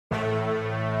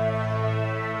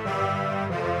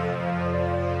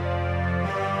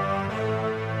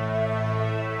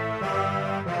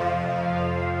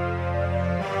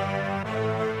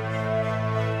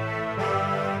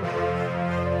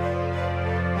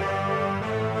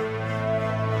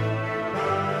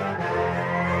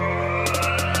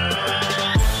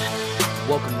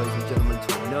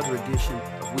another edition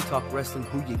of We Talk Wrestling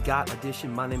Who You Got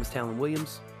edition. My name is Talon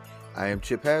Williams. I am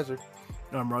Chip Hazard.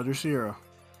 I'm Roger Sierra.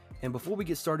 And before we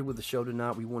get started with the show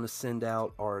tonight, we want to send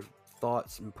out our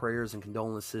thoughts and prayers and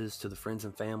condolences to the friends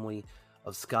and family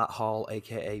of Scott Hall,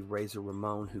 a.k.a. Razor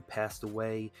Ramon, who passed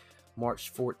away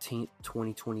March 14th,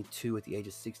 2022 at the age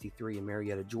of 63 in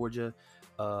Marietta, Georgia.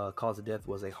 Cause of death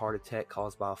was a heart attack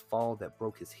caused by a fall that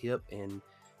broke his hip and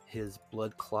his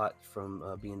blood clot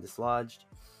from being dislodged.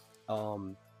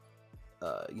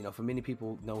 For many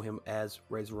people know him as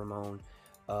Razor Ramon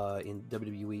in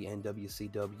WWE and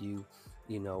WCW,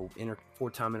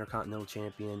 four-time Intercontinental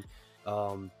Champion,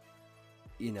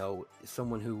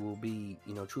 someone who will be,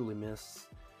 truly missed.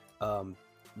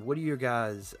 What are your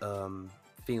guys'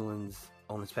 feelings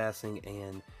on his passing,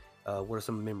 and what are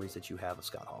some memories that you have of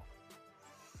Scott Hall?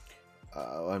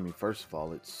 First of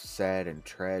all, it's sad and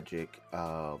tragic.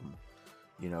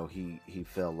 He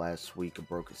fell last week and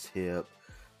broke his hip,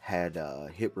 had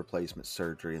hip replacement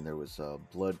surgery, and there was a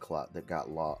blood clot that got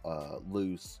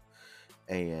loose,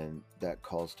 and that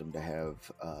caused him to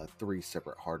have 3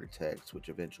 separate heart attacks, which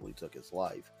eventually took his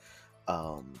life.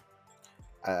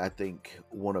 I think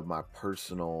one of my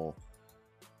personal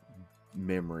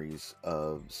memories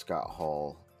of Scott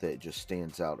Hall that just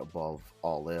stands out above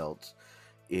all else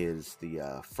is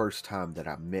the first time that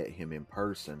I met him in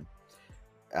person.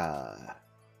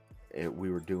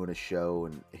 We were doing a show,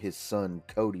 and his son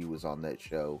Cody was on that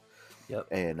show. Yep.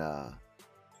 And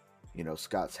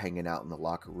Scott's hanging out in the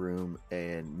locker room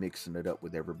and mixing it up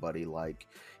with everybody like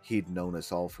he'd known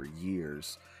us all for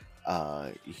years.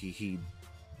 He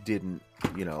didn't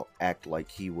act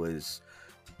like he was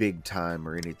big time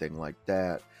or anything like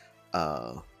that.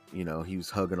 He was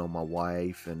hugging on my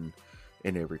wife and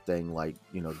everything, like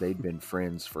they'd been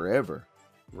friends forever.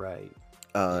 Right.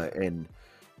 And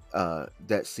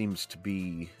that seems to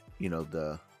be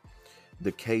the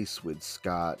case with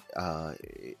Scott.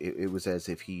 It was as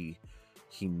if he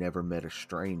never met a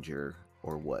stranger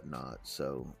or whatnot.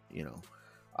 So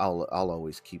I'll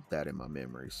always keep that in my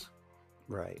memories.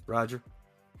 Right. Roger?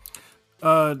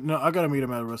 No, I got to meet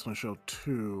him at a wrestling show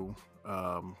too.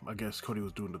 I guess Cody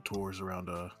was doing the tours around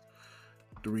the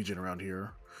region around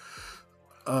here.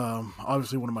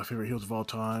 Obviously one of my favorite heels of all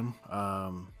time.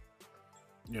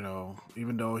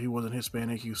 Even though he wasn't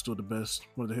Hispanic, he was still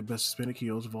one of the best Hispanic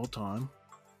heels of all time.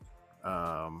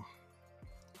 No,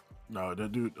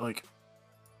 that dude, like,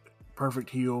 perfect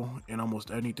heel in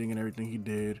almost anything and everything he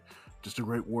did. Just a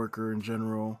great worker in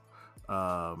general.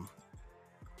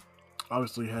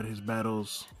 Obviously had his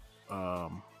battles,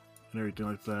 and everything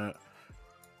like that.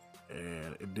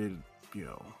 And it did,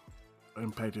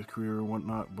 impact his career and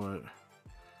whatnot, but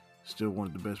still one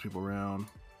of the best people around.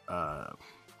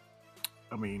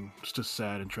 It's just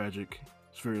sad and tragic.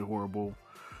 It's very horrible.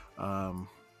 I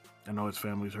know his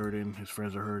family's hurting. His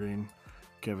friends are hurting.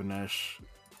 Kevin Nash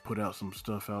put out some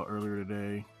stuff out earlier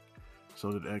today.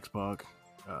 So did X-Pac.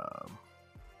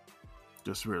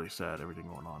 Just really sad, everything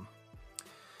going on.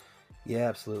 Yeah,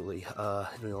 absolutely.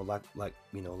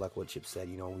 Like what Chip said,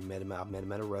 I met him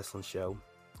at a wrestling show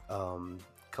a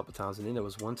couple times, and then there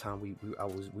was one time we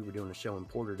were doing a show in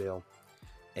Porterdale,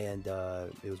 and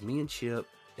it was me and Chip.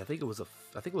 I think it was a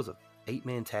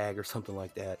 8-man tag or something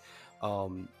like that.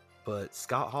 But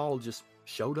Scott Hall just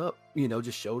showed up, and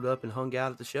hung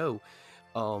out at the show.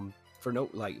 I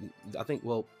think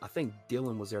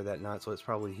Dylan was there that night, so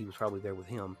he was probably there with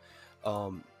him.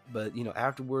 But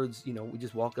afterwards, we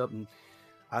just walked up and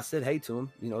I said hey to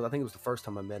him. I think it was the first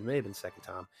time I met him, maybe the second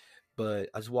time. But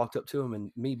I just walked up to him,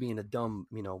 and me being a dumb,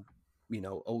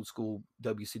 old school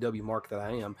WCW mark that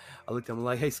I am, I looked at him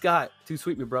like, "Hey Scott, too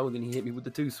sweet me, bro." And then he hit me with the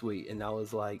too sweet, and I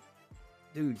was like,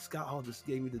 "Dude, Scott Hall just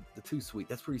gave me the too sweet.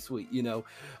 That's pretty sweet,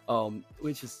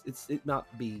 Which is it not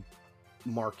be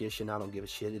markish, and I don't give a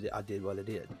shit. I did what I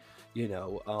did,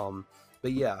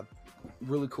 But yeah,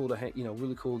 really cool to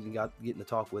really cool getting to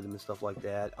talk with him and stuff like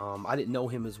that. I didn't know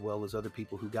him as well as other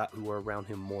people who were around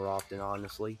him more often,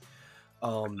 honestly.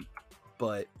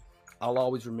 But I'll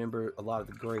always remember a lot of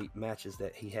the great matches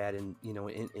that he had in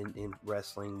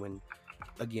wrestling. When,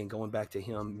 again, going back to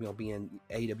him, being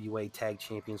AWA Tag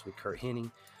Champions with Kurt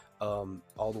Hennig,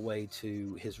 all the way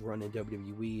to his run in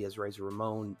WWE as Razor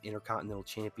Ramon, Intercontinental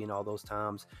Champion, all those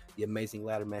times. The amazing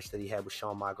ladder match that he had with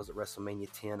Shawn Michaels at WrestleMania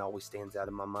 10 always stands out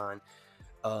in my mind.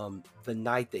 The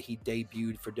night that he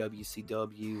debuted for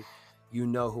WCW, "You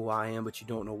know who I am, but you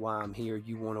don't know why I'm here.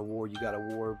 You want a war, you got a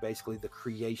war." Basically, the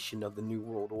creation of the New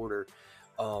World Order.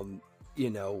 One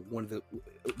of the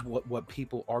what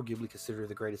people arguably consider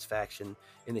the greatest faction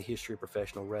in the history of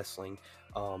professional wrestling.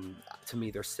 To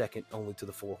me, they're second only to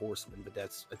the Four Horsemen, but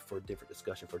that's for a different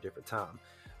discussion for a different time.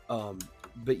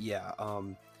 But yeah,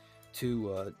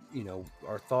 to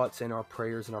our thoughts and our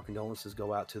prayers and our condolences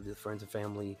go out to the friends and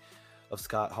family of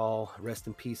Scott Hall. Rest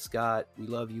in peace, Scott. We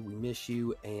love you, we miss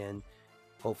you, and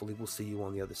hopefully we'll see you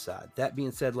on the other side. That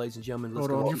being said, ladies and gentlemen, let's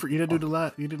Hold go on, to you didn't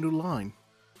do you didn't do the line.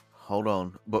 Hold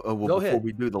on. But well, Go before ahead.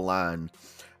 we do the line,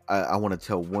 I want to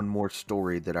tell one more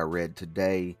story that I read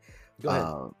today. Go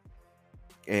ahead.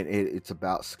 And it's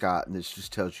about Scott, and this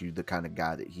just tells you the kind of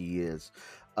guy that he is.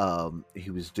 He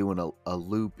was doing a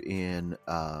loop in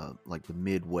like the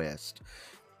Midwest,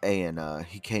 and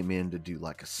he came in to do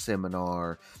like a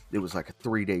seminar. It was like a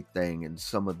 3-day thing, and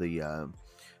some of the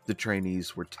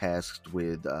trainees were tasked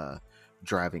with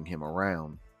driving him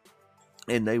around,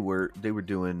 and they were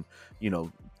doing,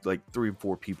 like 3 or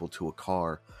 4 people to a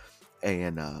car.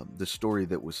 And the story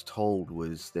that was told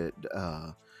was that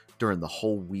during the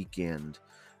whole weekend,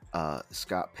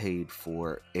 Scott paid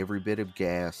for every bit of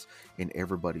gas and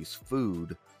everybody's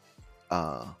food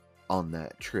on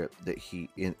that trip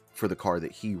for the car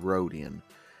that he rode in.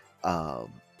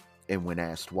 And when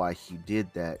asked why he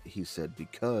did that, he said,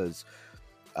 because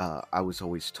I was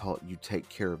always taught you take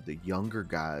care of the younger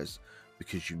guys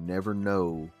because you never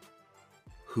know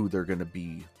who they're going to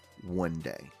be one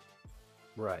day.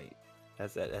 Right.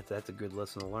 That's a good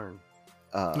lesson to learn.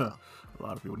 A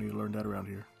lot of people need to learn that around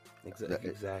here.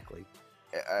 Exactly.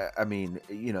 I mean,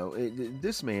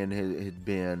 this man had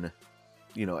been,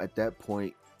 at that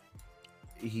point,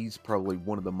 he's probably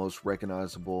one of the most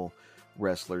recognizable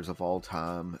wrestlers of all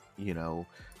time.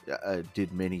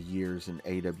 Did many years in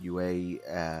AWA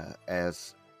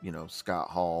as Scott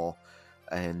Hall,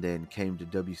 and then came to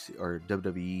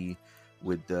WWE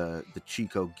with the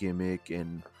Chico gimmick,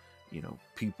 and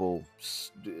people.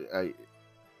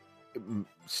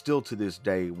 Still to this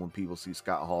day, when people see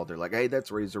Scott Hall, they're like, "Hey, that's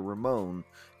Razor Ramon.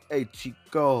 Hey,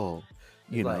 Chico,"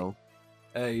 Like,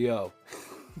 hey, yo.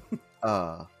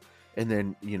 And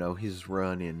then his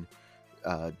run in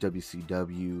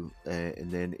WCW,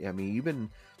 and then I mean, even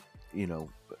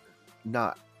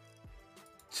not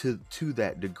to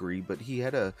that degree, but he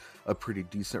had a pretty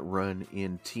decent run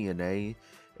in TNA,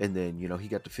 and then he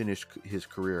got to finish his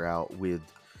career out with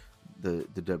the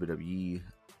WWE.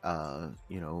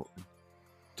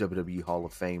 WWE Hall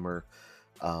of Famer,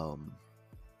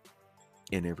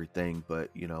 and everything.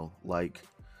 But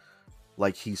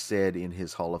like he said in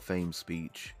his Hall of Fame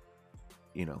speech,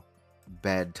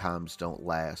 bad times don't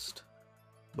last,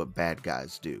 but bad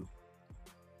guys do.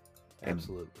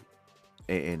 Absolutely.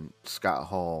 And Scott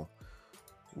Hall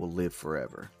will live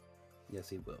forever. Yes,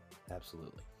 he will.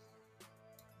 Absolutely.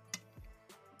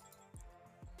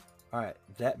 All right.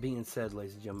 That being said,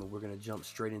 ladies and gentlemen, we're going to jump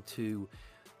straight into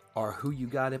our Who You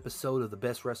Got episode of the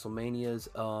best WrestleManias.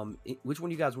 Which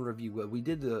one you guys want to review? We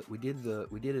did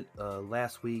it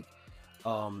last week.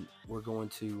 We're going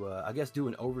to, I guess, do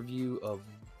an overview of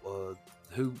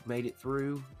who made it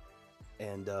through,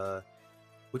 and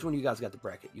which one of you guys got the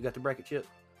bracket? You got the bracket, Chip?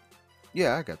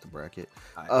 Yeah, I got the bracket.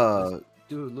 All right, let's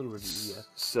do a little review. Yeah.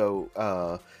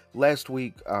 So last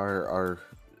week, our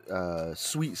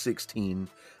Sweet 16,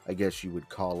 I guess you would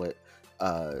call it,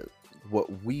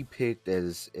 what we picked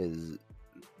as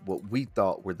what we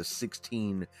thought were the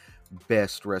 16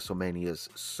 best WrestleManias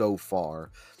so far.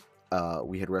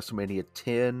 We had WrestleMania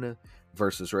 10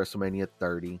 versus WrestleMania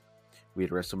 30. We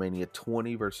had WrestleMania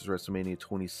 20 versus WrestleMania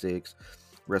 26.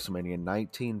 WrestleMania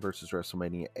 19 versus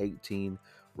WrestleMania 18.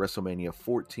 WrestleMania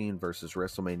 14 versus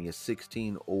WrestleMania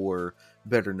 16, or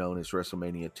better known as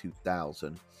WrestleMania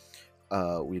 2000.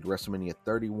 We had WrestleMania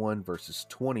 31 versus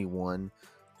 21.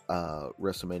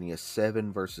 WrestleMania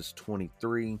 7 versus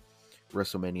 23,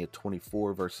 WrestleMania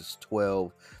 24 versus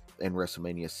 12, and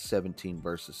WrestleMania 17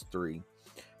 versus 3.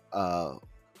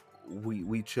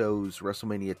 We chose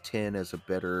WrestleMania 10 as a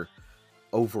better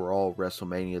overall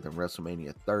WrestleMania than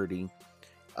WrestleMania 30.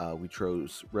 We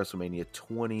chose WrestleMania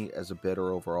 20 as a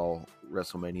better overall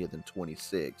WrestleMania than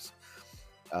 26.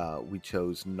 We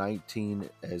chose 19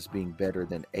 as being better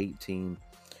than 18.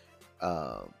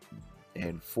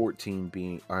 And 14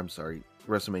 being, I'm sorry,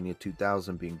 WrestleMania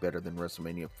 2000 being better than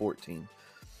WrestleMania 14.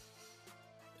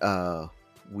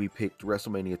 We picked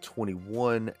WrestleMania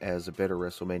 21 as a better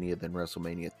WrestleMania than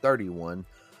WrestleMania 31.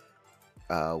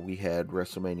 We had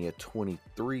WrestleMania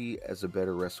 23 as a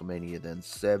better WrestleMania than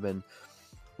 7.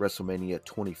 WrestleMania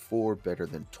 24 better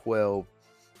than 12.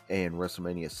 And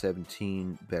WrestleMania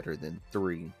 17 better than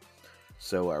 3.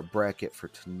 So our bracket for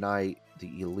tonight,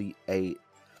 the Elite 8,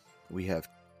 we have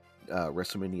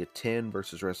WrestleMania 10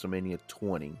 versus WrestleMania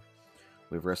 20.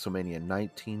 We have WrestleMania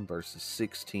 19 versus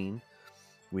 16.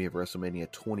 We have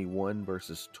WrestleMania 21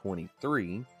 versus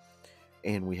 23.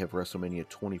 And we have WrestleMania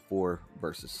 24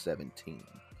 versus 17.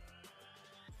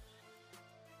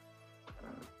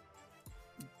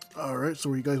 All right, so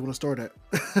where you guys want to start at?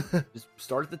 Just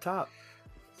start at the top.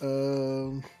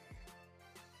 um,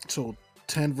 so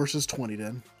 10 versus 20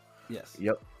 then. Yes.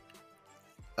 Yep.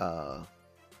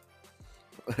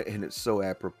 And it's so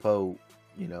apropos,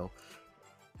 you know,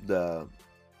 the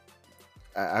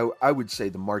I would say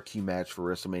the marquee match for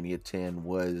WrestleMania 10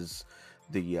 was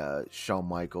the Shawn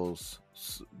Michaels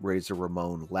Razor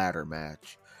Ramon ladder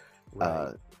match.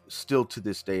 Right. Still to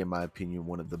this day, in my opinion,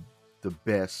 one of the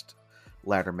best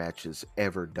ladder matches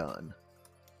ever done.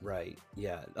 Right.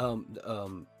 Yeah. I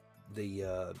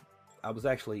was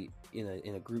actually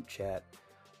in a group chat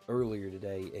earlier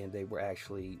today, and they were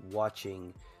actually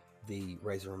watching the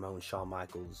Razor Ramon Shawn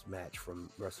Michaels match from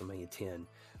WrestleMania 10.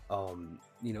 And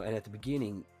at the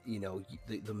beginning,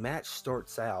 the match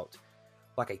starts out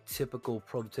like a typical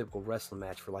prototypical wrestling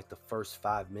match for like the first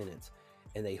 5 minutes,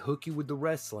 and they hook you with the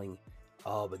wrestling.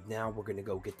 Oh, but now we're gonna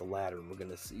go get the ladder, and we're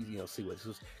gonna see what this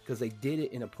was, because they did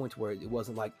it in a point where it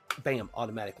wasn't like bam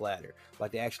automatic ladder,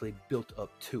 like they actually built up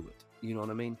to it. You know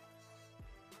what I mean?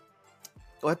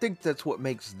 Well, I think that's what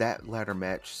makes that ladder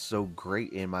match so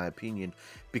great, in my opinion,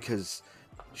 because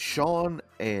Shawn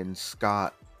and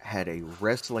Scott had a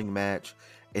wrestling match,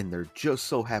 and there just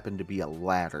so happened to be a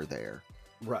ladder there.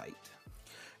 Right.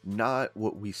 Not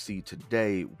what we see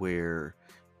today, where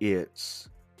it's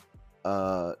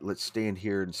let's stand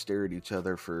here and stare at each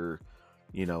other for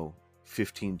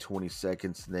 15-20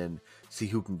 seconds, and then see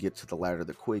who can get to the ladder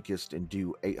the quickest and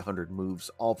do 800 moves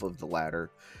off of the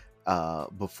ladder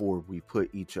before we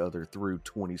put each other through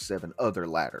 27 other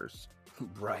ladders.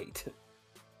 Right.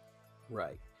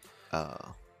 Right.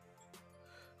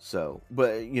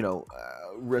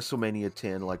 WrestleMania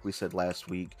 10, like we said last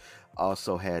week,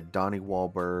 also had Donnie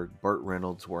Wahlberg, Burt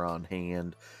Reynolds were on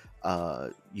hand.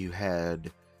 You had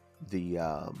the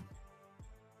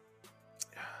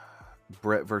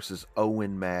Brett versus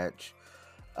Owen match,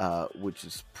 which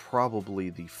is probably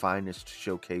the finest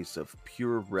showcase of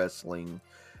pure wrestling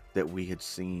that we had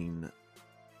seen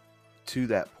to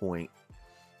that point,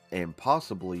 and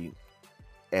possibly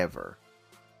ever.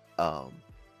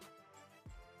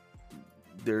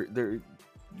 You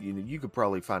could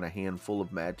probably find a handful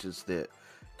of matches that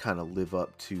kind of live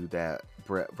up to that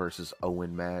Brett versus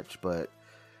Owen match, but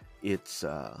it's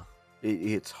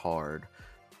hard.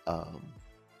 And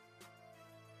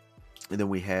then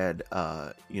we had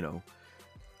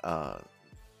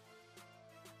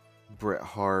Bret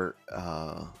Hart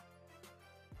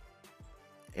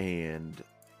and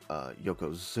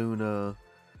Yokozuna,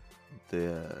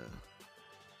 the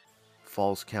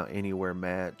Falls Count Anywhere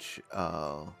match,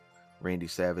 Randy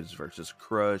Savage versus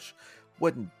Crush.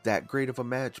 Wasn't that great of a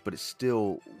match, but it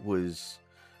still was.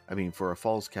 I mean, for a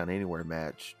Falls Count Anywhere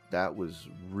match, that was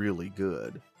really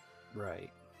good.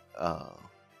 Right.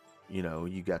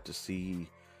 You got to see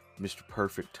Mr.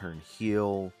 Perfect turn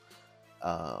heel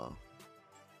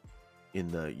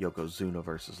in the Yokozuna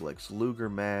versus Lex Luger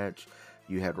match.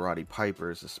 You had Roddy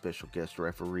Piper as a special guest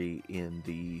referee in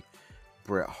the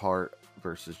Bret Hart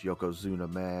versus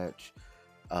Yokozuna match.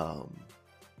 All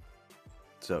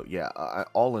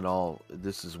in all,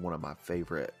 this is one of my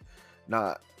favorite.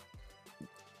 I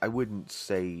wouldn't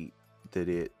say that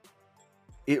it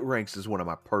ranks as one of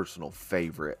my personal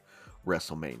favorite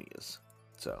WrestleManias.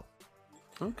 So,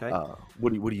 okay.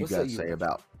 What do you guys say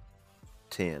about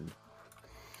 10?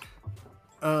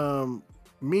 I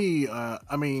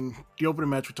mean, the opening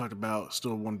match we talked about,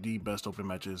 still one of the best opening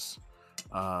matches.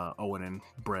 Owen and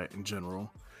Brett in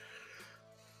general.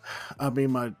 I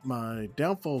mean, my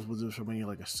downfalls with this WrestleMania,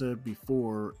 like I said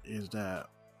before, is that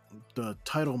the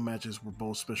title matches were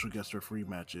both special guest referee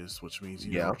matches, which means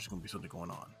there's going to be something going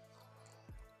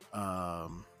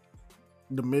on.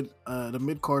 The mid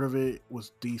card of it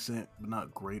was decent, but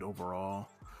not great overall.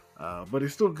 But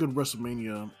it's still a good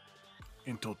WrestleMania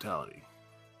in totality.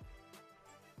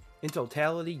 In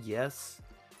totality, yes.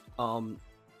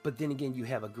 But then again, you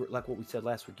have like what we said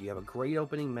last week. You have a great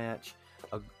opening match,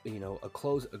 a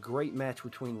great match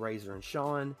between Razor and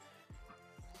Shawn.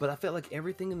 But I felt like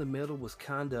everything in the middle was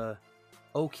kind of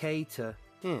okay to,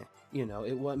 it.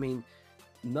 I mean,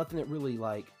 nothing that really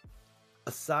like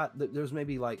aside. There's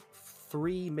maybe like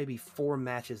 3, maybe 4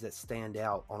 matches that stand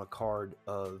out on a card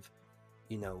of,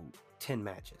 10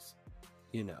 matches.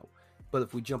 But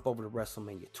if we jump over to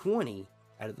WrestleMania 20,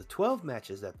 out of the 12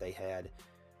 matches that they had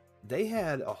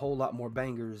a whole lot more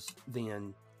bangers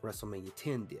than WrestleMania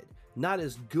 10 did. Not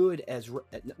as good as,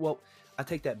 well, I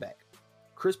take that back.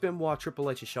 Chris Benoit, Triple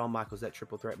H, and Shawn Michaels, that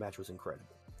triple threat match was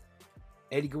incredible.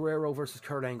 Eddie Guerrero versus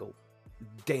Kurt Angle,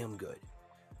 damn good.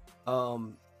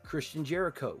 Christian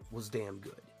Jericho was damn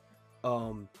good.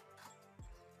 I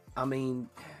mean,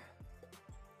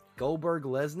 Goldberg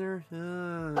Lesnar,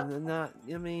 not.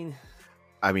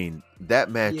 I mean, that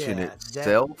match in Yeah,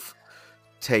 itself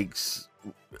takes,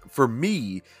 for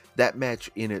me, that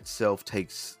match in itself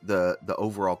takes the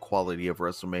overall quality of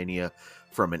WrestleMania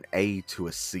from an A to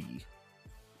a C.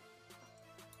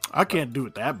 I can't do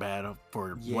it that bad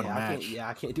for one match.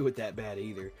 I can't do it that bad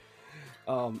either.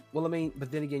 Well,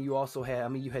 but then again, you also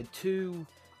had, you had two.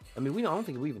 I don't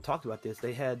think we even talked about this.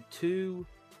 They had two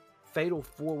fatal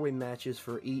 4-way matches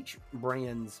for each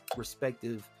brand's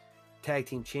respective tag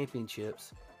team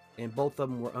championships, and both of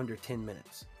them were under 10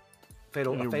 minutes. A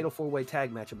fatal 4-way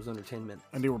tag matchup was under 10 minutes,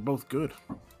 and they were both good.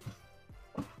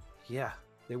 Yeah,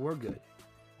 they were good.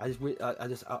 I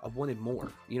wanted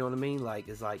more. You know what I mean? Like,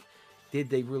 it's like, did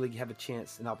they really have a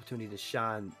chance, an opportunity to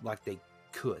shine like they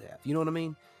could have? You know what I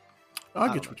mean?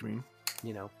 I get what you mean.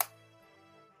 You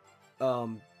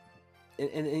know.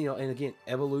 And again,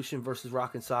 Evolution versus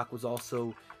Rock and Sock was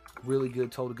also really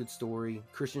good. Told a good story.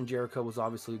 Christian Jericho was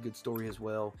obviously a good story as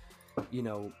well. You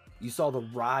know, you saw the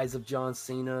rise of John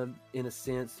Cena in a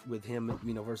sense with him,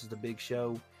 versus the Big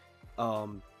Show. But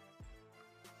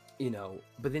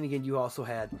then again, you also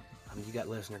had, you got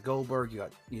Lesnar Goldberg, you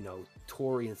got,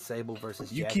 Tori and Sable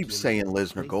versus You Jackie keep saying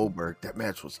Lesnar Goldberg. That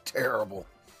match was terrible.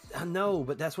 I know,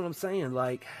 but that's what I'm saying.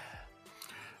 Like,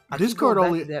 this card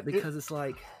only that because it's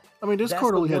like, this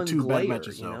card only had two bad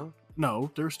matches, you know? No,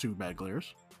 there's two bad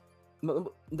glares.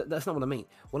 That's not what I mean.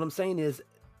 What I'm saying is,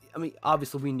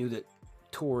 obviously we knew that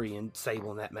Tori and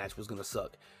Sable in that match was going to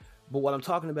suck. But what I'm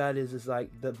talking about is like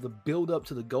the build up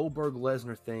to the Goldberg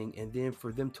Lesnar thing, and then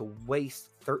for them to waste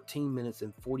 13 minutes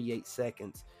and 48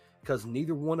 seconds because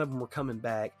neither one of them were coming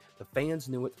back. The fans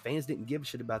knew it. The fans didn't give a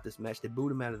shit about this match. They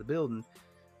booed him out of the building.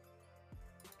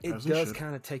 It does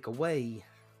kind of take away,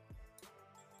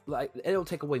 like, it don't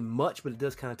take away much, but it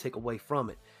does kind of take away from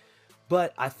it.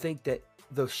 But I think that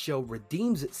the show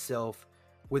redeems itself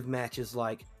with matches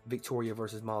like Victoria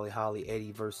versus Molly Holly,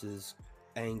 Eddie versus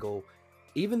Angle,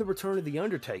 even the return of The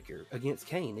Undertaker against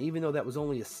Kane. Even though that was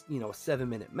only a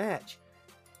 7-minute match,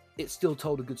 it still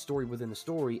told a good story within the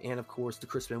story. And of course, the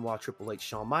Chris Benoit Triple H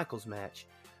Shawn Michaels match.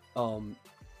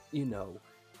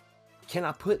 Can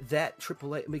I put that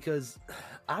Triple H, because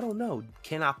I don't know.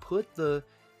 Can I put the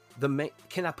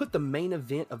main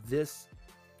event of this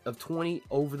of 20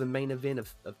 over the main event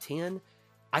of 10?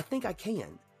 I think I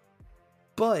can.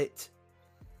 But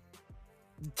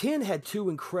 10 had two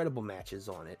incredible matches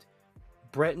on it.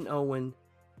 Brett and Owen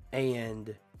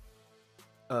and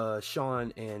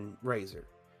Shawn and Razor.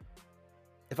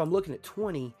 If I'm looking at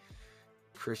 20,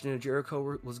 Christian and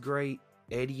Jericho was great.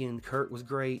 Eddie and Kurt was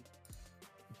great.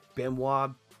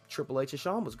 Benoit, Triple H, and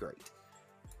Shawn was great.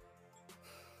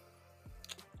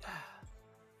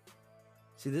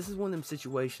 See, this is one of them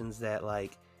situations that,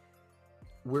 like,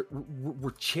 we're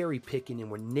cherry picking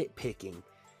and we're nitpicking.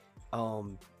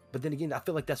 But then again, I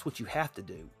feel like that's what you have to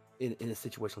do in a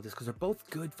situation like this, because they're both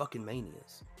good fucking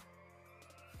manias.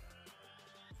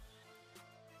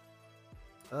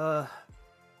 I'll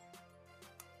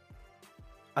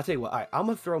tell you what. All right, I'm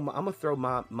gonna throw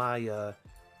my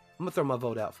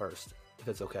vote out first, if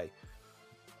it's okay.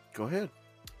 Go ahead.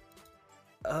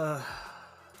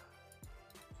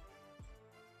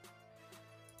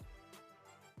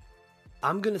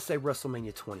 I'm gonna say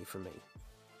WrestleMania 20 for me.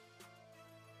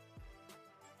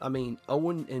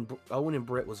 Owen and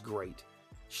Brett was great.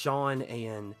 Shawn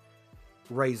and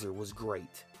Razor was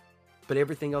great. But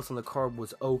everything else on the card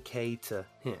was okay to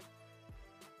him.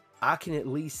 I can at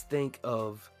least think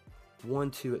of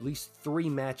at least 3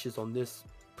 matches on this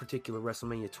particular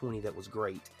WrestleMania 20 that was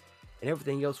great. And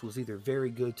everything else was either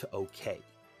very good to okay.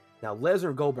 Now, Lesnar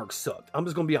and Goldberg sucked. I'm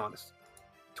just going to be honest.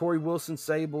 Tori Wilson,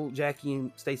 Sable, Jackie,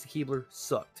 and Stacy Keibler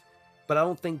sucked. But I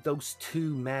don't think those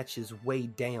 2 matches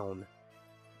weighed down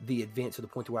the event to the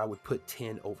point where I would put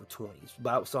 10 over 20.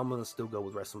 So I'm going to still go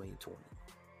with WrestleMania 20.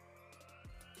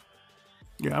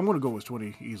 Yeah, I'm going to go with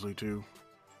 20 easily too.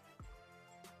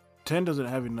 10 doesn't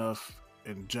have enough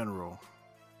in general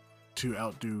to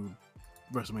outdo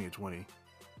WrestleMania 20.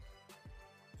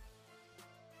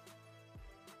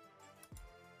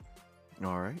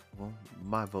 All right. Well,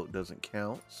 my vote doesn't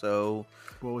count. So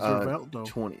what was your vote though?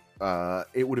 20.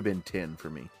 It would have been 10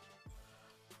 for me.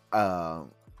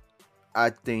 I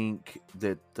think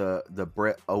that the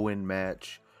Brett Owen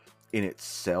match in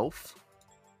itself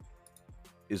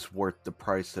is worth the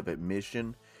price of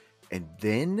admission, and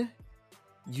then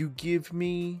you give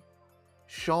me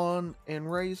Shawn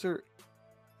and Razor.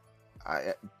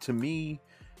 To me,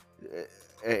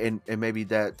 and maybe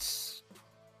that's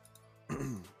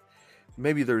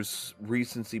maybe there's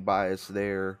recency bias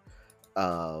there.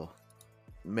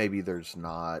 Maybe there's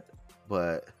not,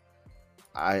 but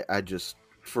I just,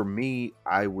 for me,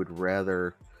 I would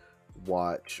rather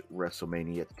watch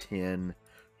WrestleMania 10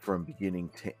 from beginning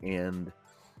to end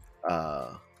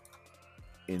uh,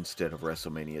 instead of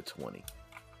WrestleMania 20.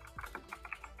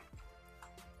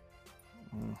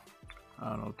 I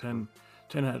don't know.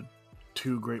 10 had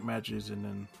 2 great matches and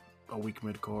then a weak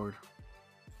mid card.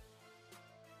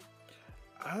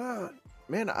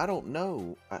 Man, I don't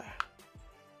know. I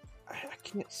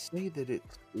can't say that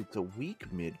it's a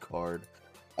weak mid card.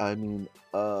 I mean,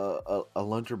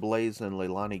 Alundra Blaze and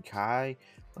Leilani Kai,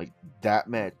 like that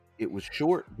match, it was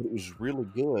short, but it was really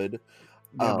good.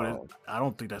 Yeah, but I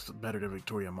don't think that's better than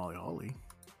Victoria and Molly Holly.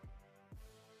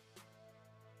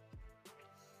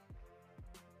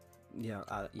 Yeah,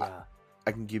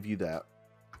 I can give you that.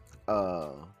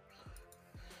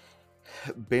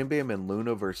 Bam Bam and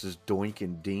Luna versus Doink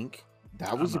and Dink.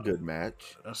 That was a good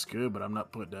match. That's good, but I'm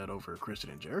not putting that over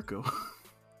Christian and Jericho.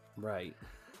 right.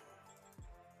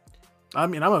 I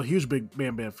mean, I'm a huge big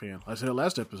Bam Bam fan. Like I said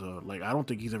last episode, like I don't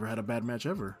think he's ever had a bad match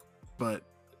ever. But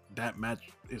that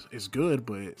match is good,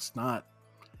 but it's not.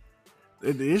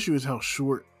 The issue is how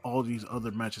short all these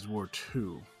other matches were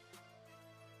too.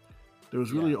 There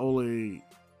was really only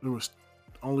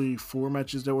 4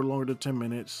 matches that were longer than 10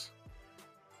 minutes.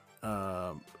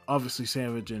 Obviously,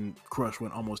 Savage and Crush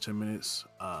went almost 10 minutes.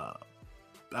 That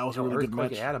was a really good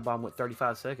match. Atom Bomb went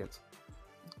 35 seconds.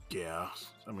 Yeah,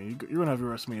 I mean, you're gonna have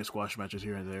your WrestleMania squash matches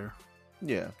here and there.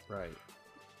 Yeah, right.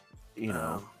 You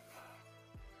know,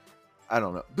 I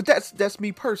don't know, but that's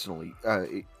me personally.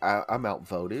 I'm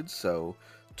outvoted, so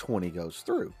 20 goes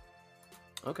through.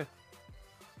 Okay.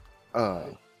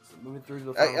 So moving through to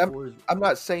the final fours. I'm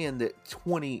not saying that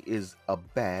 20 is a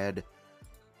bad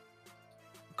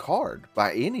card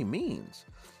by any means.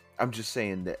 I'm just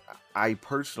saying that I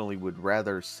personally would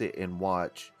rather sit and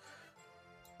watch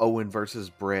Owen versus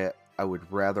Brett. I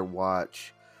would rather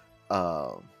watch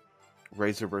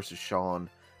Razor versus Shawn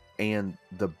and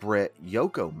the Brett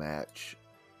Yoko match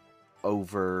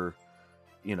over,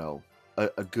 you know,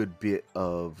 a good bit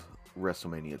of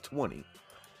WrestleMania 20.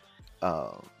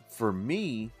 For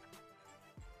me,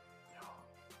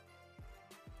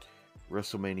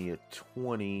 WrestleMania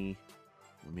 20,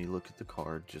 let me look at the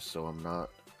card just so I'm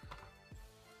not.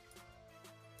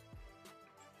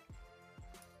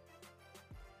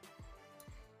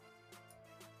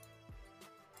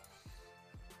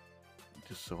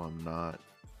 Just so I'm not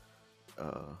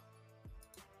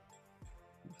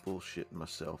bullshitting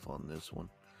myself on this one.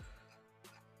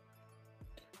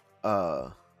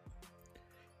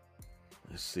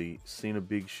 Let's see. Cena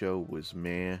Big Show was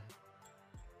meh.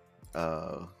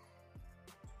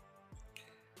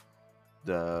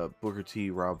 The Booker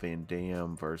T, Rob Van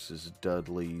Dam versus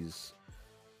Dudley's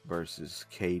versus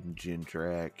Caden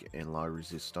Jindrak and La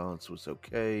Resistance was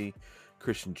okay.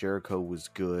 Christian Jericho was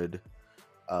good.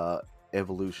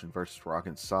 Evolution versus Rock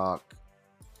and Sock,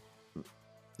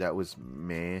 that was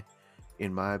meh,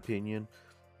 in my opinion.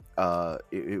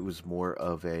 It was more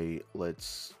of a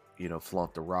let's,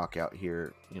 flaunt the Rock out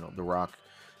here, the Rock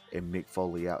and Mick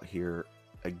Foley out here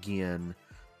again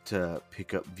to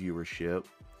pick up viewership.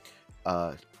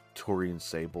 Tori and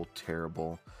Sable,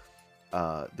 terrible.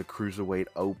 The Cruiserweight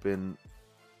Open,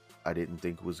 I didn't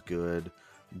think was good.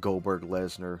 Goldberg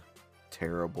Lesnar,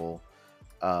 terrible.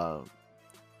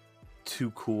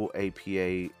 Too Cool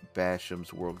APA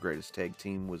Basham's World Greatest Tag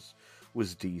Team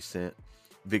was decent.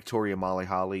 Victoria Molly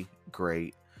Holly,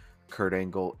 great. Kurt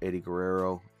Angle, Eddie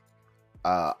Guerrero,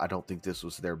 I don't think this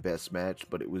was their best match,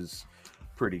 but it was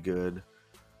pretty good.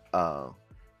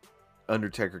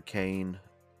 Undertaker Kane,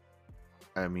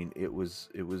 I mean, it was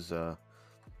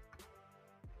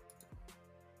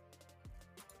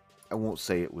I won't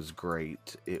say it was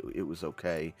great. It was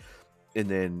okay. And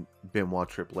then Benoit,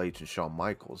 Triple H, and Shawn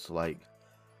Michaels. Like,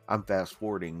 I'm fast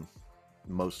forwarding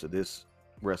most of this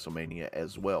WrestleMania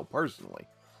as well, personally.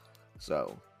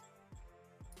 So,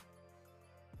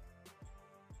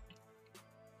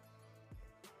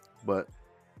 but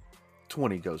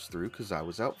 20 goes through because I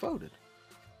was outvoted.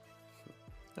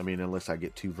 I mean, unless I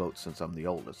get 2 votes since I'm the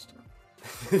oldest.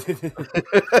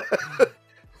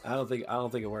 I don't think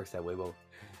it works that way, Bo.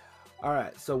 All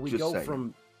right, so we go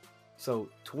from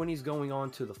 20's going on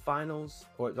to the finals,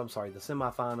 or I'm sorry, the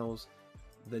semifinals.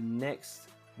 The next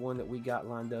one that we got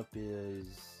lined up is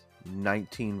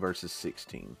 19 versus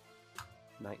 16.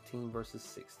 19 versus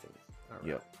 16. All right.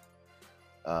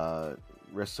 Yep.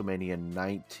 WrestleMania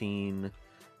 19.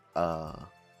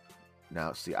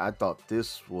 Now, see, I thought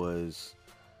this was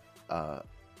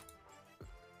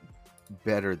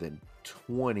better than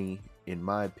 20, in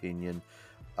my opinion.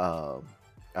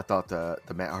 I thought the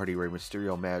Matt Hardy Rey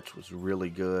Mysterio match was really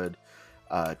good.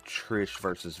 Trish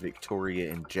versus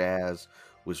Victoria and Jazz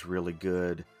was really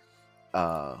good.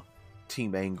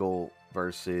 Team Angle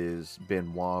versus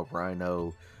Benoit,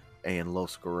 Rhino, and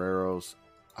Los Guerreros,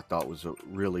 I thought was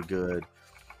really good.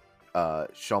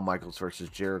 Shawn Michaels versus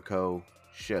Jericho,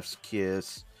 Chef's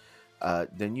Kiss.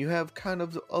 Then you have kind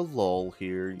of a lull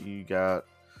here. You got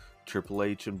Triple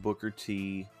H and Booker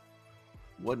T.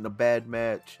 Wasn't a bad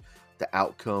match. The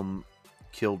outcome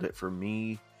killed it for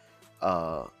me.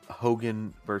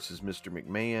 Hogan versus Mr.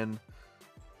 McMahon.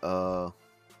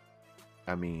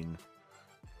 I mean,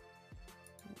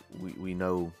 we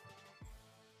know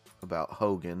about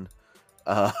Hogan.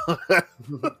 Then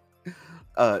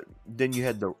you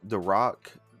had the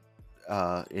Rock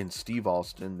and Steve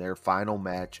Austin, their final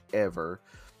match ever.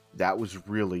 That was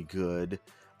really good.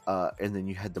 And then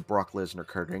you had the Brock Lesnar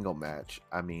Kurt Angle match.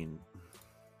 I mean,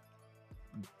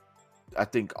 I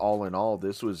think all in all,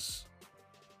 this was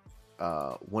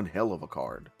one hell of a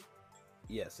card.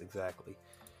 Yes, exactly.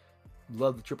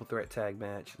 Love the triple threat tag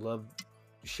match. Love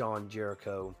Shawn,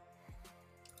 Jericho.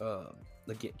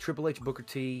 Again, Triple H, Booker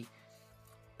T.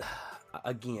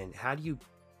 Again, how do you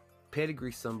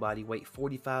pedigree somebody, wait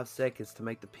 45 seconds to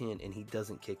make the pin, and he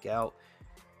doesn't kick out?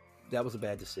 That was a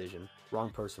bad decision. Wrong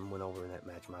person went over in that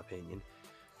match, in my opinion.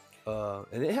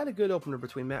 And it had a good opener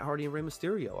between Matt Hardy and Rey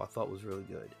Mysterio. I thought was really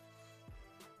good.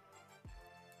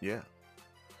 Yeah.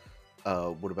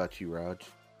 What about you, Raj?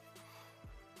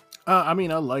 I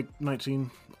mean, I like 19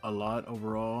 a lot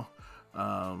overall.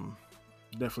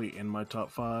 Definitely in my top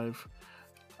 5.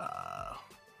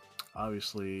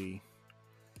 Obviously,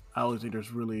 I always think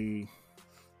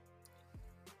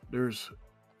there's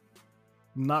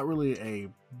not really a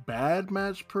bad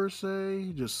match per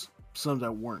se, just some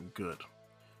that weren't good.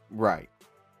 Right.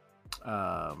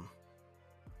 I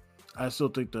still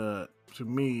think to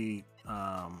me,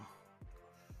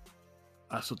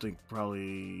 I still think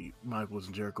probably Michaels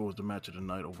and Jericho was the match of the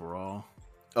night overall.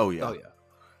 Oh yeah. Oh yeah.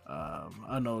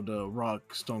 I know the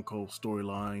Rock Stone Cold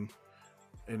storyline,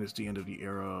 and it's the end of the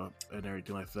era and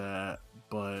everything like that,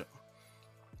 but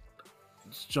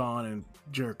Shawn and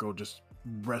Jericho just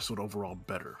wrestled overall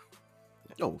better.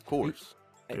 Oh, of course.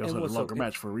 They also had a longer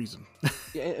match for a reason.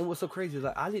 Yeah, and what's so crazy is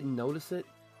I didn't notice it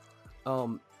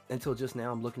until just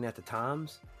now. I'm looking at the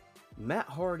times. Matt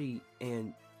Hardy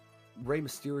and Rey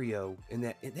Mysterio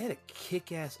they had a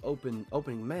kick-ass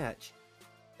opening match,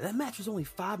 and that match was only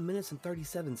 5 minutes and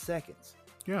 37 seconds.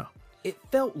 Yeah, it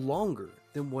felt longer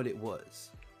than what it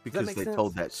was because they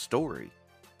told that story.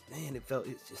 Man,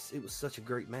 it was such a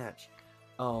great match.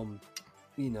 Well,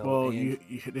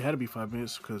 it had to be 5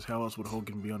 minutes, because how else would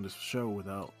Hogan be on this show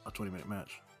without a 20-minute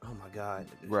match? Oh my God!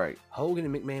 Right. Hogan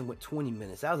and McMahon went 20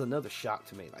 minutes. That was another shock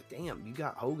to me. Like, damn, you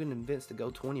got Hogan and Vince to go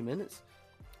 20 minutes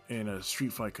in a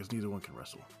street fight, because neither one can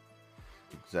wrestle.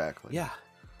 Exactly. Yeah.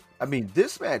 I mean,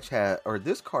 this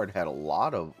card had a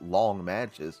lot of long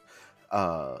matches.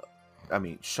 I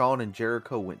mean, Shawn and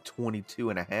Jericho went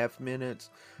 22 and a half minutes.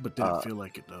 But didn't feel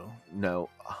like it, though. No.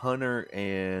 Hunter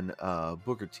and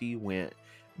Booker T went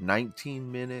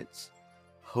 19 minutes.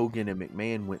 Hogan and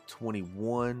McMahon went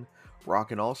 21.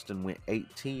 Rock and Austin went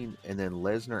 18. And then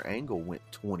Lesnar Angle went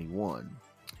 21.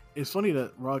 It's funny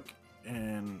that Rock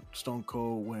and Stone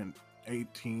Cold went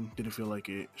 18. Didn't feel like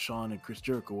it. Shawn and Chris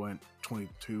Jericho went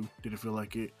 22. Didn't feel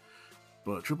like it.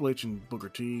 But Triple H and Booker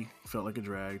T felt like it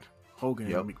dragged.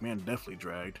 Hogan and McMahon definitely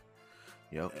dragged.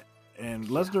 Yep. And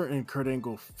Lesnar and Kurt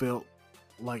Angle felt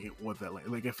like it was that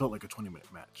like it felt like a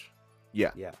 20-minute match.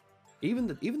 Yeah. Yeah. Even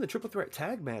the triple threat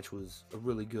tag match was a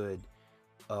really good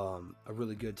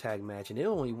tag match, and it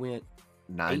only went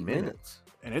 9 minutes.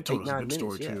 And it told us a good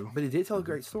story too. But it did tell a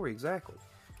great story, exactly.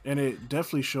 And it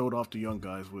definitely showed off the young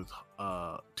guys with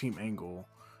Team Angle.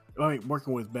 I mean,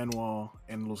 working with Benoit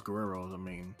and Los Guerreros. I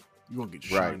mean, you're gonna get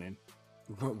shining.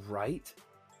 Right.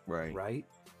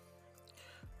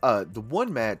 The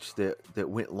one match that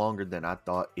went longer than I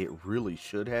thought it really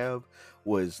should have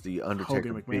was the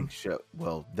Undertaker Big Show.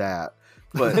 Well, that,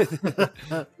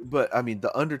 but I mean,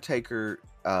 the Undertaker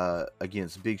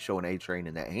against Big Show and A-Train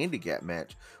in that handicap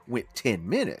match went 10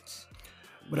 minutes.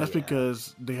 But that's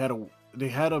because they had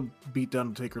to beat the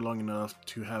Undertaker long enough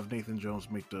to have Nathan Jones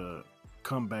make the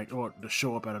comeback or the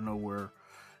show up out of nowhere.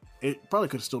 It probably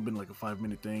could have still been like a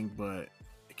 5-minute thing, but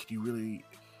could you really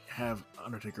have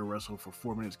Undertaker wrestle for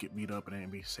 4 minutes, get beat up, and then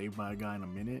be saved by a guy in a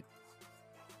minute?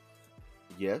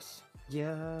 Yes.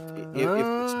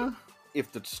 Yeah.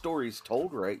 If the story's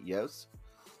told right, yes.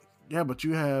 Yeah, but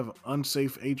you have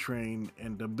unsafe A-Train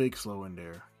and the Big Slow in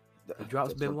there. He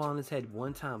drops Benoit on his head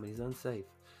one time and he's unsafe.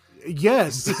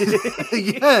 Yes.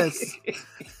 Yes.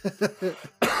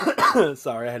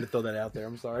 Sorry, I had to throw that out there.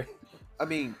 I'm sorry. I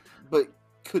mean, but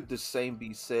could the same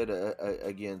be said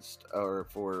against or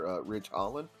for Rich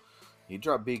Holland? He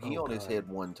dropped Big E Oh, on his God. head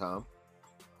one time.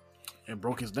 And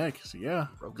broke his neck. So yeah,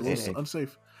 Broke a his little neck.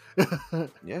 unsafe.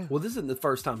 Yeah. Well, this isn't the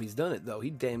first time he's done it though. He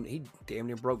damn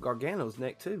near broke Gargano's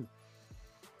neck too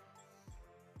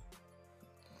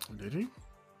Did he?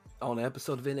 on an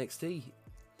episode of NXT.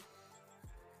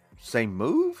 Same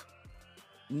move?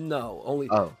 No, only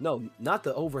Oh. no, not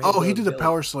the overhead. Oh, he did the belly.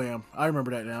 power slam. I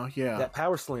remember that now. Yeah. That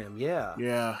power slam, yeah.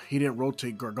 Yeah, he didn't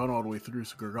rotate Gargano all the way through,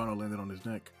 so Gargano landed on his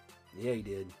neck. Yeah, he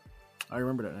did. I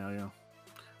remember that now, yeah.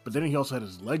 But then he also had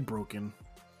his leg broken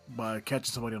by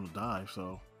catching somebody on the dive,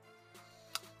 so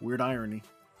weird irony.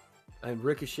 And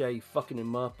Ricochet fucking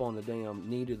him up on the damn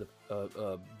knee to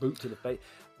the boot to the face.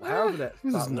 However that It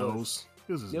was his spot nose.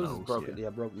 It was his It was nose. broken. Yeah,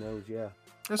 broke nose. Yeah,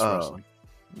 That's wrestling.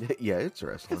 Yeah, it's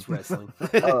wrestling. it's wrestling.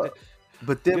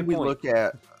 But then Good we point. look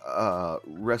at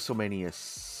WrestleMania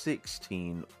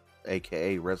 16,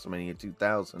 aka WrestleMania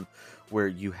 2000, where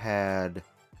you had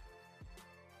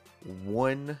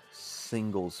one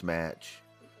singles match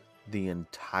the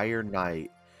entire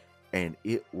night, and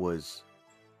it was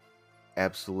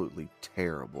absolutely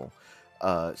terrible.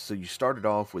 So you started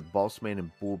off with Bossman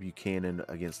and Bull Buchanan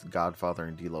against the Godfather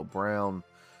and D'Lo Brown.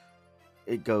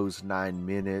 It goes 9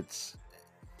 minutes.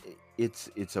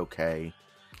 It's okay.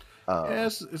 Yeah,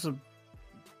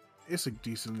 it's a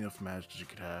decent enough match that you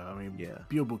could have. I mean, Yeah.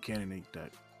 Bill Buchanan ain't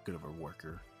that good of a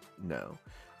worker. No.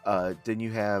 Then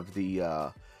you have the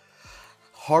Hardcore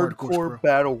Hardcore Scrum.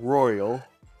 Battle Royal.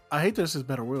 I hate that this is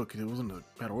Battle Royal because it wasn't a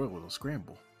Battle Royal, it was a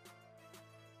scramble.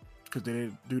 Because they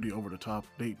didn't do the over the top.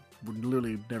 They were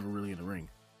literally never really in the ring.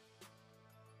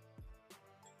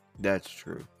 That's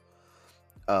true.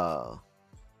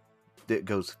 That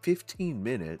goes 15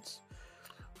 minutes.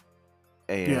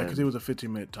 And Yeah, because it was a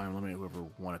 15-minute time limit. Whoever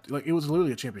wanted to, like, it was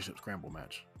literally a championship scramble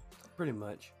match. Pretty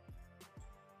much.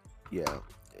 yeah,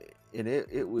 and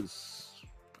it was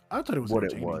I thought it was what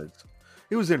it entertaining. was.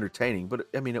 It was entertaining, but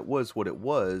I mean, it was what it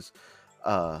was.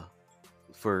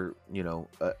 For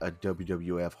a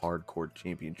WWF Hardcore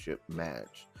Championship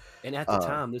match. And at the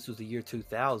time, this was the year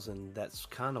 2000. That's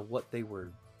kind of what they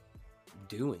were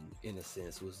doing, in a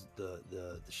sense, was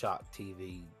the Shock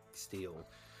TV still.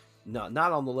 Not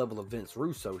on the level of Vince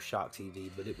Russo Shock TV,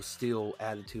 but it was still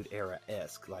Attitude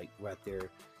Era-esque, like right there,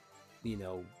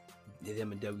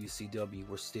 them and WCW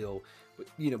were still, but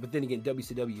then again,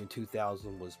 WCW in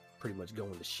 2000 was pretty much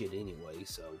going to shit anyway,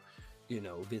 so, they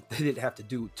didn't have to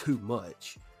do too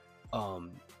much.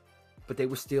 But they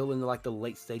were still in like the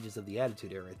late stages of the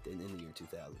Attitude Era in the year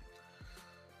 2000.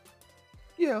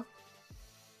 Yeah.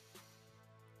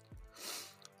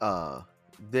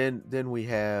 Then we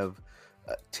have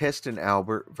Testin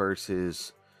Albert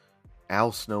versus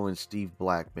Al Snow and Steve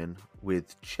Blackman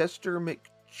with Chester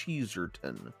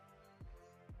McCheeserton.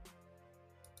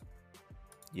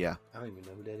 Yeah, I don't even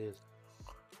know who that is.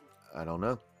 I don't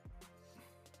know.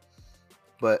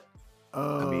 But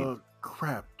mean-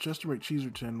 Crap. Chester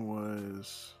McCheeserton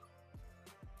was.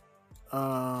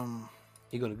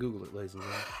 You're gonna Google it, ladies and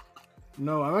gentlemen.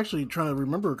 No, I'm actually trying to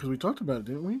remember because we talked about it,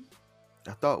 didn't we?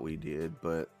 I thought we did,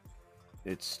 but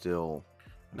it's still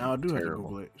Now I do have to terrible.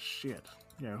 Google it. Shit.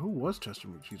 Yeah, who was Chester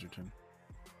McCheeserton?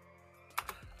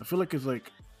 I feel like it's like.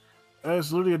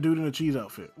 It's literally a dude in a cheese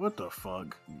outfit. What the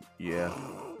fuck? Yeah.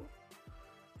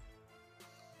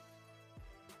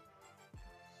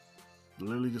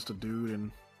 Literally just a dude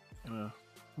in a.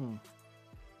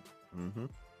 Mm-hmm.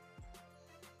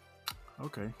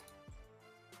 Okay.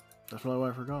 That's probably why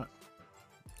I forgot.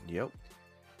 Yep.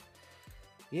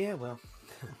 Yeah, well,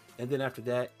 and then after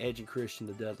that, Edge and Christian,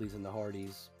 the Dudleys and the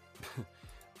Hardys.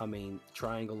 I mean,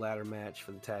 triangle ladder match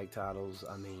for the tag titles.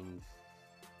 I mean,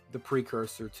 the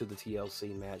precursor to the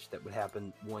TLC match that would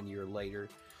happen 1 year later.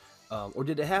 Or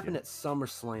did it happen at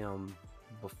SummerSlam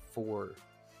before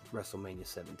WrestleMania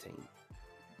 17?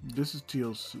 This is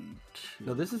TLC.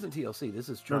 No, this isn't TLC. This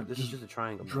is No, this is just a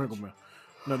triangle match. Triangle match.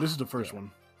 No, this is the first one.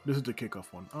 This is the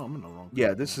kickoff one. Oh, I'm in the wrong.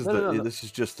 Yeah, this is No. this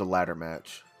is just the ladder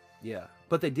match. Yeah,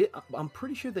 but they did. I'm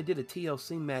pretty sure they did a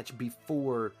TLC match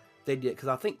before they did, because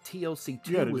I think TLC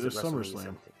 2 Yeah, they was did at a WrestleMania SummerSlam.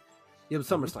 17. It was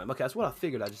SummerSlam. Okay, that's what I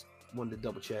figured. I just wanted to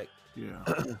double check. Yeah.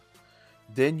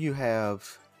 Then you have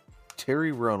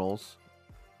Terry Runnels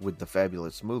with the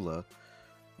Fabulous Moolah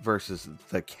versus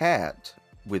the Cat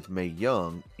with Mae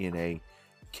Young in a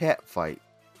cat fight.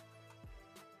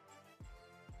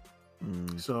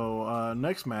 So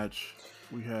next match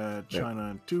we had Yeah. China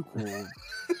and Too Cool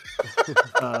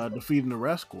defeating the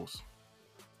Rascals.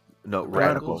 No,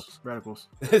 Radicals. Radicals.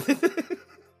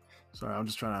 Sorry, I'm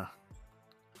just trying to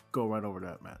go right over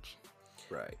that match.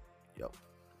 Right. Yep.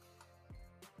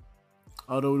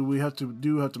 Although we have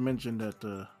to mention that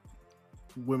the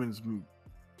women's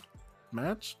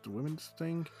match, the women's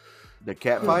thing, The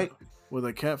cat fight. with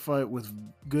a cat fight with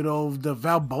good old the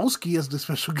Valboski as the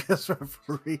special guest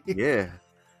referee. Yeah,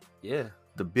 Yeah.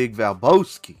 the big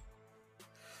Valboski.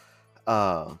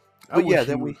 I But yeah, wish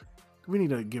then we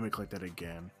need a gimmick like that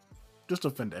again, just to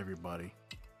offend everybody.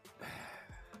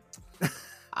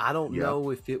 I don't Yeah. know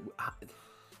if it.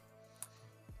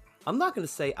 I'm not going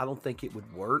to say I don't think it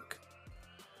would work,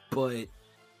 but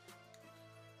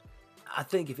I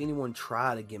think if anyone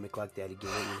tried a gimmick like that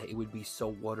again, it would be so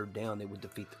watered down it would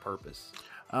defeat the purpose.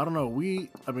 I don't know.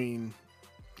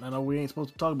 I know we ain't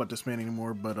supposed to talk about this man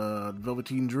anymore, but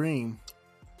Velveteen Dream,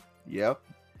 Yep.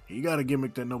 he got a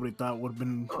gimmick that nobody thought would have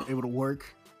been able to work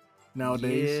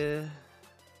nowadays.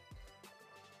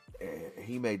 Yeah,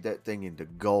 He made that thing into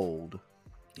gold.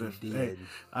 he Hey, did.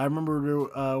 I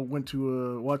remember went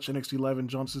to watch NXT Live in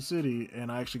Johnson City,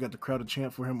 and I actually got the crowd to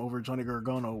chant for him over Johnny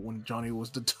Gargano when Johnny was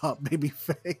the top baby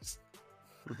face.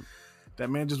 That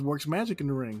man just works magic in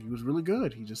the ring. He was really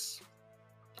good. He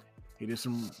did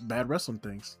some bad wrestling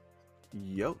things.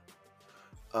 Yep.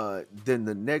 Then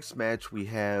the next match we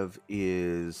have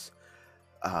is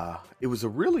it was a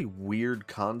really weird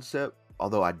concept,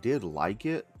 although I did like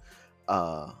it.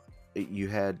 You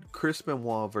had Chris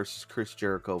Benoit versus Chris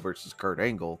Jericho versus Kurt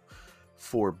Angle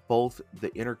for both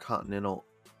the Intercontinental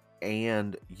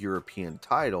and European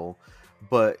title,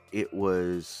 but it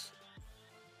was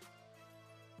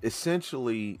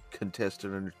essentially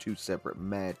contested under two separate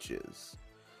matches.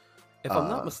 If I'm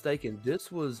not mistaken,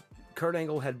 this was Kurt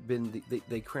Angle had been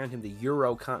they crowned him the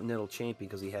Euro Continental Champion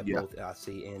because he had Yeah. both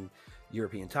IC and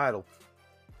European title.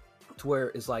 To where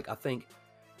it's like I think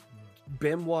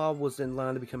Benoit was in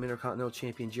line to become Intercontinental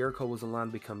Champion. Jericho was in line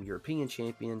to become European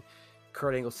Champion.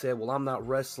 Kurt Angle said, "Well, I'm not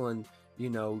wrestling,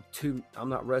 I'm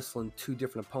not wrestling two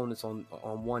different opponents on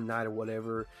one night or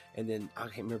whatever." And then I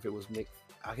can't remember if it was Nick.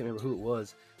 I can't remember who it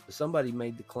was, but somebody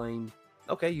made the claim,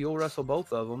 "Okay, you'll wrestle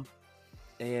both of them,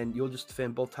 and you'll just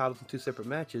defend both titles in two separate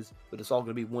matches, but it's all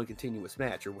going to be one continuous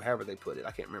match," or however they put it.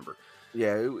 I can't remember.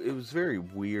 Yeah, it was very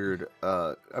weird.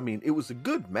 It was a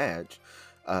good match,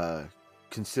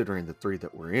 considering the three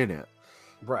that were in it.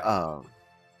 Right.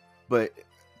 But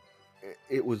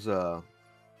it was a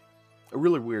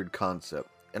really weird concept,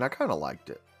 and I kind of liked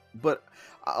it. But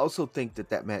I also think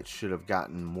that match should have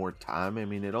gotten more time. I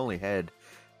mean, it only had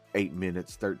 8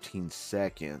 minutes, 13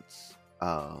 seconds.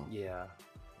 Yeah.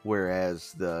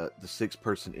 Whereas the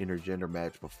 6-person intergender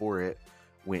match before it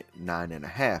went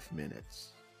 9.5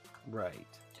 minutes. Right.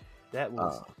 That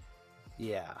was,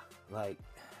 yeah, like,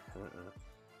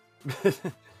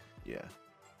 Yeah.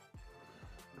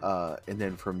 And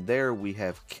then from there we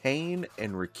have Kane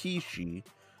and Rikishi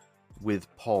with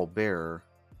Paul Bearer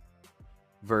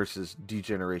versus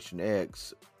D-Generation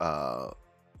X,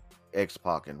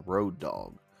 X-Pac and Road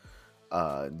Dogg.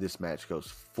 This match goes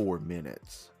 4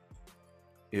 minutes.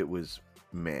 It was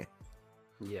meh.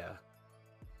 yeah.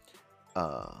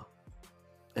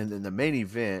 And then the main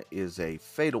event is a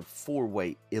fatal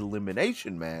 4-way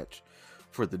elimination match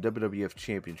for the WWF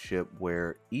Championship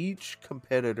where each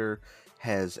competitor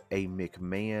has a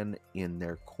McMahon in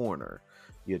their corner.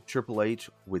 You had Triple H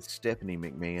with Stephanie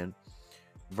McMahon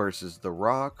versus The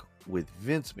Rock with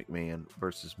Vince McMahon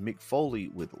versus Mick Foley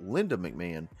with Linda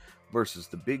McMahon versus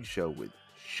The Big Show with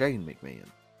Shane McMahon.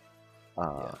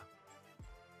 Yeah.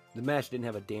 The match didn't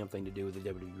have a damn thing to do with the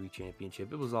WWE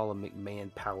Championship. It was all a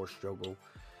McMahon power struggle.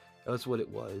 That's what it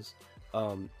was.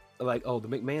 The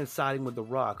McMahon siding with The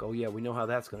Rock. Oh, yeah, we know how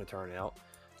that's going to turn out.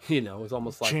 It's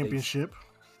almost like Championship.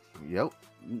 Yep.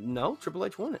 No, Triple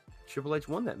H won it. Triple H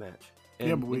won that match. And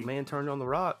Yeah, but McMahon turned on The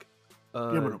Rock.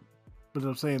 But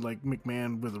I'm saying like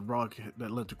McMahon with The Rock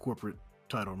that led to corporate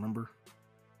title. Remember?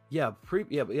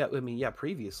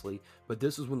 Previously. But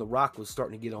this is when The Rock was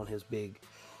starting to get on his big,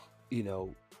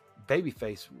 baby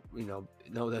face. He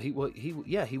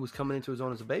was coming into his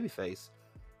own as a baby face.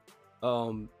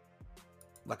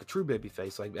 Like a true baby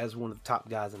face, like as one of the top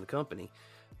guys in the company.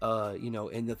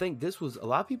 And the thing, this was, a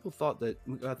lot of people thought that,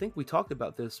 I think we talked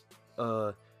about this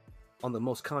on the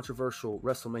most controversial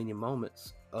WrestleMania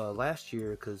moments last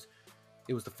year, because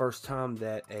it was the first time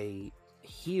that a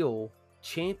heel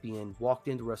champion walked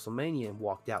into WrestleMania and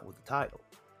walked out with the title.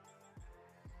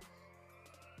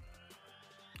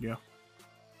 Yeah.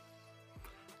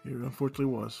 It unfortunately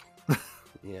was.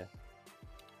 Yeah.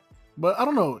 But I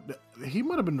don't know. He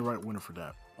might have been the right winner for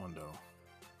that one, though.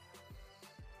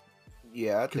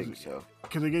 Yeah, I think so.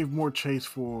 Because they gave more chase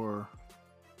for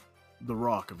The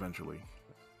Rock eventually.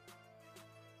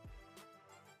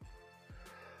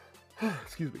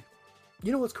 Excuse me.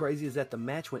 You know what's crazy is that the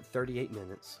match went 38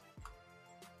 minutes.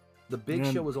 The Big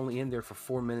Yeah. Show was only in there for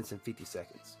 4 minutes and 50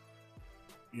 seconds.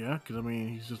 Yeah, because I mean,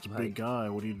 he's just a big guy.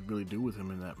 What do you really do with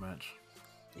him in that match?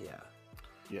 Yeah.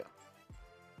 Yeah.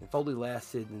 And Foley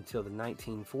lasted until the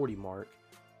 1940 mark,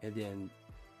 and then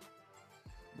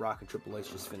Rock and Triple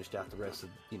H just finished out the rest of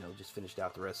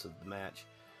the match.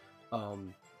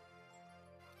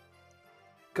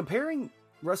 Comparing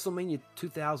WrestleMania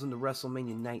 2000 to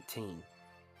WrestleMania 19,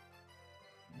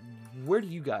 where do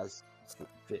you guys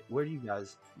fit? Where do you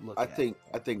guys look I at? think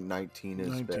 19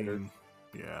 is better.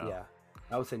 Yeah.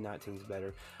 I would say 19 is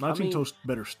better. 19 tells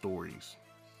better stories.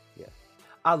 Yeah.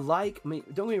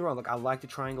 don't get me wrong, like I like the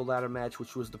Triangle Ladder match,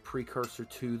 which was the precursor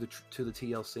to the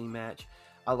TLC match.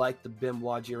 I like the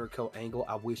Benoit Jericho angle.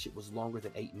 I wish it was longer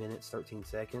than 8 minutes, 13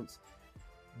 seconds.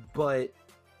 But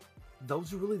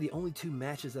those are really the only two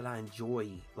matches that I enjoy,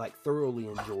 like thoroughly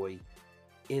enjoy,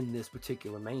 in this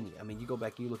particular Mania. I mean, you go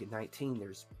back and you look at 19,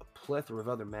 there's a plethora of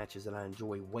other matches that I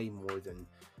enjoy way more than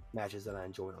matches that I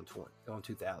enjoyed on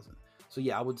 2000. So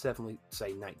yeah, I would definitely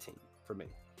say 19 for me.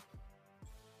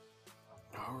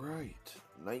 All right,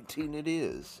 19 it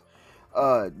is.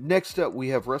 Next up, we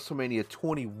have WrestleMania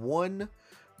 21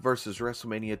 versus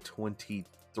WrestleMania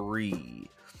 23.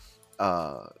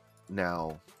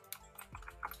 Now,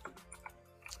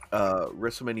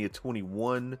 WrestleMania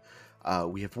 21,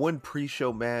 we have one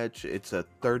pre-show match. It's a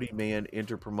 30-man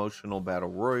interpromotional battle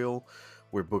royal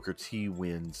where Booker T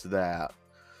wins that.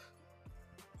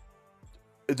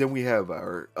 And then we have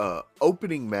our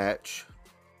opening match,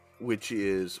 which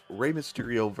is Rey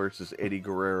Mysterio versus Eddie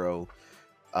Guerrero.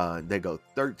 They go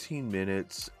 13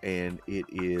 minutes, and it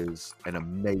is an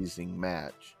amazing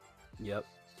match. Yep.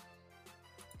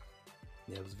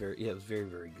 Yeah, it was very,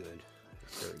 very good.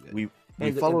 Very good.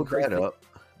 We followed that up.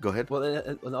 Go ahead. Well,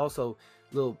 and also,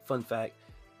 little fun fact: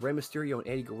 Rey Mysterio and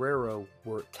Eddie Guerrero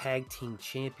were tag team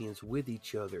champions with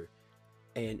each other.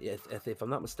 And if I'm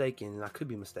not mistaken, and I could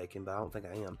be mistaken, but I don't think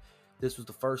I am, this was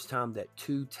the first time that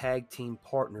two tag team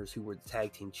partners who were the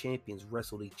tag team champions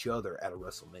wrestled each other at a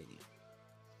WrestleMania.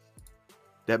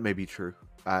 That may be true.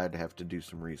 I'd have to do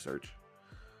some research.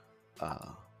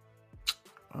 I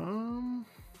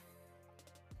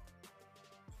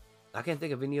can't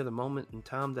think of any other moment in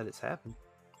time that it's happened.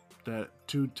 That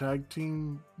two tag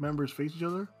team members face each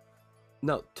other?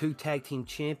 No, two tag team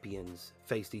champions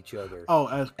faced each other. Oh,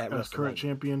 as WrestleMania. current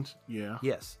champions? Yeah.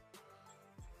 Yes.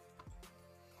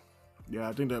 Yeah,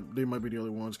 I think that they might be the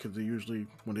only ones because they usually,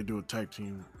 when they do a tag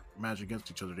team match against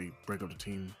each other, they break up the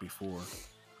team before.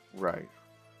 Right.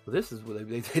 Well, this is what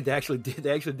they actually did.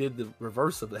 They actually did the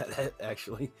reverse of that.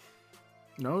 Actually,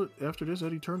 no. After this,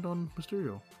 Eddie turned on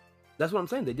Mysterio. That's what I'm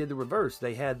saying. They did the reverse.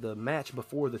 They had the match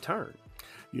before the turn.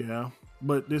 Yeah,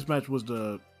 but this match was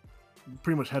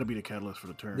pretty much had to be the catalyst for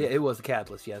the turn. Yeah, it was the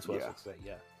catalyst. Yeah, that's what I was going to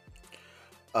say.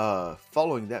 Yeah.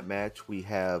 Following that match, we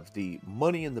have the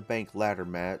Money in the Bank ladder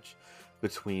match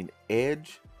between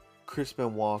Edge, Chris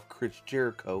Benoit, Chris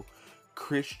Jericho,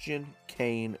 Christian,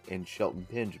 Kane, and Shelton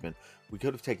Benjamin. We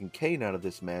could have taken Kane out of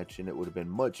this match and it would have been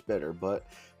much better, but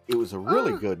it was a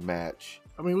really good match.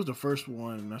 I mean, it was the first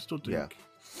one, and I still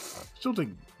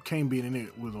think Kane being in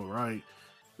it was all right.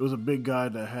 It was a big guy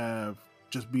to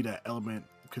just be that element,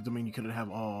 because, I mean, you couldn't have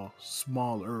all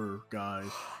smaller guys.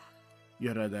 You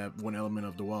had to have that one element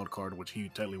of the wild card, which he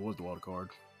technically was the wild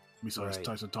card, besides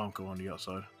Tyson Tomko on the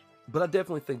outside. But I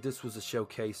definitely think this was a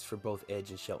showcase for both Edge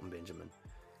and Shelton Benjamin.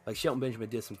 Like, Shelton Benjamin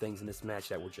did some things in this match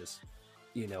that were just,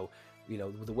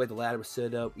 the way the ladder was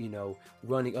set up,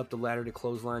 running up the ladder to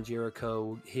clothesline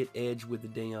Jericho, hit Edge with the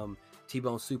damn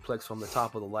T-bone suplex from the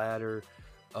top of the ladder.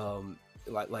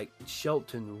 Like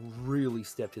Shelton really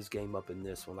stepped his game up in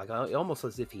this one. Like, almost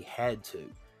as if he had to.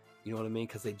 You know what I mean?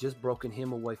 Because they just broken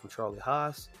him away from Charlie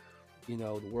Haas.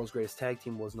 The world's greatest tag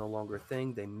team was no longer a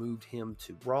thing. They moved him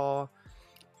to Raw.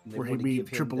 Where he beat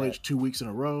Triple H 2 weeks in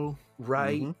a row.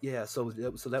 Right. Mm-hmm. Yeah. So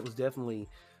that was definitely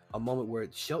a moment where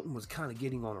Shelton was kind of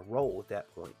getting on a roll at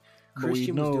that point.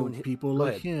 Christian was doing people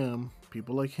like him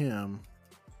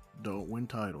don't win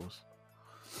titles.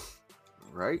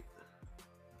 Right.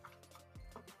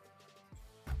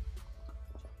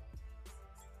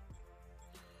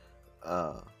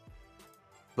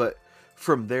 But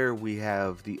from there we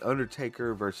have The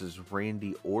Undertaker versus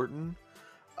Randy Orton,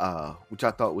 which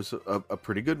I thought was a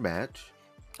pretty good match.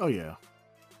 Oh yeah.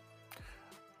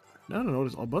 Now I don't know,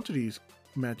 there's a bunch of these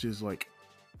matches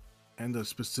end up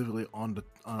specifically on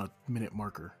a minute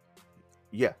marker.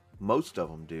 Yeah, most of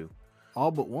them do.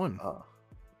 All but one.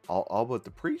 All but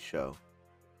the pre-show.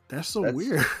 That's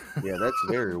weird. Yeah, that's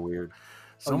very weird.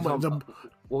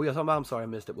 I'm sorry, I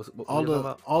missed it.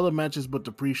 All the matches but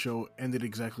the pre-show ended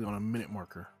exactly on a minute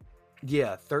marker.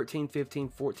 Yeah, 13, 15,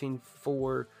 14,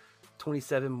 4,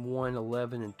 27, 1,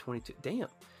 11, and 22. Damn.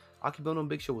 Akebono and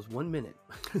Big Show was 1 minute.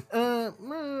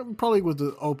 Probably was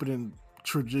the opening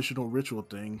traditional ritual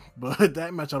thing, but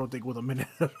that match I don't think was a minute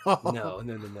at all. No.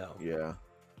 Yeah.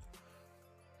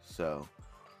 So,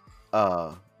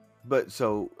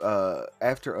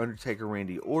 after Undertaker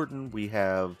Randy Orton, we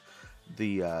have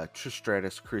the Trish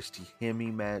Stratus Christy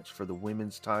Hemme match for the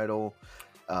women's title.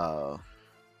 They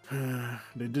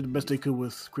did the best they could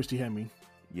with Christy Hemme.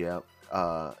 Yeah.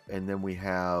 And then we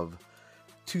have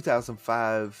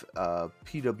 2005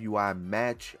 PWI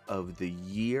match of the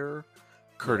year.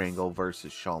 Kurt Angle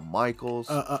versus Shawn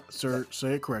Michaels. Sir,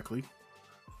 say it correctly.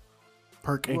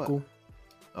 Perk Ankle.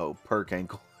 Oh, Perk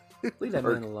Ankle. Leave that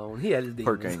man alone. He had his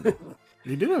demons. Perk Angle.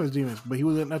 He did have his demons, but he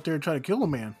wasn't out there trying to kill a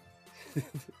man.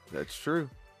 That's true.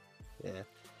 Yeah.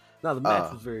 No, the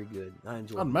match was very good. I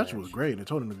enjoyed the match. Was great. It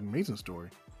told an amazing story.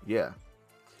 Yeah.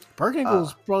 Perk Ankle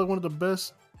is probably one of the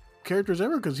best characters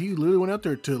ever because he literally went out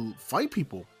there to fight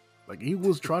people. Like, he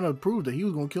was trying to prove that he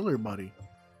was going to kill everybody.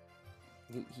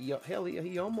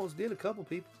 He almost did a couple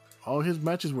people. All his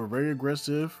matches were very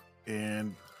aggressive,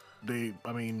 and he's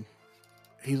an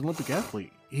Olympic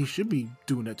athlete. He should be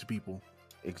doing that to people.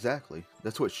 Exactly.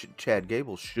 That's what Chad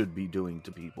Gable should be doing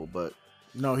to people, but...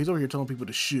 No, he's over here telling people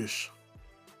to shush.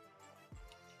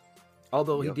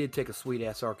 Although he did take a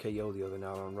sweet-ass RKO the other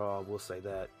night on Raw, I will say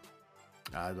that.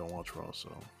 I don't watch Raw, so...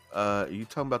 you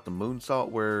talking about the moonsault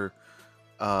where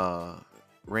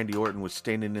Randy Orton was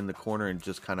standing in the corner and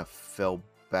just kind of fell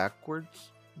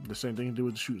backwards? The same thing he did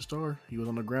with the Shooting Star. He was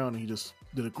on the ground and he just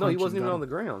did a crunch. No, he wasn't even on the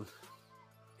ground.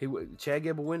 Chad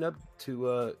Gable went up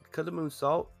to cut the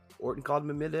moonsault. Orton called him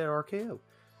a mid-air RKO.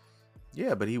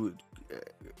 Yeah, but he would...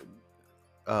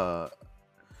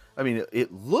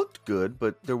 it looked good,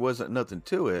 but there wasn't nothing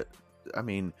to it. I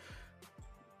mean,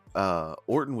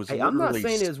 Orton was I'm not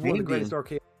saying it's one of the greatest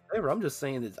RKOs ever. I'm just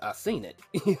saying that I've seen it.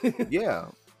 Yeah,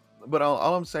 but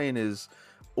all I'm saying is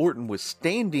Orton was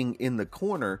standing in the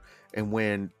corner, and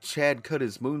when Chad cut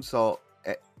his moonsault,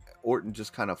 Orton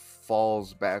just kind of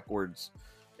falls backwards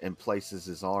and places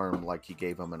his arm like he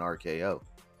gave him an RKO.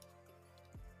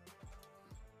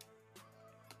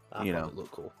 I thought it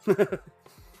looked cool.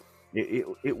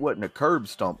 It wasn't a curb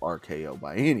stomp RKO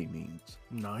by any means.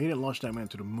 No, he didn't launch that man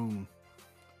to the moon.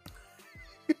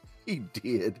 He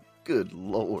did. Good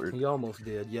Lord. He almost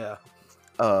did, yeah.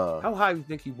 How high do you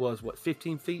think he was? What,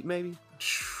 15 feet maybe?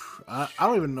 I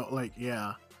don't even know. Like,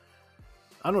 yeah.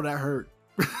 I know that hurt.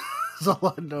 That's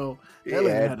all I know. That lady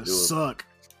had to suck.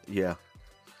 Yeah.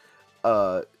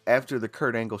 After the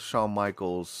Kurt Angle Shawn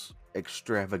Michaels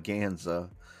extravaganza,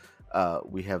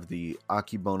 we have the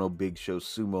Akebono Big Show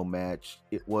sumo match.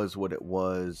 It was what it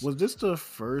was. Was this the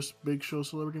first Big Show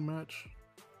celebrity match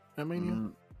at Mania?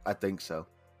 I think so.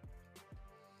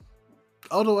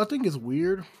 Although I think it's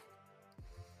weird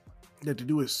that to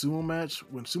do a sumo match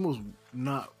when sumo's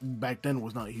not back then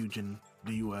was not huge in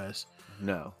the US.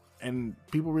 No. And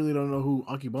people really don't know who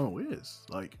Akebono is.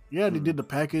 Like, yeah, they did the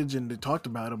package and they talked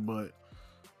about him, but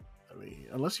I mean,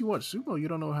 unless you watch sumo, you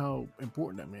don't know how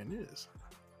important that man is.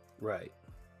 Right.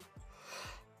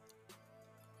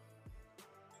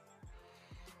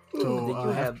 So then you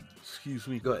have. Excuse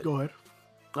me. Go ahead. Go ahead.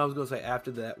 I was going to say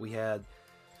after that we had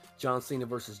John Cena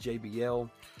versus JBL.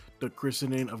 The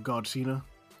christening of God Cena.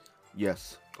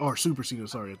 Yes. Or Super Cena.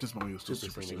 Sorry, at this moment it was still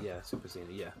Super Cena. Yeah, Super Cena.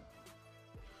 Yeah.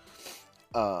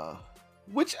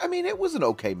 Which I mean, it was an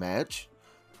okay match.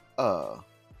 I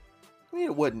mean,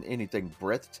 it wasn't anything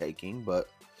breathtaking, but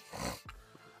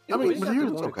but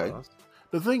here's okay.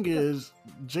 The thing is,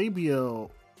 JBL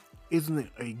isn't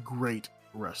a great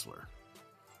wrestler.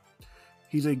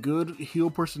 He's a good heel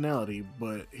personality,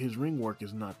 but his ring work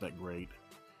is not that great.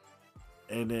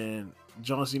 And then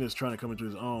John Cena is trying to come into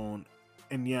his own,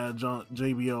 and yeah,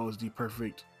 JBL is the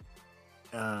perfect,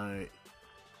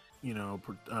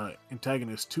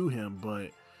 antagonist to him.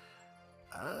 But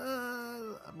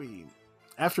I mean,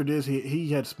 after this, he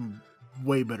had some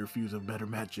way better feuds and better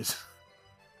matches.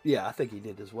 Yeah, I think he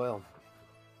did as well.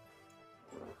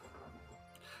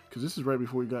 Because this is right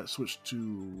before he got switched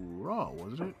to Raw,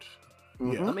 wasn't it?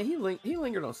 Mm-hmm. Yeah. I mean, he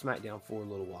lingered on SmackDown for a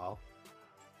little while.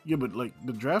 Yeah, but like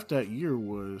the draft that year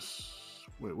was...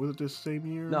 Wait, was it this same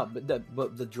year? No,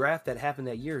 but the draft that happened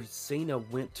that year, Cena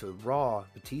went to Raw,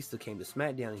 Batista came to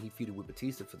SmackDown, and he feuded with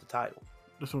Batista for the title.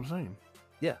 That's what I'm saying.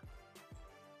 Yeah.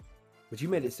 But you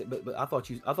made it. But I thought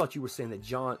you were saying that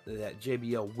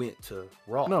JBL went to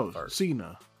Raw. No, first.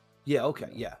 Cena. Yeah. Okay.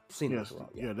 Yeah. Cena. Yes, Raw,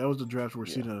 yeah, that was the draft where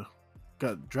Cena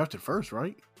got drafted first,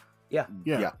 right? Yeah.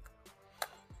 Yeah.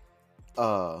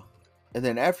 And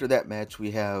then after that match,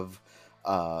 we have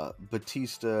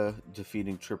Batista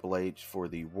defeating Triple H for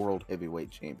the World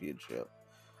Heavyweight Championship.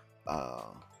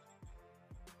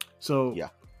 So, Yeah.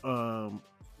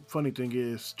 funny thing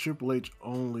is, Triple H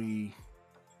only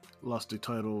lost the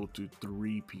title to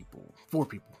four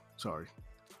people, sorry,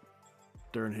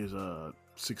 during his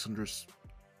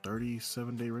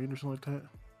 637-day reign or something like that.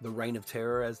 The Reign of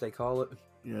Terror, as they call it.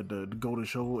 Yeah, the Golden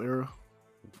Shovel era.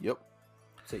 Yep.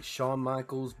 Say Shawn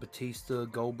Michaels, Batista,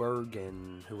 Goldberg,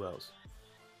 and who else?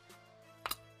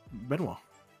 Benoit.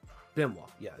 Benoit.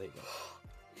 Yeah, there you go.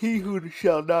 He who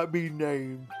shall not be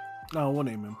named. No, we'll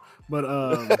name him. But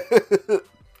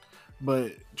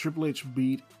but Triple H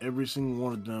beat every single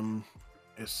one of them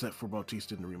except for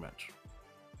Bautista in the rematch.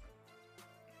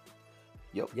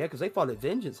 Yep. Yeah, because they fought at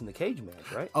Vengeance in the cage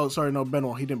match, right? Oh, sorry, no,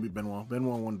 Benoit. He didn't beat Benoit.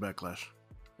 Benoit won Backlash,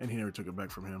 and he never took it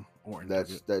back from him. Or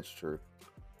That's true.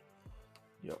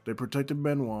 Yep. They protected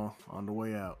Benoit on the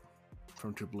way out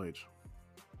from Triple H.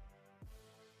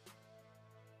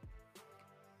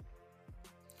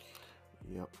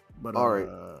 Yep. But all right,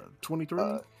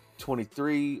 23.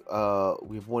 23.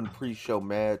 We have one pre-show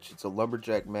match. It's a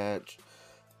lumberjack match.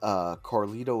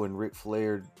 Carlito and Ric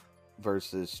Flair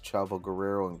versus Chavo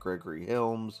Guerrero and Gregory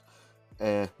Helms.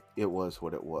 It was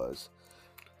what it was.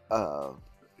 Yeah,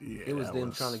 it was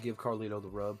them trying to give Carlito the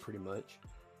rub, pretty much.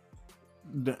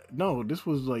 No, this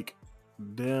was like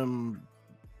them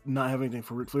not having anything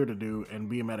for Ric Flair to do and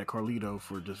being mad at Carlito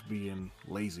for just being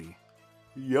lazy.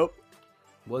 Yep.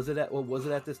 Was it at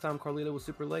this time Carlito was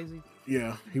super lazy?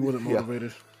 Yeah, he wasn't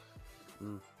motivated.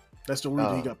 Mm. That's the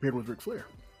reason he got paired with Ric Flair.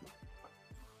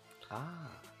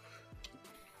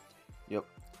 Yep.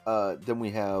 Then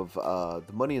we have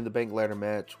the Money in the Bank ladder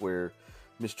match where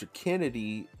Mr.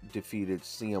 Kennedy defeated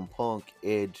CM Punk,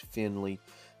 Edge, Finlay,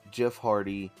 Jeff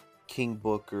Hardy, King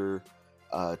Booker,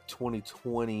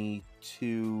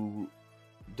 2022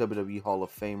 WWE Hall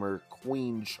of Famer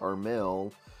Queen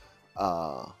Charmel,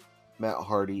 Matt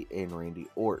Hardy, and Randy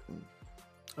Orton.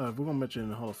 If we're going to mention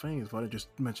the Hall of Fame, why didn't just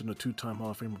mention the two-time Hall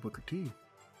of Famer Booker T?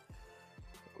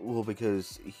 Well,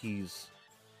 because he's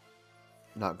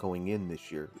not going in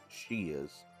this year. She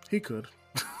is. He could.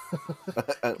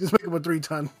 Just make him a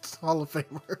 3-time Hall of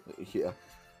Famer. Yeah.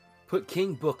 Put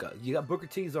King Booker. You got Booker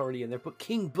T's already in there. Put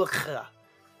King Booker.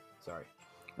 Sorry.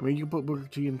 I mean, you can put Booker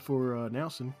T in for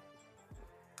Nelson.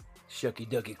 Shucky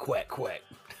ducky quack quack.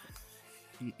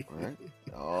 Right.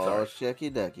 Oh,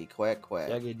 shucky ducky, quack quack.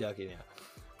 Shucky ducky now.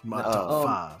 My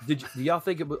top 5. Do y'all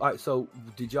think it was all right? So,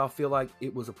 did y'all feel like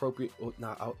it was appropriate? Well,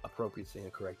 not appropriate, is the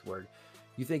incorrect word.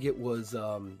 You think it was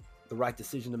the right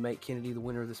decision to make Kennedy the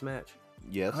winner of this match?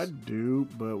 Yes, I do,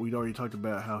 but we'd already talked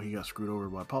about how he got screwed over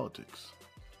by politics.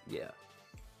 Yeah.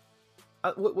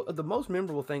 The most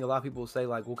memorable thing a lot of people will say,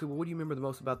 like, well, what do you remember the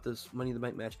most about this Money in the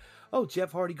Bank match? Oh,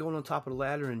 Jeff Hardy going on top of the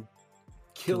ladder and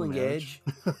killing Edge.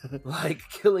 Like,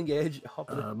 killing Edge.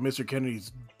 Mr.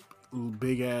 Kennedy's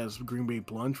big ass Green Bay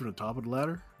plunge from the top of the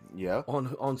ladder. Yeah.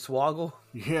 On Swoggle.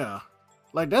 Yeah.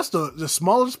 Like, that's the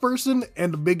smallest person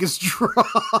and the biggest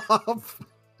drop.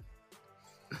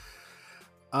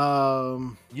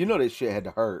 You know that shit had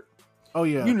to hurt. Oh,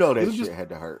 yeah. You know that shit had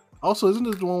to hurt. Also, isn't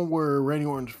this the one where Randy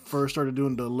Orton first started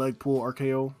doing the leg pull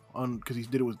RKO because he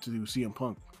did it to CM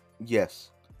Punk? Yes.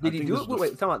 Did he do it?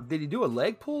 Wait, talking about, did he do a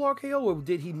leg pull RKO, or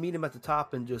did he meet him at the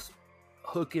top and just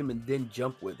hook him and then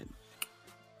jump with him?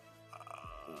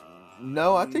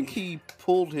 No, I think he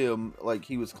pulled him like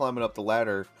he was climbing up the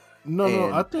ladder.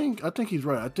 No, I think he's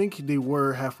right. I think they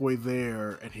were halfway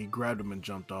there, and he grabbed him and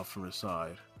jumped off from the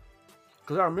side.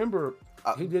 Because I remember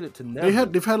he did it to Neville.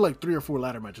 They've had like 3 or 4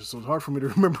 ladder matches, so it's hard for me to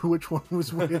remember which one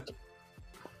was which.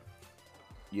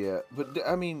 Yeah, but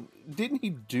I mean, didn't he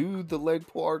do the leg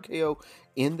pull RKO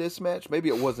in this match? Maybe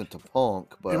it wasn't to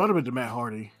Punk, but it might have been to Matt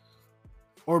Hardy,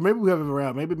 or maybe we have it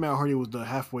around. Maybe Matt Hardy was the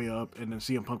halfway up, and then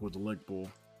CM Punk was the leg pull.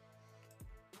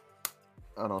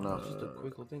 I don't know. Just a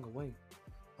quick little thing away.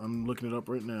 I'm looking it up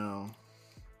right now.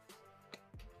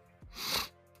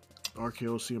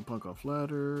 RKO CM Punk off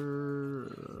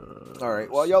ladder. All right,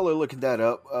 while y'all are looking that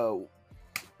up,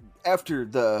 after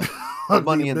the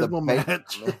Money in the Bank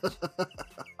match,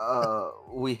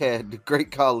 we had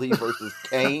Great Khali versus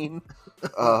Kane.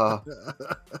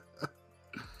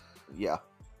 Yeah.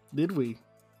 Did we?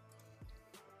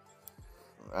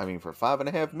 I mean, for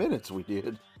 5.5 minutes, we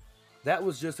did. That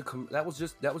was just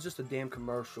a damn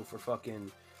commercial for fucking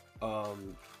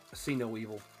See No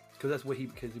Evil, because he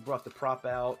brought the prop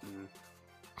out and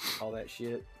all that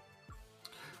shit.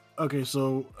 Okay,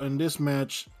 so in this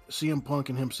match, CM Punk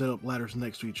and him set up ladders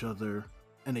next to each other,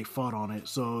 and they fought on it.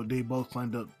 So they both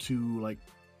climbed up to like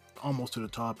almost to the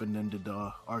top, and then did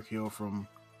the RKO from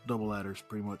double ladders,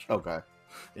 pretty much. Okay.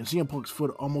 And CM Punk's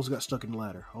foot almost got stuck in the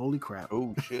ladder. Holy crap!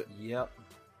 Oh shit. Yep.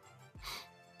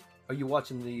 Are you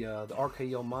watching the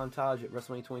RKO montage at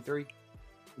WrestleMania 23?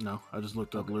 No, I just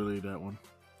looked up literally that one.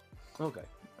 Okay.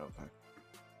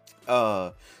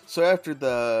 So after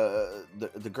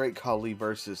the Great Khali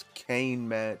versus Kane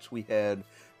match, we had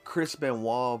Chris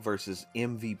Benoit versus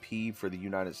MVP for the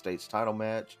United States title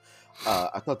match.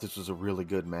 I thought this was a really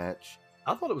good match.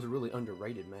 I thought it was a really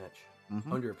underrated match, Mhm.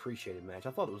 underappreciated match.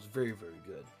 I thought it was very, very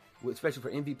good, especially for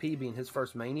MVP being his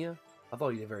first Mania. I thought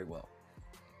he did very well.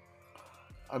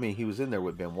 I mean, he was in there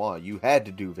with Benoit. You had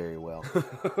to do very well.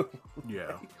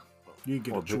 Yeah, you didn't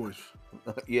get a choice.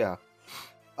 Yeah.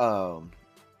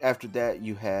 After that,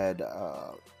 you had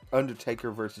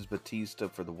Undertaker versus Batista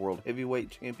for the World Heavyweight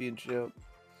Championship.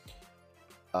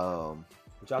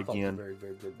 Which I thought was a very,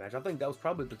 very good match. I think that was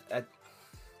probably, at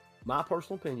my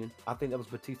personal opinion, I think that was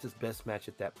Batista's best match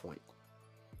at that point.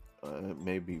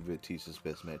 Maybe Batista's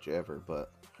best match ever,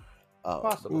 but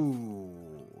Possibly.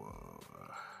 Ooh,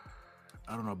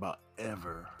 I don't know about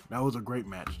ever. That was a great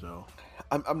match, though.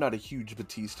 I'm not a huge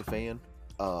Batista fan.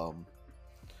 I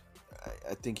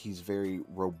think he's very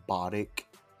robotic,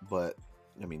 but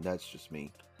I mean that's just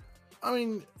me. I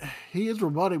mean, he is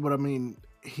robotic, but I mean,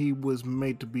 he was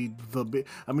made to be the big.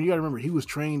 I mean, you gotta remember, he was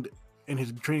trained, and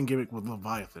his training gimmick was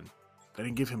Leviathan. They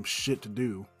didn't give him shit to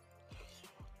do.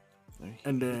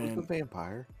 And then he was a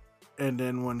vampire. And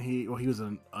then when he was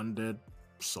an undead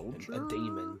soldier, A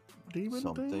demon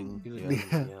something. thing?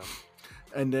 Yeah.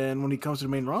 And then when he comes to the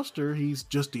main roster, he's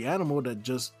just the animal that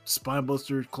just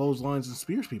spinebusters, clotheslines, and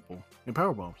spears people in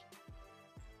power bombs.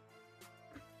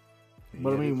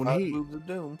 But I mean,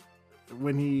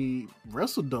 when he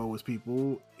wrestled though with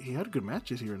people, he had good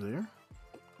matches here and there.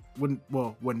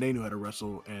 When they knew how to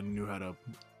wrestle and knew how to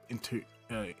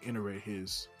integrate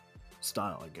his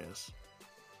style, I guess.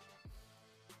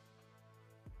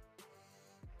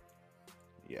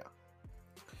 Yeah.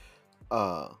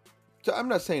 So I'm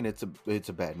not saying it's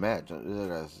a bad match.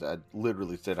 I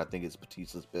literally said I think it's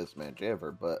Batista's best match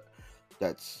ever, but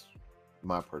that's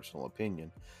my personal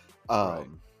opinion. Right.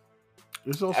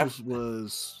 This also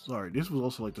was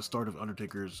also like the start of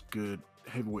Undertaker's good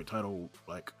heavyweight title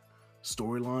like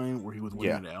storyline where he was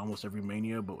winning at almost every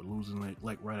Mania, but losing it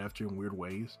like right after in weird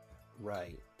ways.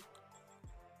 Right.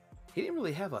 He didn't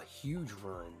really have a huge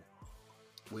run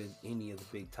with any of the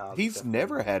big titles. He's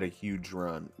never had a huge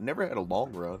run. Never had a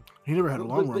long run. He never had a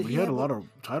long run, but he had a lot of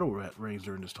title reigns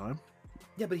during this time.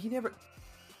 Yeah, but he didn't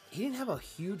have a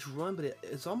huge run, but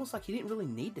it's almost like he didn't really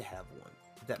need to have one.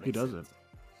 If that makes He doesn't. sense.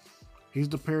 He's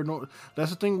the paranormal.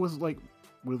 That's the thing with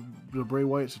the Bray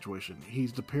Wyatt situation.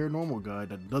 He's the paranormal guy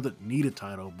that doesn't need a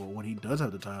title, but when he does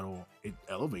have the title, it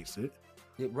elevates it.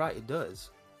 Right, it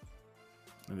does.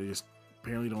 And they just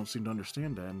apparently don't seem to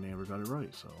understand that, and they never got it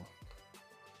right. So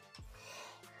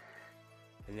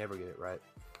They never get it right.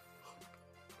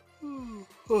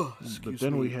 but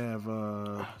then we have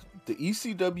the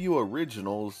ECW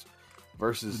Originals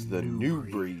versus the New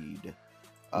Breed.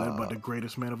 Led by the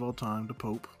greatest man of all time, the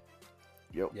Pope.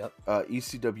 Yep.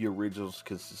 ECW Originals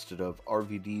consisted of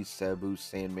RVD, Sabu,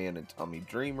 Sandman, and Tommy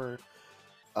Dreamer.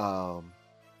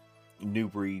 New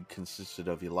Breed consisted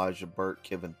of Elijah Burke,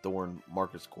 Kevin Thorne,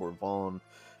 Marcus Corvon,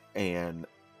 and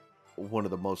one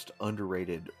of the most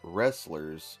underrated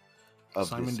wrestlers of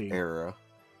this era,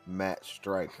 Matt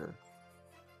Striker.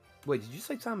 Wait, did you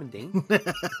say Simon Dean? God.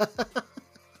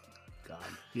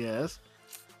 Yes.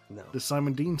 No. The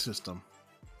Simon Dean system.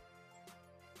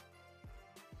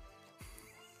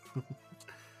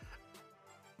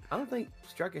 I don't think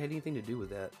Striker had anything to do with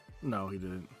that. No, he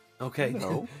didn't. Okay.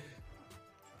 No.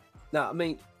 No, I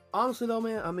mean, honestly though,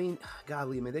 man, I mean,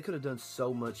 golly, man, they could have done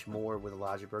so much more with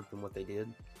Elijah Burke than what they did.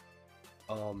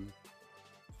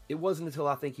 It wasn't until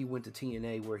I think he went to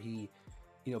TNA where he,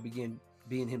 began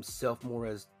being himself more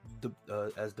as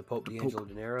the Pope D'Angelo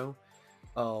De Niro.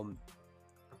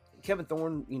 Kevin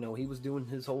Thorne, he was doing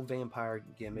his whole vampire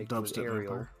gimmick with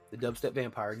Ariel, vampire. The dubstep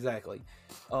vampire, exactly.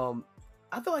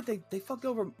 I feel like they fucked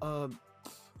over.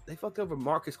 They fucked over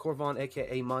Marcus Corvon,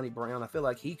 aka Monty Brown. I feel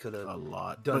like he could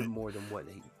have done more than what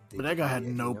he did. But that guy had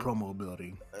no promo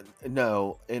ability.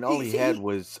 No, and all he had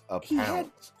was a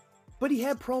pounce. But he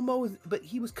had promos. But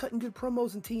he was cutting good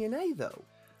promos in TNA though.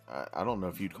 I don't know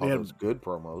if you'd call those good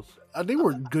promos. They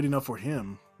were good enough for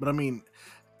him, but I mean,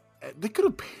 they could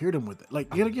have paired him with it.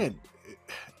 Like yet again,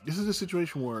 this is a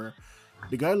situation where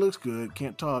the guy looks good,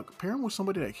 can't talk. Pair him with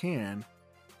somebody that can,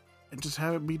 and just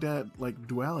have it be that like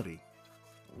duality.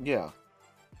 Yeah.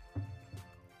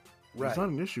 Right. It's not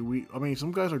an issue. I mean,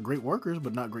 some guys are great workers,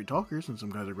 but not great talkers, and some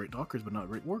guys are great talkers, but not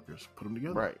great workers. Put them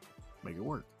together. Right. Make it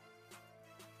work.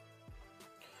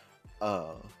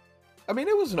 I mean,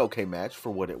 it was an okay match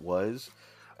for what it was.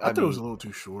 I thought it was a little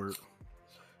too short.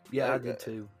 Yeah, I did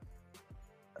too.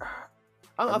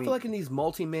 I feel like in these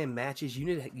multi-man matches, you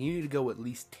need to go at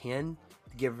least 10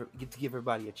 to give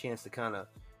everybody a chance to kind of,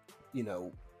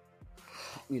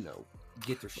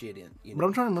 get their shit in. But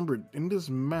I'm trying to remember in this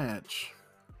match.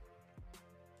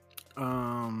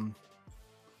 I'm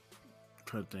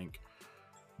trying to think.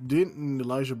 Didn't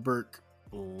Elijah Burke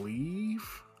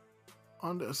leave?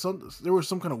 There was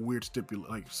some kind of weird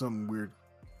some weird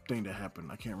thing that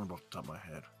happened. I can't remember off the top of my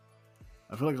head.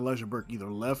 I feel like Elijah Burke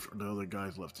either left or the other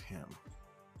guys left him.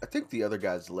 I think the other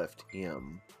guys left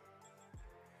him.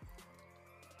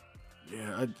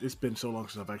 Yeah, it's been so long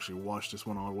since I've actually watched this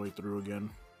one all the way through again.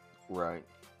 Right.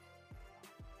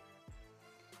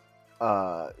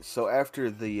 So after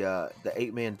the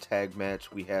 8-man tag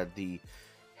match, we had the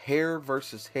hair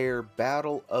versus hair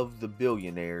battle of the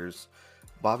billionaires.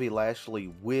 Bobby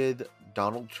Lashley with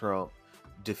Donald Trump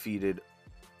defeated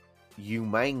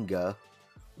Umanga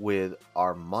with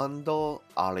Armando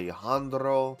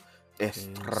Alejandro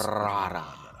Estrada.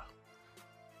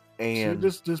 And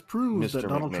this proves Mr. that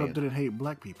Donald McMahon. Trump didn't hate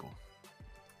black people.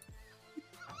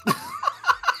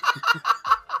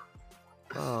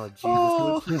 Oh,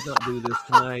 Jesus. Please don't do this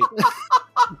tonight.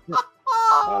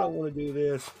 I don't want to do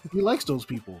this. He likes those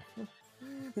people.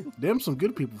 Them some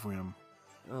good people for him.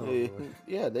 Oh,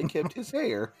 yeah, they kept his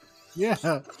hair. Yeah.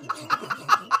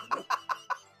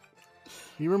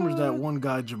 He remembers that one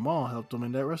guy, Jamal, helped him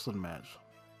in that wrestling match.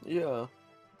 Yeah.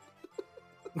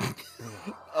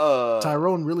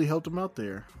 Tyrone really helped him out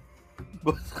there.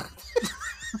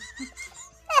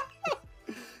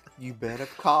 You better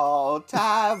call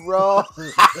Tyrone.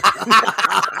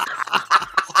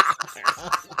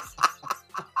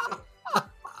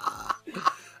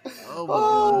 Oh my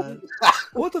God.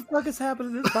 What the fuck is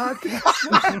happening in this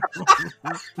podcast?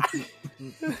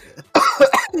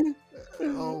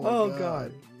 Oh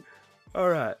God. All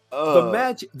right.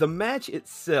 The match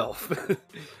itself.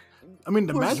 I mean,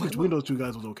 the match between those two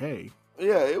guys was okay.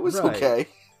 Yeah, it was Right. okay.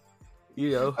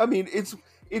 I mean,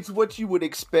 it's what you would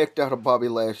expect out of Bobby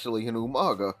Lashley and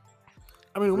Umaga.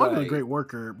 I mean, Umaga's a Right. great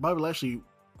worker. Bobby Lashley,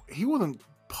 he wasn't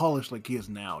polished like he is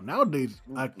now. Nowadays,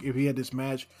 if he had this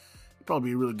match, he'd probably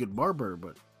be a really good barber.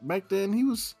 But back then, he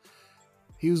was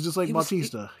just like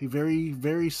Bautista. He very,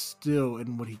 very still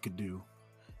in what he could do.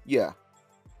 Yeah.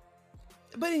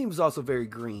 But he was also very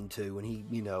green too, and he,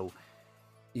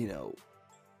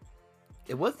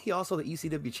 it wasn't he also the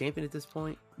ECW champion at this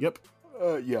point? Yep.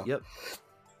 Yeah. Yep.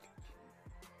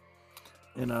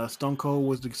 And Stone Cold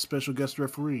was the special guest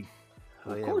referee.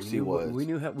 Oh, Of course he was. We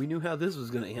knew how this was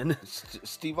going to end.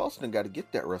 Steve Austin got to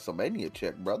get that WrestleMania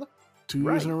check, brother. 2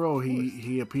 years in a row, of course.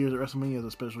 he appears at WrestleMania as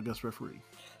a special guest referee.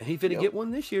 And he finna get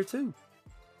one this year too.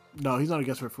 No, he's not a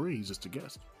guest referee. He's just a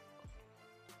guest.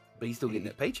 But he's still getting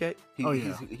that paycheck.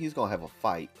 He's gonna have a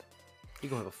fight. He's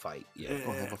gonna have a fight. Yeah. He's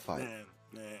gonna have a fight.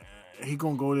 He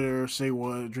gonna go there, say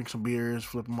what, drink some beers,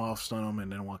 flip him off, stun him,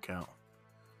 and then walk out.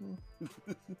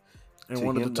 And To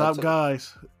one of him, the top that's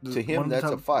guys. To him, that's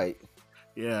a fight.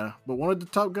 Yeah, but one of the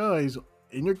top guys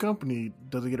in your company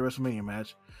doesn't get a WrestleMania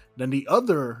match. Then the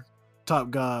other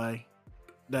top guy,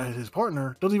 that is his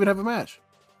partner, doesn't even have a match.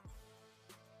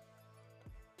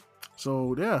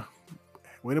 So yeah,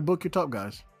 way to book your top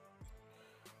guys.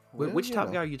 Which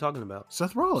top guy are you talking about?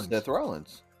 Seth Rollins. Seth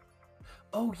Rollins.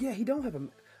 Oh yeah, he don't have a.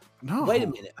 No. Wait a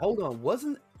minute. Hold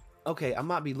on. Okay? I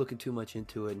might be looking too much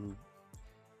into it. And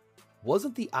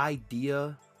wasn't the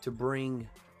idea to bring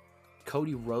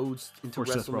Cody Rhodes into For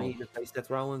Seth WrestleMania to face Seth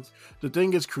Rollins? The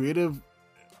thing is, creative.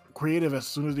 As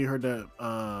soon as they heard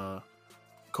that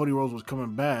Cody Rhodes was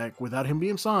coming back without him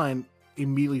being signed,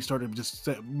 immediately started just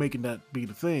making that be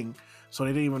the thing. So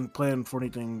they didn't even plan for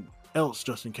anything else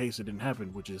just in case it didn't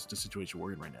happen, which is the situation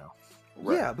we're in right now.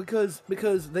 Right. Yeah, because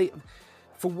they,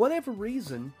 for whatever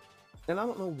reason, and I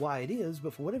don't know why it is,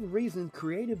 but for whatever reason,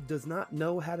 creative does not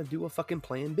know how to do a fucking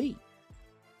plan B.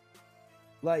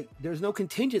 Like, there's no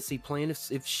contingency plan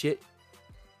if shit,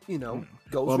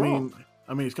 goes wrong.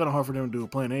 I mean, it's kind of hard for them to do a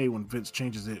plan A when Vince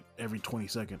changes it every 20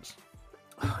 seconds.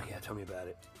 Oh yeah, tell me about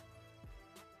it.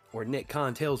 Or Nick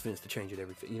Khan tells Vince to change it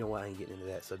every. You know what? I ain't getting into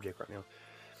that subject right now.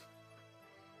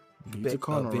 He's a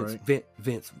con, all right.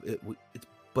 Vince, it's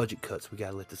budget cuts. We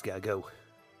gotta let this guy go.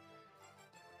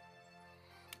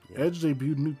 Yeah. Edge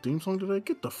debuted a new theme song today.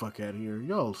 Get the fuck out of here,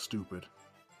 y'all stupid.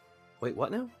 Wait,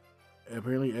 what now?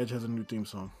 Apparently, Edge has a new theme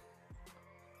song.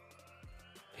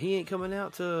 He ain't coming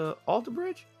out to Alter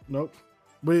Bridge? Nope.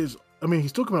 But he's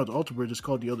still coming out to Alter Bridge. It's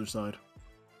called The Other Side.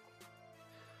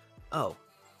 Oh.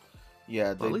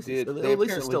 Yeah, Well, they at least did. it's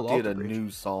They still apparently did a Alter Bridge.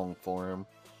 new song for him.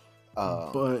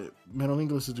 But Man on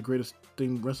English is the greatest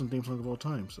wrestling theme song of all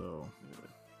time. So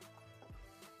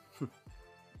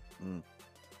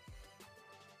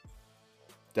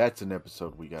That's an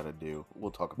episode we got to do.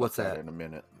 We'll talk about What's that? in a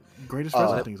minute. greatest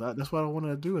wrestling things. That's what I want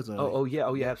to do. As a Oh yeah,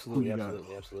 absolutely, you got?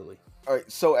 absolutely. All right,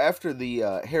 so after the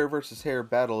hair versus hair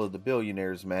battle of the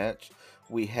billionaires match,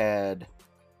 we had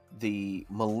the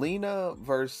Melina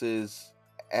versus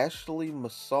Ashley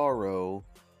Massaro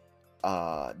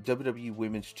WWE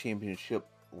Women's Championship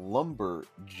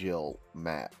Lumberjill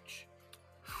match.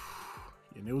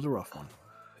 And it was a rough one.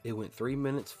 It went 3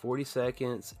 minutes 40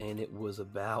 seconds, and it was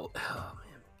about. Oh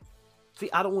man, see,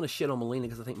 I don't want to shit on Melina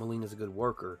because I think Melina's a good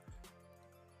worker,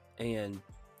 and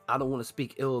I don't want to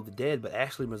speak ill of the dead, but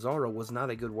Ashley Massaro was not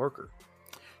a good worker.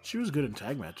 She was good in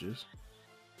tag matches.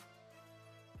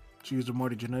 She was the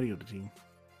Marty Jannetty of the team.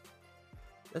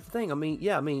 That's the thing. I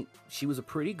mean, she was a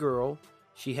pretty girl.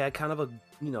 She had kind of a,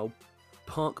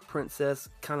 punk princess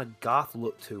kind of goth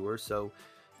look to her. So,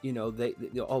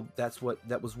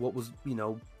 that was what was,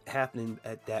 happening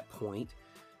at that point.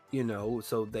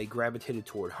 So they gravitated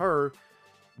toward her.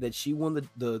 That she won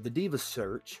the Divas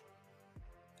search.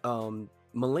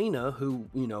 Melina, who,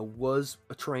 was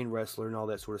a trained wrestler and all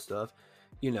that sort of stuff,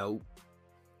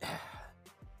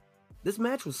 this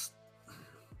match was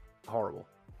horrible.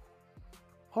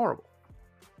 Horrible.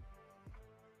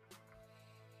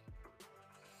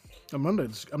 I'm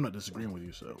not disagreeing with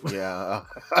you, so. Yeah,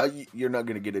 you're not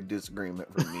going to get a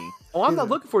disagreement from me. Oh, I'm not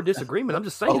looking for a disagreement. I'm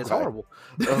just saying it's Okay. horrible.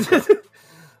 Okay.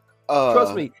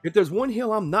 Trust me, if there's one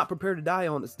hill I'm not prepared to die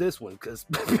on, it's this one. Because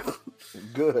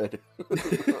Good.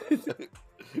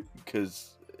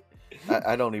 Because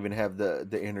I don't even have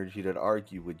the energy to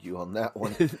argue with you on that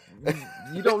one.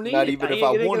 you don't need Not it. even if It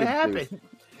I ain't wanted gonna to. happen.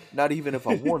 Not even if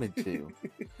I wanted to.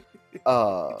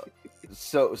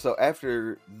 So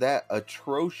after that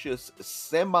atrocious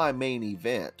semi-main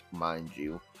event, mind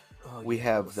you, Oh, we yeah,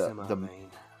 have that was the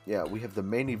semi-main. we have the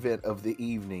main event of the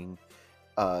evening,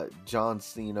 John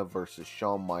Cena versus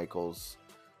Shawn Michaels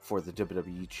for the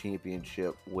WWE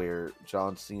Championship, where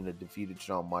John Cena defeated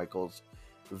Shawn Michaels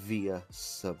via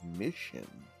submission.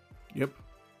 Yep,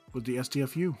 with the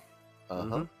STFU.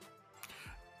 Uh-huh.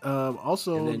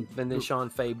 Also, And then Sean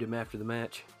fabed him after the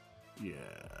match, yeah.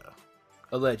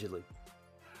 allegedly.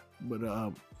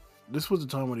 But this was the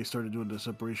time when they started doing the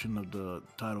separation of the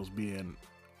titles being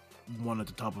one at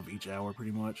the top of each hour, pretty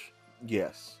much.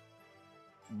 Yes.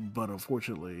 But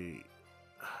unfortunately,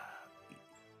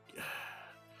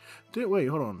 wait,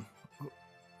 hold on.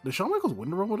 Did Shawn Michaels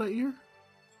win the Rumble that year?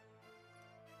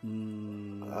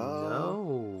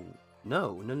 No.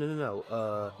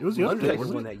 It was the Undertaker, Undertaker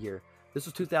wasn't won it? that year. This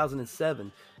was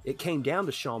 2007. It came down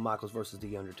to Shawn Michaels versus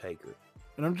The Undertaker.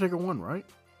 And Undertaker won, right?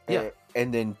 Yeah.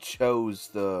 And then chose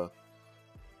the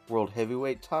World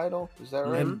Heavyweight title. Is that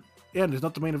right? And it's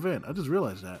not the main event. I just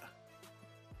realized that.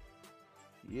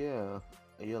 Yeah.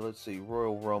 Let's see.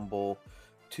 Royal Rumble,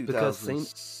 Because Cena-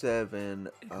 2007.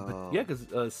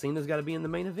 Because Cena's got to be in the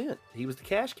main event. He was the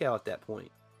cash cow at that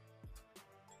point.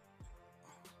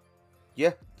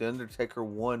 Yeah, The Undertaker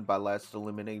won by last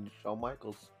eliminating Shawn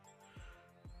Michaels.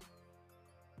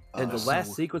 And the so-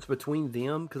 last sequence between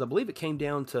them, because I believe it came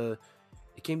down to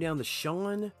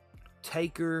Shawn,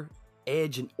 Taker,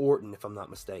 Edge, and Orton, if I'm not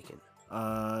mistaken.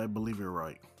 I believe you're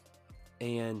right.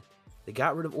 And they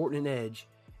got rid of Orton and Edge,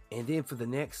 and then for the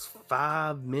next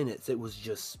 5 minutes, it was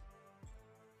just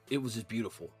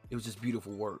beautiful. It was just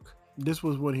beautiful work. This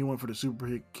was when he went for the super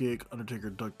hit kick. Undertaker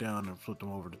ducked down and flipped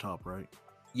him over the top, right?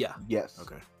 Yeah, Yes.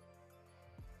 Okay.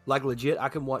 like legit, I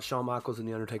can watch Shawn Michaels and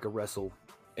the Undertaker wrestle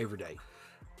every day.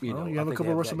 You have I a think couple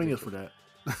they of have that WrestleManias good- for that.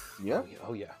 Yeah.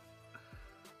 Oh yeah.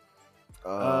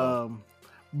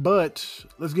 But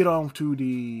let's get on to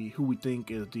who we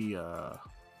think is the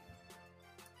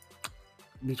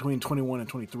between 21 and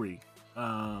 23.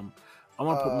 I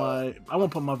want to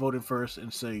put my vote in first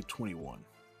and say 21.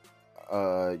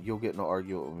 You'll get in an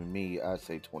argument with me. I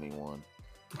say 21.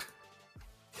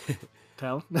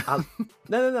 Tal? No.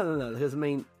 Because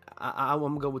I'm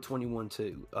gonna go with 21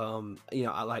 too.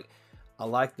 I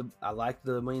like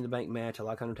the Money in the Bank match. I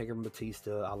like Undertaker and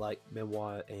Batista. I like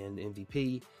Benoit and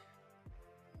MVP.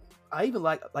 I even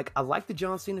like the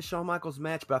John Cena Shawn Michaels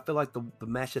match, but I feel like the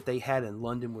match that they had in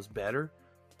London was better.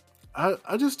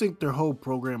 I just think their whole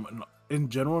program, in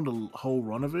general, the whole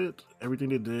run of it, everything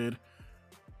they did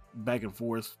back and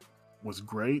forth was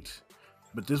great.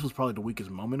 But this was probably the weakest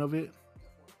moment of it,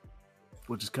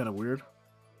 which is kind of weird.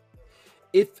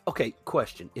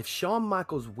 Question: if Shawn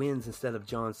Michaels wins instead of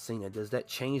John Cena, does that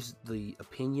change the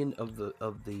opinion of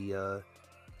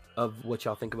what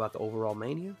y'all think about the overall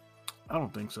Mania? I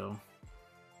don't think so.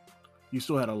 you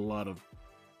still had a lot of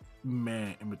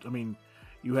men. I mean,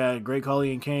 you had Great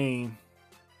Khali and Kane,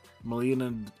 Melina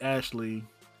and Ashley,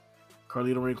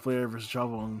 Carlito Ric Flair versus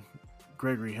Chavo and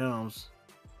Gregory Helms.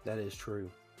 That is true.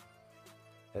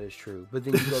 That is true. But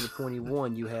then you go to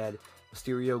 21, you had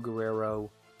Mysterio,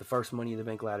 Guerrero, the first Money in the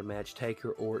Bank ladder match,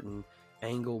 Taker, Orton,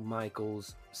 Angle,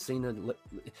 Michaels, Cena.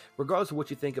 Regardless of what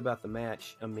you think about the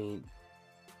match, I mean,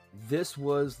 this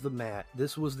was the match.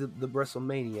 This was the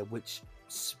WrestleMania, which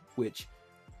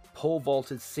pole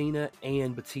vaulted Cena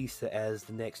and Batista as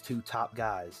the next two top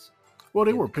guys. Well,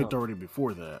 they were picked already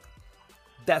before that.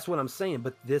 That's what I'm saying.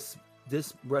 But this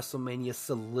WrestleMania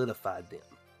solidified them.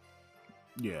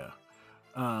 Yeah.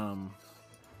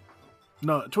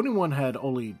 No, 21 had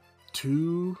only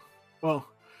two. Well,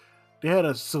 they had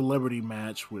a celebrity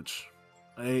match, which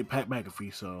I ate Pat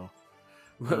McAfee. So,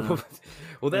 well,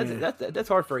 that's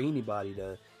hard for anybody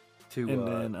to. And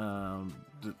then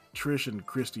the Trish and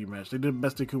Christy match. They did the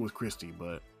best they could with Christy,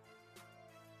 but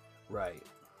right.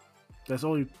 That's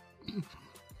only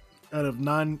out of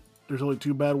 9. There's only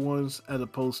 2 bad ones, as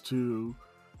opposed to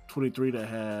 23 that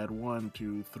had 1,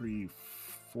 2, 3,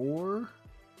 4.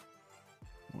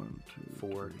 1, 2,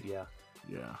 4. 3. Yeah.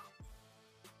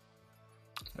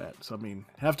 So I mean,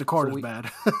 half the card is bad.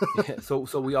 Yeah,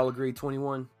 so we all agree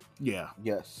 21. Yeah.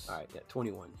 Yes. All right. Yeah.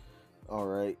 21. All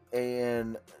right.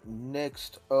 And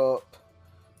next up,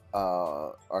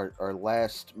 our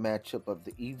last matchup of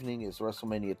the evening is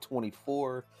WrestleMania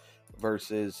 24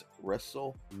 versus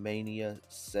WrestleMania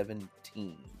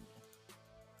 17.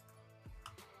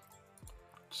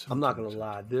 I'm not gonna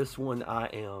lie, this one I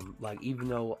am like, even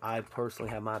though I personally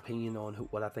have my opinion on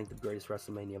what I think the greatest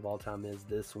WrestleMania of all time is,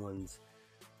 this one's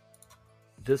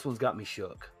got me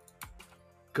shook,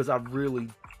 because I really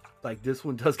like this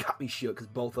one. Does got me shook because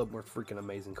both of them were freaking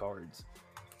amazing cards.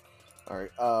 All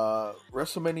right,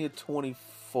 WrestleMania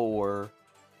 24.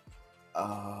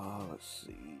 Let's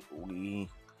see,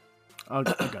 I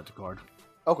got the card.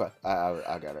 Okay,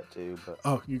 I got it too. But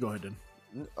oh, you go ahead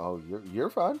then. Oh, you're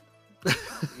fine.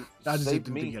 I just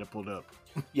didn't think you got it pulled up.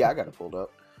 Yeah, I got it pulled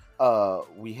up.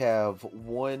 We have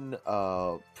one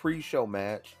pre-show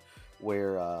match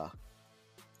where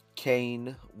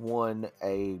Kane won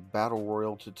a battle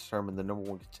royal to determine the number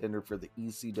 1 contender for the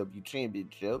ECW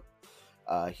championship.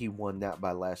 He won that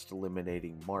by last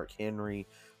eliminating Mark Henry.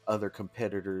 Other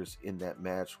competitors in that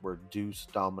match were Deuce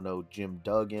Domino, Jim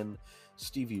Duggan,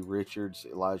 Stevie Richards,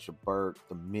 Elijah Burke,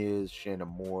 The Miz, Shannon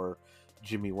Moore,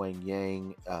 Jimmy Wang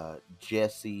Yang,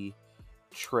 Jesse,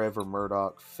 Trevor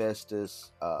Murdoch,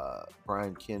 Festus,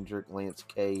 Brian Kendrick, Lance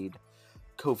Cade,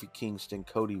 Kofi Kingston,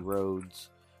 Cody Rhodes,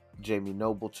 Jamie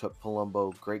Noble, Chuck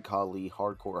Palumbo, Great Khali,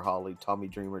 Hardcore Holly, Tommy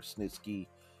Dreamer, Snitsky,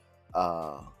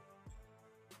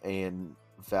 and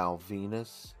Val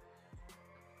Venus.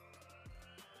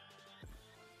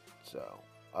 So,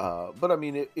 but I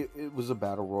mean, it was a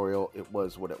battle royal. It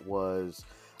was what it was.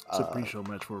 It's a pre-show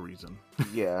match for a reason.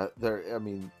 Yeah, I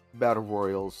mean, battle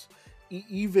royals.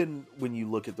 Even when you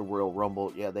look at the Royal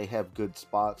Rumble, yeah, they have good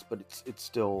spots, but it's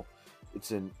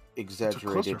an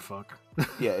exaggerated. It's a clusterfuck.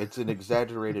 Yeah, it's an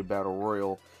exaggerated battle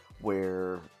royal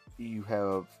where you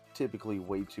have typically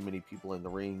way too many people in the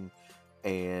ring,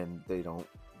 and they don't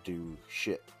do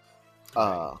shit.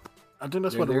 Right. I think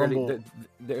that's why the Rumble.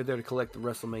 They're there to collect the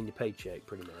WrestleMania paycheck,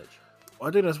 pretty much. I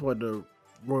think that's why the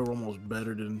Royal Rumble is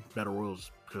better than Battle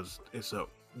Royals, because it's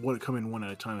come in one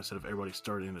at a time instead of everybody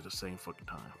starting at the same fucking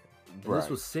time. And this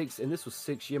was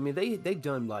 6. I mean, they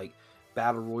done like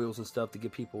battle royals and stuff to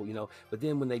get people, you know. But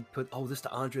then when they put this is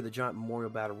the Andre the Giant Memorial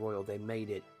Battle Royal, they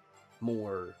made it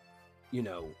more, you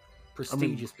know,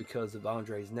 prestigious because of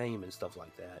Andre's name and stuff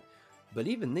like that. But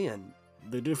even then,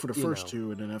 they did for the first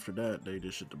 2, and then after that, they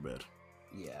just shit the bed.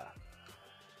 Yeah.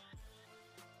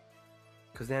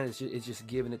 Because then it's just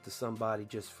giving it to somebody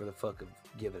just for the fuck of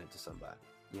giving it to somebody,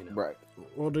 you know. Right.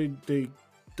 Well, they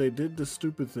did the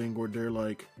stupid thing where they're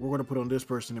like, we're going to put on this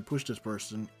person and push this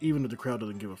person, even if the crowd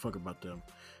doesn't give a fuck about them.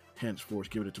 Henceforth,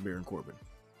 giving it to Baron Corbin.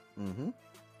 Mm-hmm.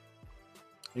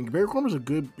 And Baron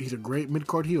Corbin's he's a great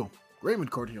mid-card heel. Great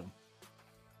mid-card heel.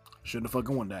 Shouldn't have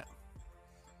fucking won that.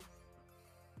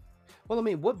 Well, I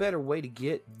mean, what better way to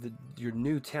get your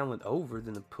new talent over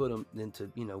than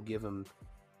to you know, give them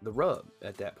the rub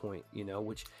at that point, you know,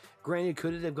 which granted,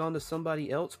 could it have gone to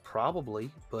somebody else? Probably,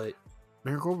 but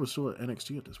Baron Corbin was still at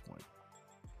NXT at this point.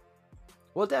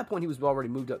 Well, at that point, he was already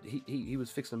moved up. He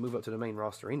was fixing to move up to the main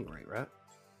roster anyway, right?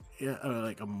 Yeah,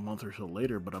 like a month or so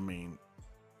later, but I mean,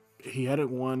 he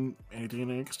hadn't won anything in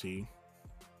NXT,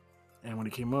 and when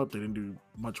he came up, they didn't do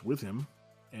much with him,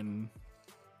 and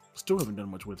still haven't done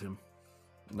much with him.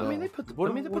 No. I mean, they put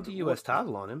the U.S.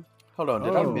 title on him. Hold on,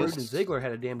 did I Oh. Rude and miss? Ziggler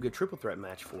had a damn good triple threat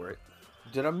match for it.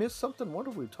 Did I miss something? What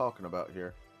are we talking about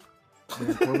here?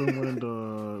 Baron Corbin winning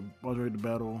the Andre the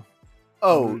Battle.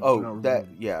 Oh, Andre oh, Giant that.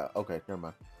 Roman. Yeah. Okay, never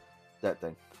mind. That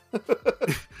thing.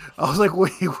 I was like,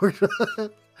 wait, what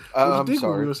you I'm think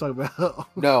sorry. we were talking about?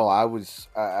 No, I was.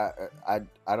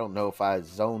 I don't know if I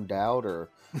zoned out or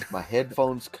my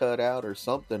headphones cut out or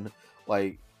something.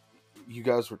 Like you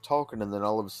guys were talking, and then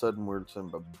all of a sudden we're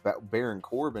talking about Baron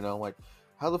Corbin. I'm like,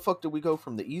 how the fuck did we go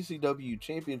from the ECW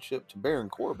Championship to Baron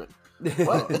Corbin?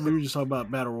 What? We were just talking about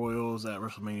battle royals at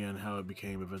WrestleMania and how it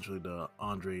became eventually the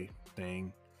Andre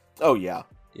thing. Oh yeah,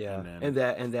 Yeah, And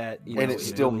then- and that you and know, it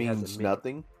still really means hasn't meant-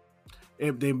 nothing.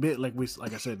 They bit like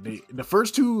I said, the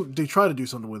first two they tried to do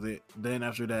something with it. Then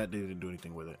after that, they didn't do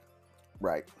anything with it.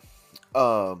 Right.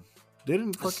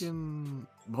 Didn't fucking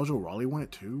Mojo Rawley win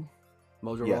it too?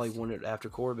 Mojo Yes. Rawley won it after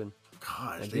Corbin,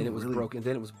 Gosh, and they then it was really broken.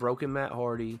 Then it was broken Matt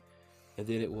Hardy, and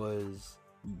then it was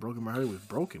broken. My heart was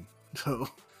broken. So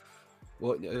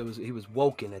well, he was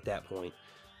woken at that point.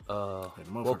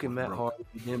 motherfucker Woken was Matt broke.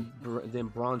 Hardy, then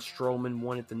Braun Strowman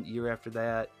won it the year after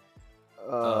that.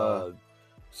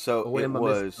 So Or it am I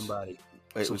missing was. somebody?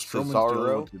 It So was Strowman still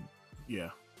Cesaro. wanted- yeah.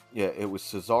 Yeah, it was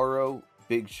Cesaro,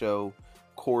 Big Show,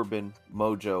 Corbin,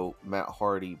 Mojo, Matt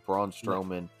Hardy, Braun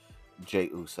Strowman, Jay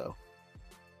Uso.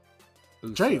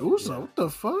 Jay Uso, yeah. what the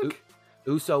fuck?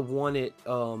 Uso won it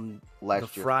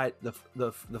Last year.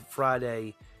 the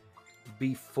Friday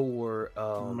before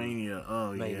Mania.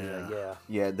 Oh Mania, yeah.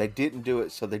 Yeah, they didn't do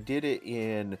it. So they did it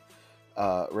in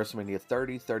WrestleMania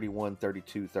 30, 31,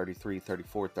 32, 33,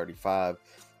 34, 35.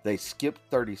 They skipped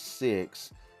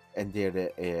 36 and did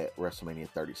it at WrestleMania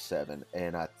 37.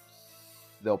 And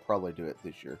they'll probably do it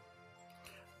this year.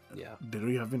 Yeah. Did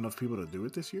we have enough people to do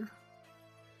it this year?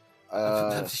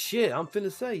 Shit, I'm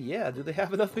finna say, yeah. Do they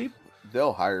have enough people?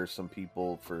 They'll hire some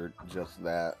people for just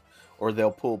that. Or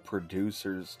they'll pull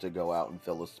producers to go out and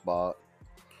fill a spot.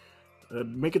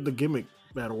 Make it the gimmick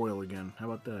battle royal again. How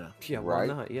about that? Yeah, why Right.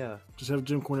 not? Yeah. Just have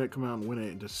Jim Cornette come out and win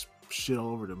it and just shit all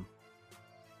over them.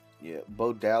 Yeah,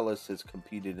 Bo Dallas has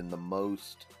competed in the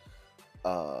most.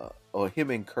 Him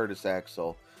and Curtis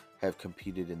Axel have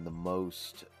competed in the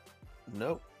most.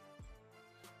 Nope.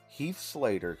 Heath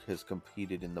Slater has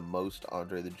competed in the most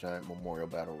Andre the Giant Memorial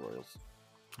Battle Royals.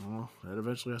 Well, that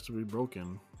eventually has to be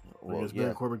broken. I Well, guess yeah.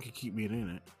 Baron Corbin can keep being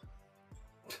in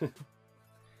it.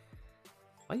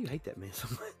 Why you hate that man so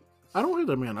much? I don't hate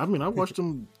that man. I mean, I watched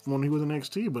him when he was in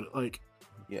NXT, but like,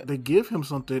 Yeah. they give him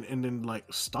something and then like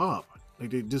stop. Like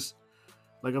they just,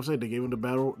 like I've said, they gave him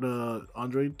the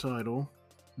Andre title.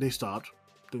 They stopped.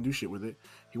 Didn't do shit with it.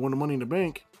 He won the Money in the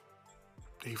Bank.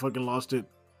 He fucking lost it.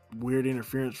 Weird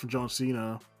interference from John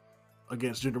Cena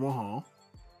against Jinder Mahal.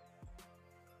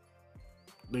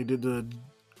 They did the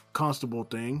Constable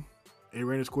thing. It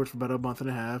ran its course for about a month and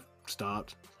a half.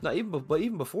 Stopped. No,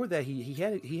 even before that, he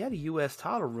had a U.S.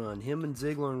 title run. Him and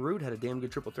Ziggler and Rude had a damn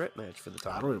good triple threat match for the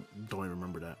I title. don't even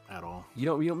remember that at all. You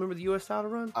don't remember the U.S.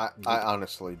 title run? I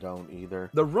honestly don't either.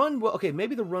 The run, well, okay,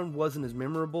 maybe the run wasn't as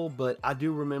memorable, but I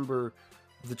do remember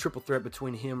the triple threat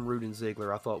between him, Rude, and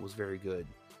Ziggler. I thought was very good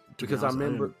To be because I honest,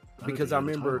 remember didn't think because he I had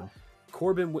the remember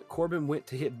title. Corbin went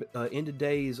to hit end of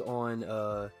days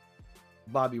on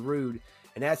Bobby Roode,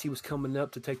 and as he was coming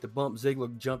up to take the bump,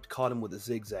 Ziggler jumped, caught him with a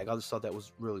zigzag. I just thought that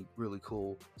was really, really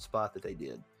cool spot that they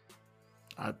did.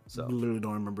 I So- literally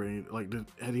don't remember any. Like,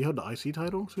 had he held the IC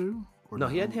title too? Or No,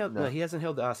 he hadn't held. No. No, he hasn't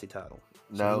held the IC title.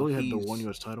 So No, he really had the he's- one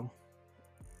US title.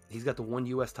 He's got the one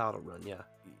U.S. title run. Yeah.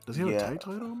 Does he have Yeah. a tag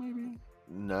title? Maybe.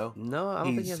 No. No, I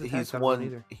don't think he has a tag title run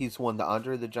either. He's won the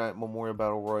Andre the Giant Memorial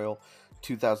Battle Royal,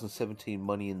 2017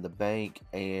 Money in the Bank,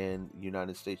 and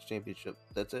United States Championship.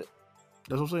 That's it.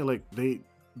 That's what I'm saying. Like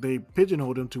they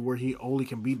pigeonholed him to where he only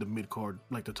can be the mid card,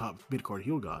 like the top mid card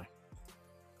heel guy,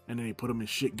 and then they put him in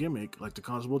shit gimmick like the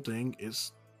Constable thing.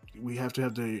 It's we have to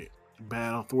have the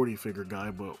bad authority figure guy,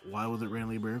 but why was it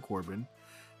randomly Baron Corbin?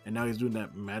 And now he's doing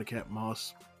that Madcap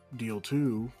Moss deal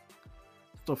too.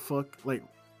 What the fuck? Like,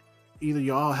 either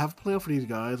y'all have a plan for these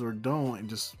guys or don't, and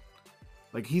just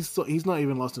like he's not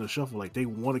even lost in the shuffle. Like they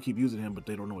want to keep using him, but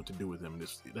they don't know what to do with him.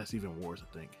 That's even worse,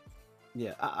 I think.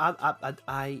 Yeah,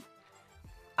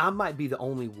 I might be the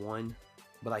only one,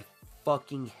 but I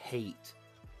fucking hate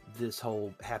this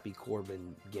whole Happy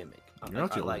Corbin gimmick. You're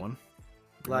not the I only one.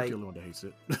 You're like- not the only one that hates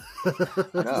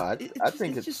it. No, I It's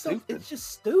think it's just stupid. it's just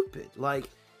stupid. Like,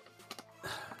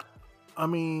 I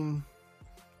mean,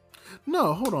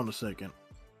 no. Hold on a second.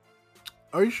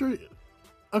 Are you sure?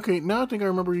 Okay, now I think I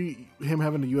remember him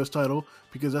having the U.S. title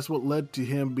because that's what led to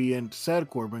him being sad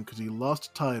Corbin because he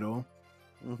lost the title.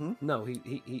 Mm-hmm. no,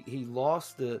 he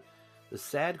lost the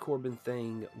sad Corbin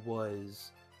thing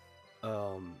was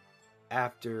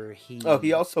after he. Oh,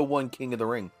 he also won King of the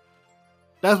Ring.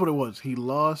 That's what it was. He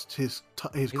lost his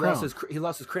crown. He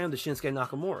lost his crown to Shinsuke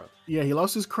Nakamura. Yeah, he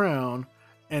lost his crown,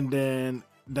 and then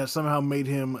that somehow made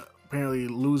him apparently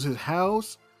lose his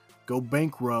house, go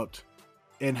bankrupt,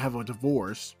 and have a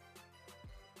divorce.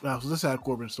 So this had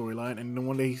Corbin storyline, and then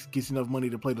one day he gets enough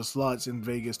money to play the slots in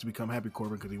Vegas to become Happy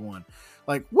Corbin because he won.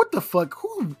 Like, what the fuck?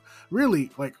 Who really?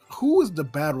 Like, who is the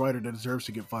bad writer that deserves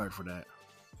to get fired for that?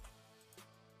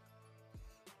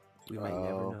 We may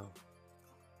never know.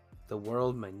 The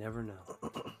world may never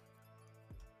know.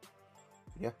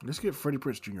 Yeah, let's get Freddie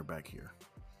Prinze Jr. back here.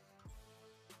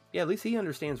 Yeah, at least he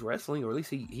understands wrestling, or at least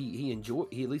he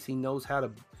at least he knows how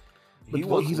to. He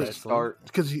wants to start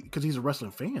because he's a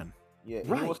wrestling fan. Yeah,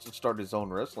 he wants to start his own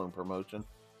wrestling promotion.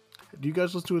 Do you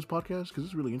guys listen to his podcast? Because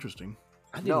it's really interesting.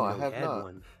 I have not.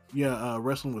 One. Yeah,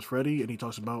 Wrestling with Freddie, and he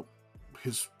talks about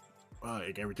his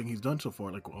like everything he's done so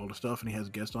far, like all the stuff, and he has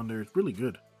guests on there. It's really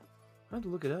good. I have to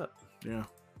look it up. Yeah,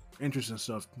 interesting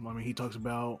stuff. I mean, he talked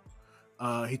about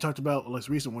less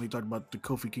recent one. He talked about the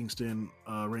Kofi Kingston,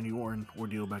 Randy Orton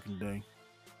ordeal back in the day.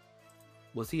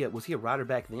 Was he a writer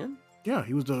back then? Yeah,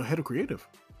 he was the head of creative.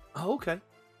 Oh, okay.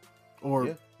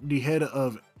 Or the head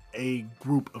of a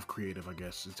group of creative, I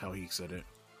guess is how he said it.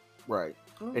 Right.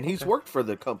 Oh, and he's worked for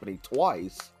the company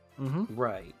twice. Mm-hmm.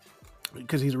 Right.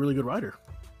 Because he's a really good writer.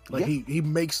 Like, he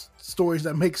makes stories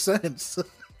that make sense.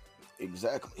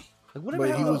 Exactly. Like, whatever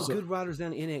happened to those good writers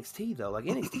down in NXT, though? Like,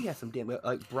 NXT has some damn...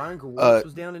 Like, Brian Gewirtz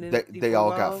was down in NXT They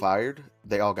all got fired.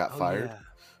 They all got fired. Yeah.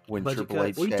 When Triple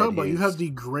H What are you talking about? You have the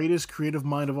greatest creative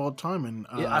mind of all time. And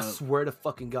yeah, I swear to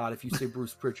fucking God, if you say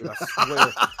Bruce Pritchard, I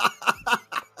swear...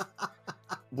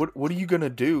 What are you gonna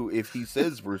do if he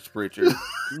says Bruce Pritchard?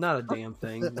 Not a damn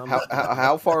thing.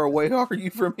 How far away are you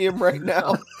from him right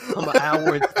now? I'm an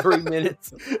hour and 3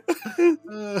 minutes.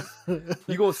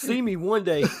 You're gonna see me one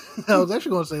day. I was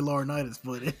actually gonna say Laurinaitis,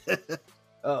 but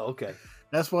oh, okay.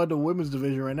 That's why the women's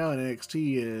division right now in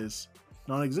NXT is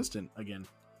non-existent again.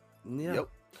 Yeah. Yep.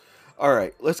 All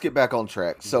right, let's get back on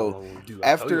track. So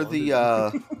after the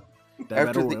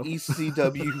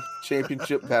ECW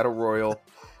Championship Battle Royal.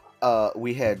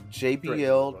 We had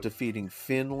JBL defeating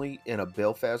Finlay in a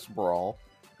Belfast brawl.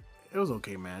 It was an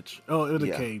okay match. Oh, it was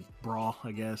a okay brawl,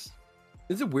 I guess.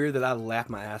 Is it weird that I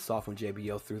laughed my ass off when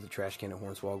JBL threw the trash can at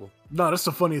Hornswoggle? No, that's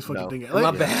the funniest fucking thing. Like,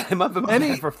 my bad.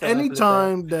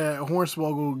 Anytime that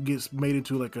Hornswoggle gets made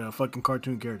into like a fucking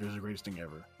cartoon character is the greatest thing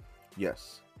ever.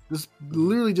 Yes. Just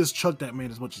literally just chuck that man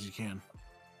as much as you can.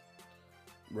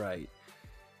 Right.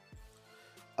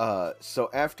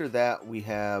 So after that, we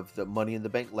have the Money in the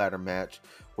Bank ladder match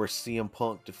where CM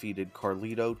Punk defeated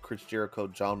Carlito, Chris Jericho,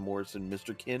 John Morrison,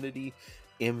 Mr. Kennedy,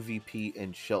 MVP,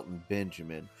 and Shelton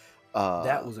Benjamin.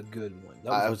 That was a good one.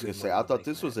 I was going to say, I thought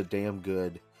this was a damn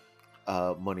good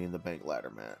Money in the Bank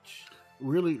ladder match.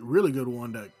 Really, really good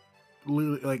one. That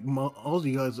literally, like, all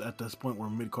the guys at this point were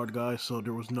mid-card guys, so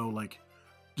there was no, like,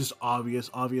 just obvious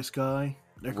guy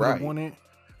that could have won it.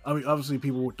 I mean, obviously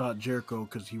people thought Jericho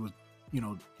because he was,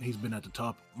 he's been at the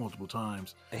top multiple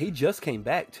times. And he just came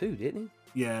back too, didn't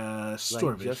he? Yeah,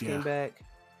 sort of. Just came back.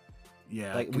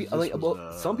 Yeah, like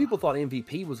some people thought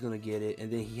MVP was going to get it,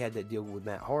 and then he had that deal with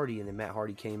Matt Hardy, and then Matt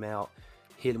Hardy came out,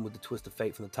 hit him with the twist of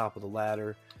fate from the top of the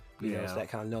ladder. You know, so that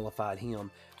kind of nullified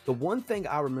him. The one thing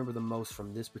I remember the most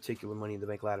from this particular Money in the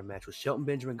Bank ladder match was Shelton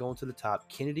Benjamin going to the top,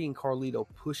 Kennedy and Carlito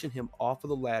pushing him off of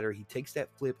the ladder. He takes that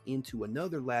flip into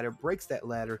another ladder, breaks that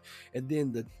ladder, and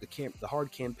then the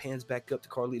hard cam pans back up to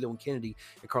Carlito and Kennedy,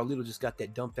 and Carlito just got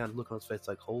that dumbfounded look on his face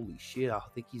like, holy shit, I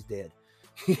think he's dead.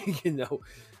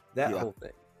 That whole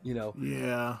thing.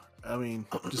 Yeah, I mean,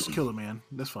 just kill him, man.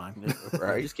 That's fine.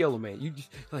 Right? Just kill him, man. You just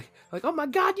like, oh my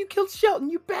God, you killed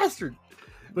Shelton, you bastard.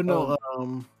 But no,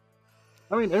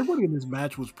 I mean, everybody in this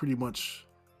match was pretty much.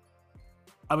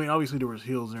 I mean, obviously there was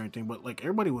heels and everything, but like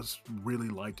everybody was really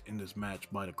liked in this match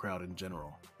by the crowd in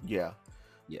general. Yeah.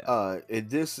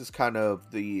 This is kind of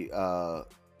the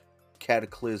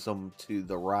cataclysm to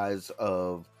the rise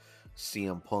of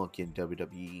CM Punk in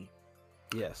WWE.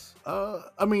 Yes.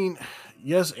 I mean,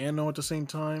 yes and no at the same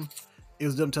time. It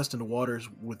was them testing the waters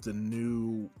with the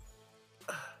new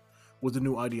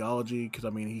ideology, because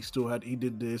I mean he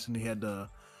did this and he had the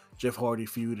Jeff Hardy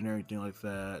feud and everything like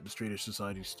that, the Straight Edge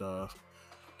Society stuff,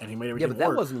 and he made everything work. Yeah,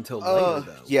 but that wasn't until later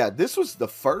though. Yeah, this was the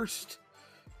first.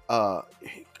 I'm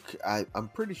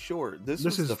pretty sure this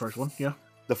is the first one. Yeah,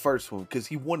 the first one, because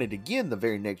he won it again the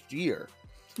very next year.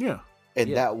 Yeah,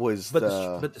 and that was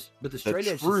the Straight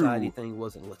Edge Society thing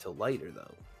wasn't until later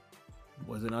though.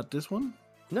 Was it not this one?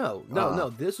 No.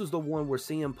 This was the one where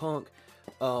CM Punk,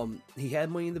 he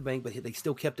had Money in the Bank, but they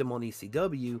still kept him on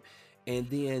ECW, and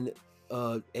then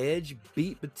Edge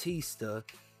beat Batista,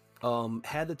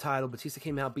 had the title. Batista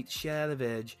came out, beat the shit out of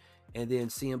Edge, and then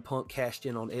CM Punk cashed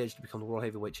in on Edge to become the World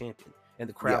Heavyweight Champion, and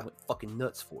the crowd went fucking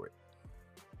nuts for it.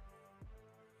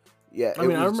 Yeah, I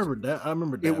remember that.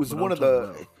 It was one of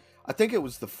the. I think it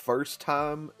was the first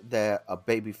time that a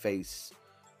babyface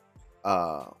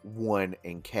won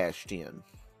and cashed in.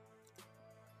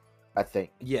 I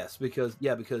think. Yes, because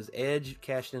Edge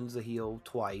cashed in as a heel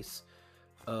twice.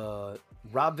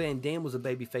 Rob Van Dam was a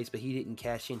babyface, but he didn't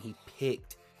cash in. He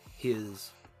picked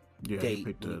his date. He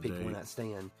picked the one night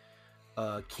stand.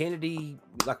 Kennedy,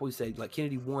 like we said,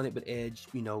 Kennedy won it, but Edge,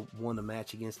 won the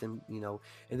match against him, and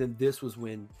then this was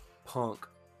when Punk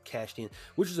cashed in,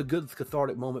 which was a good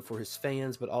cathartic moment for his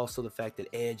fans, but also the fact that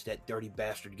Edge, that dirty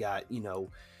bastard, got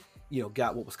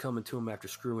what was coming to him after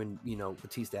screwing,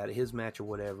 Batista out of his match or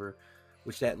whatever,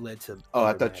 which that led to. Oh,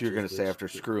 I thought you were going to say after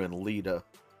screwing Lita.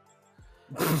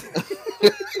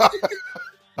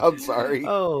 I'm sorry.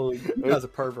 Oh, you guys are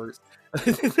perverts. What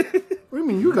do you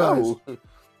mean, you guys?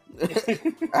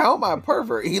 How am I a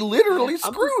pervert? He literally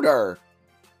screwed her.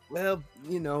 Well,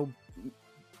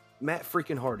 Matt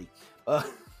freaking Hardy.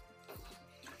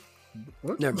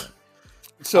 Never mind.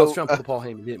 So I was trying to pull Paul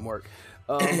Heyman, it didn't work.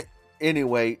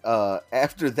 Anyway,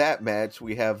 after that match,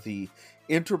 we have the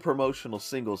interpromotional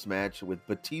singles match with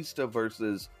Batista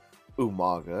versus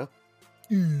Umaga.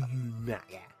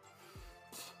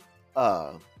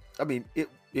 I mean,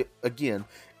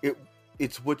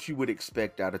 it's what you would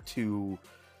expect out of two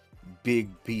big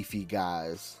beefy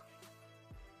guys.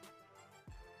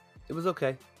 It was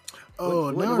okay.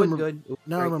 Oh, now I wasn't remember. good.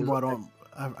 Now I remember.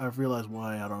 I've realized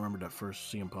why I don't remember that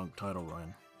first CM Punk title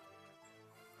run.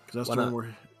 Because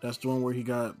that's the one where he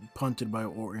got punted by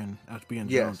Orton after being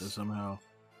jumped and somehow.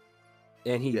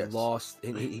 And he lost,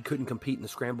 and he couldn't compete in the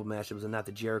scramble match. It was a Night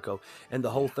to Jericho, and the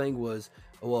whole thing was,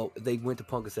 well, they went to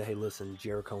Punk and said, "Hey, listen,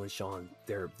 Jericho and Shawn,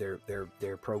 their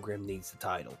program needs the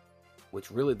title," which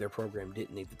really their program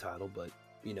didn't need the title, but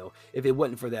if it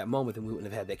wasn't for that moment, then we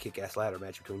wouldn't have had that kick-ass ladder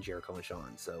match between Jericho and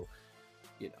Shawn. So,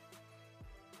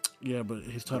 Yeah, but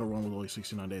his title run was only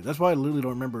 69 days. That's why I literally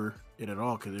don't remember it at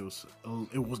all, because it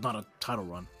was not a title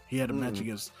run. He had a match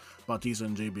against Bautista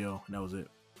and JBL, and that was it.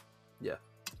 Yeah.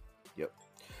 Yep.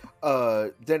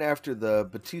 Then after the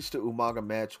Batista Umaga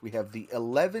match, we have the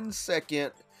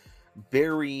 11-second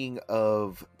burying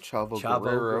of Chavo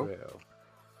Guerrero.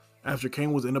 After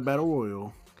Kane was in a battle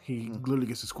royal, he literally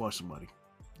gets to squash somebody.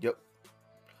 Yep.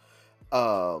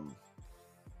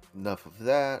 Enough of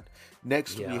that.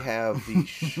 Next, we have the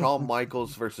Shawn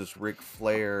Michaels versus Ric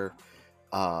Flair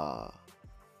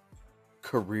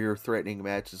career-threatening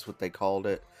match is what they called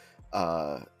it.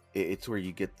 It's where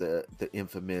you get the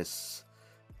infamous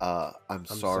I'm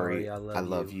sorry, I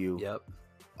love you. Yep.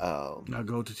 Now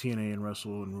go to TNA and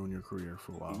wrestle and ruin your career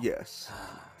for a while. Yes.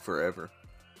 Forever.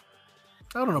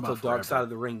 I don't know about so Dark Side of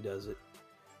the Ring does it.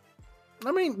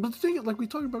 I mean, but the thing is, like we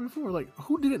talked about before, like,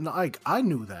 who didn't like? I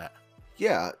knew that.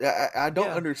 Yeah, I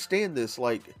don't understand this.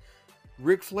 Like,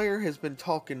 Ric Flair has been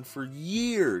talking for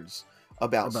years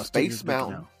about Space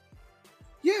Mountain.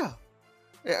 Yeah.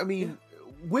 I mean,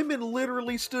 women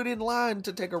literally stood in line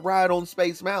to take a ride on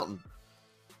Space Mountain.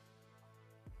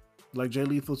 Like Jay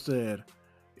Lethal said,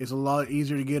 it's a lot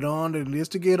easier to get on than it is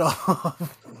to get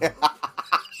off.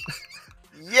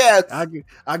 Yes. I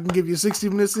can give you 60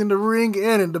 minutes in the ring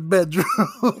and in the bedroom.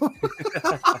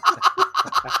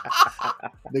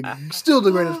 Still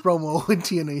the greatest promo in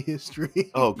TNA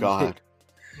history. Oh, God.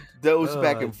 Those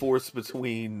back and forth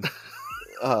between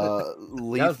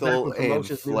Lethal and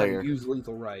Flair. Use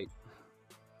Lethal right.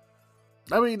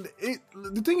 I mean,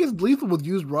 the thing is, Lethal was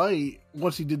used right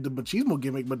once he did the machismo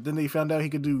gimmick, but then they found out he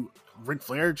could do Ric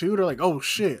Flair too. They're like, oh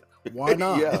shit, why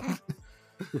not? Yeah.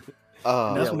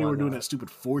 And that's when they were doing that stupid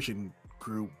Fortune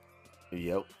group.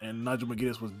 Yep. And Nigel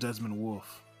McGuinness was Desmond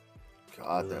Wolfe.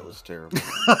 God, that was terrible.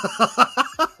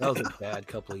 That was a bad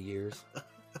couple of years.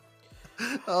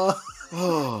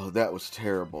 Oh, that was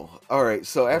terrible. All right,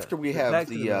 so after we have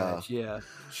the match,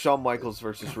 Shawn Michaels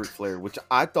versus Ric Flair, which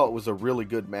I thought was a really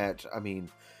good match. I mean,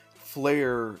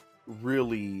 Flair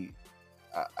really,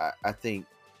 I think,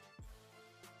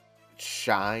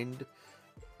 shined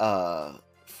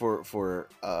for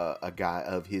a guy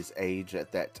of his age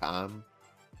at that time.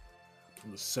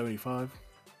 He was 75.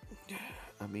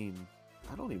 I mean,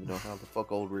 I don't even know how the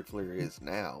fuck old Ric Flair is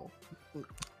now.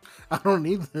 I don't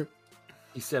either.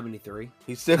 He's 73.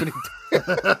 He's 73.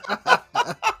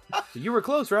 You were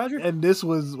close, Roger. And this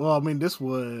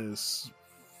was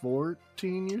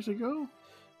 14 years ago.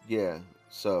 Yeah.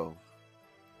 So,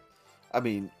 I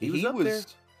mean, he was up there.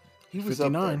 He was up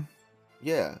 59.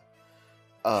 there.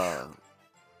 Yeah.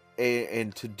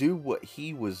 and to do what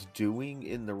he was doing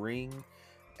in the ring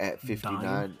at 59,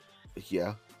 Dying.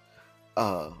 yeah.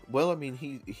 Well, I mean,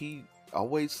 he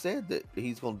always said that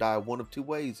he's gonna die one of two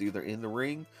ways, either in the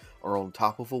ring or on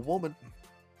top of a woman.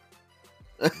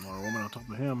 Or a woman on top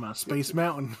of him, Space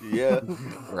Mountain. Yeah,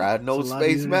 riding old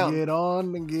Space Mountain. Get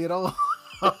on and get on.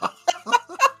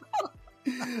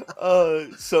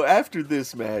 So after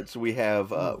this match, we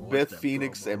have watch Beth that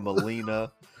Phoenix promo. and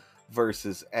Melina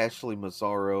versus Ashley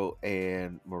Massaro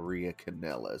and Maria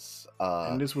Kanellis.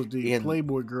 And this was the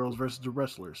Playboy girls versus the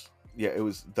wrestlers. Yeah, it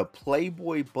was the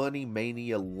Playboy Bunny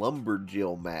Mania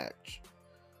Lumberjill match.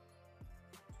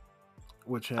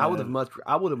 Which I would have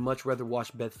much rather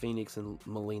watched Beth Phoenix and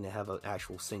Melina have an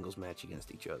actual singles match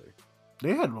against each other.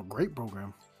 They had a great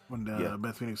program when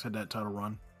Beth Phoenix had that title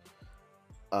run.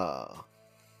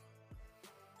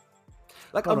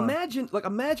 Imagine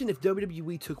if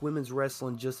WWE took women's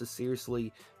wrestling just as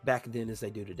seriously back then as they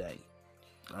do today.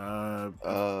 Are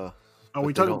we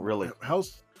we talking don't really?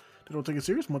 House? They don't take it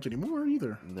serious much anymore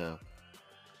either. No.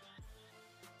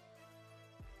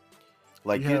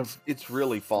 Like it's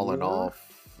really fallen 4?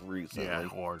 off recently. Yeah,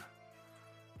 hard.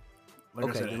 Like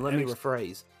Okay, then let me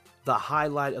rephrase. The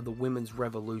highlight of the women's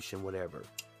revolution, whatever.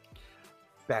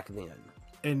 Back then.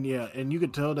 And you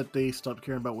could tell that they stopped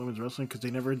caring about women's wrestling because they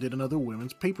never did another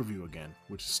women's pay-per-view again,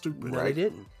 which is stupid. No, they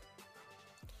didn't.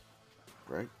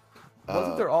 Right.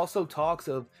 Wasn't there also talks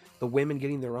of the women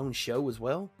getting their own show as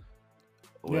well?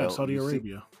 Yeah, Saudi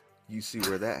Arabia. You see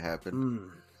where that happened.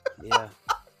 Yeah.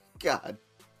 God.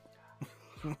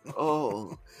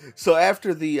 Oh. So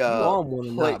after the you on one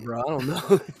or not, bro? I don't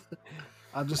know.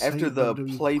 After the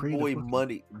Playboy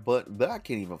money, but I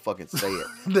can't even fucking say it.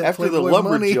 After Playboy the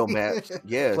Lumberjill match,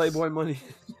 yes, Playboy money,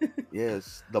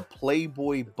 yes, the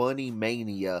Playboy Bunny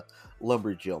Mania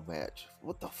Lumberjill match.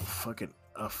 What the fucking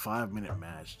a 5-minute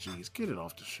match? Jeez, get it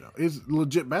off the show. It's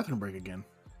legit bathroom break again.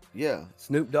 Yeah,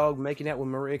 Snoop Dogg making out with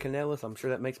Maria Kanellis. I'm sure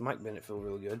that makes Mike Bennett feel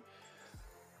really good.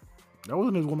 That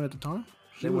wasn't his woman at the time.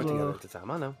 They weren't together at the time.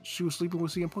 I know. She was sleeping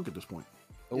with CM Punk at this point.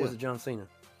 Or was it John Cena?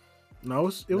 No, it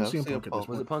was CM Punk at this point.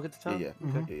 Was it Punk at the time? Yeah.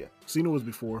 Mm-hmm. Yeah. Cena was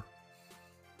before.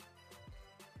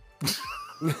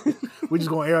 We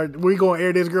gonna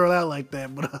air this girl out like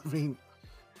that, but I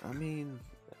mean,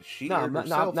 she I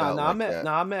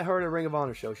met her at a Ring of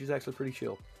Honor show. She's actually pretty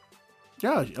chill.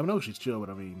 Yeah, I know she's chill, but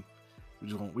I mean,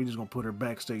 we just gonna put her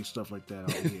backstage stuff like that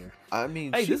out here.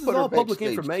 Hey, this is all public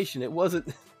information. It wasn't.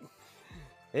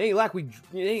 It ain't like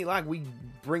we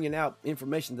bringing out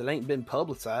information that ain't been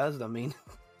publicized. I mean,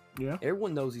 yeah,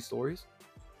 everyone knows these stories.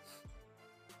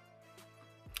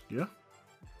 Yeah.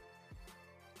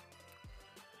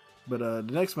 But the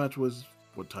next match was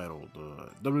what title? The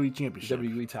WWE Championship.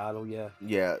 WWE title, yeah.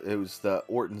 Yeah, it was the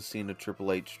Orton Cena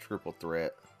Triple H triple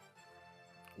threat.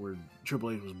 Where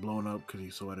Triple H was blown up because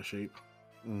he's so out of shape.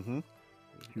 Mm-hmm.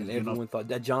 And everyone thought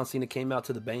that John Cena came out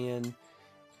to the band.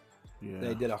 Yeah.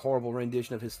 They did a horrible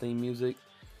rendition of his theme music.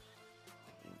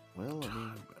 Well,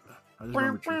 I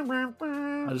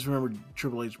just remember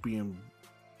Triple H being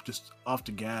just off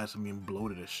the gas and being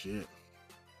bloated as shit.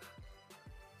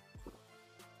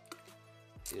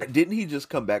 Yeah. Didn't he just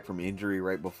come back from injury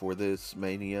right before this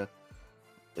Mania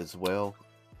as well?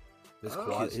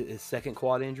 His second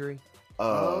quad injury?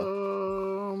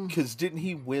 Because didn't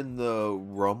he win the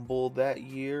Rumble that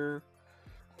year?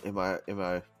 Am I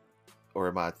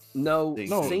No,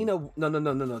 thinking? Cena.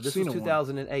 No. This Cena was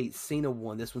 2008. Cena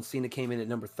won. This one, Cena came in at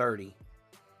number 30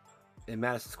 in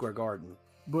Madison Square Garden.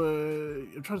 But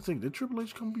I'm trying to think. Did Triple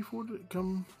H come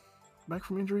back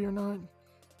from injury or not?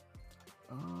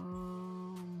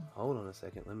 Hold on a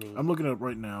second. I'm looking it up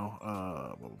right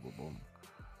now.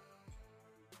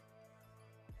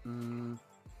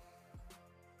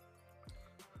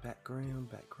 Background.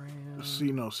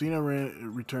 Cena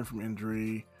returned from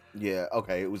injury. Yeah,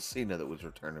 okay. It was Cena that was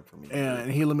returning from injury.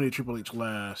 And he eliminated Triple H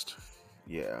last.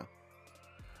 Yeah.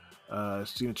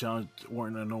 Cena challenged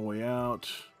Orton at No Way Out.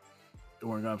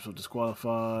 Orton got himself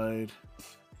disqualified.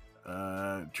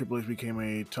 Triple H became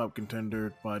a top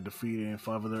contender by defeating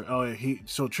 5 other.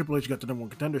 So Triple H got the number 1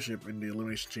 contendership in the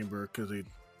Elimination Chamber because they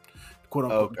quote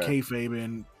unquote kayfabe,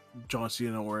 and John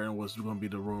Cena Orton was going to be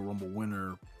the Royal Rumble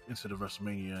winner instead of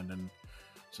WrestleMania, and then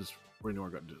since Randy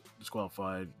Orton got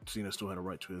disqualified, Cena still had a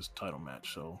right to his title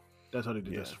match, so that's how they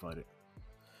justified it.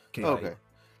 Okay.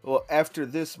 Well, after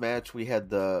this match, we had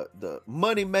the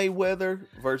Money Mayweather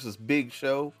versus Big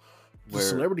Show. The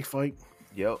celebrity fight.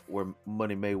 Yep, where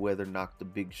Money Mayweather knocked the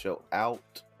Big Show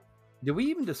out. Did we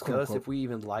even discuss if we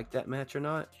even liked that match or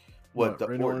not? What the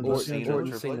Orton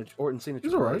Cena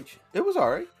Triple H? It was all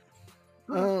right.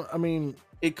 I mean,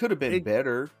 it could have been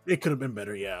better. It could have been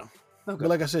better, yeah. But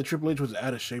like I said, Triple H was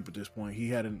out of shape at this point. He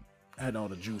hadn't had all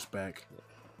the juice back.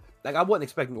 Like I wasn't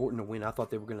expecting Orton to win. I thought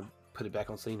they were gonna put it back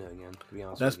on Cena again. To be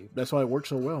honest with you, That's why it worked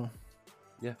so well.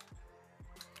 Yeah.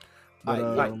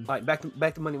 But, like back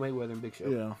to Money Mayweather and Big Show.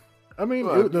 Yeah, I mean,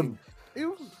 Well, it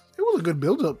was a good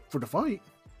build up for the fight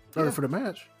or for the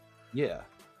match. Yeah.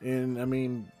 And I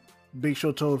mean, Big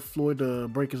Show told Floyd to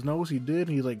break his nose. He did.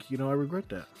 He's like, I regret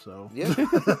that. So yeah.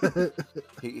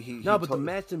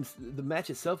 The match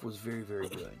itself was very, very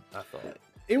good. I thought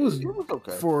it was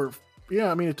okay.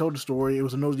 I mean, it told the story. It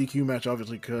was a no DQ match,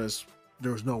 obviously, because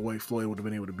there was no way Floyd would have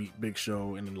been able to beat Big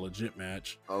Show in a legit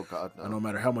match. Oh God, no. No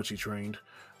matter how much he trained.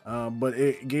 But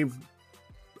it gave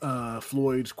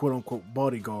Floyd's quote unquote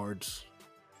bodyguards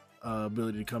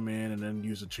ability to come in and then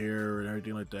use a chair and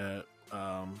everything like that.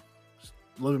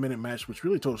 11-minute match, which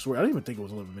really told the story. I didn't even think it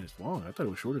was 11 minutes long. I thought it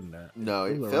was shorter than that. No,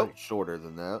 it felt shorter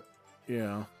than that.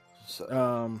 Yeah.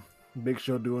 So. Big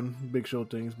Show doing Big Show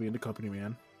things, being the company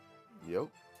man. Yep.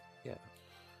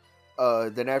 Yeah.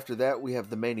 Then after that, we have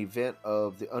the main event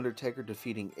of The Undertaker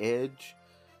defeating Edge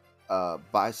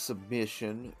by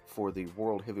submission for the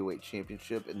World Heavyweight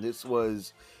Championship. And this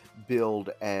was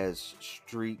billed as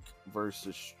streak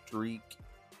versus streak.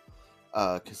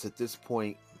 Because at this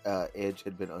point, Edge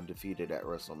had been undefeated at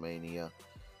WrestleMania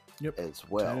as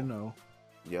well. I know.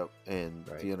 Yep. And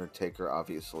The Undertaker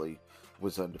obviously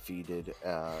was undefeated.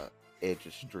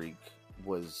 Edge's streak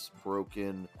was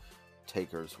broken.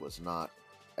 Taker's was not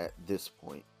at this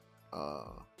point.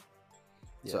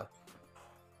 So,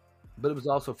 but it was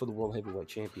also for the World Heavyweight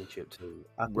Championship too.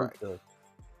 I think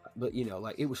but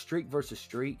like it was streak versus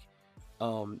streak.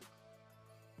 But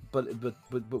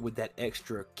with that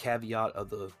extra caveat of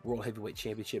the World Heavyweight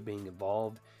Championship being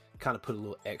involved, kind of put a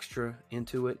little extra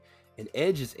into it. And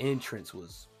Edge's entrance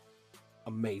was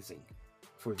amazing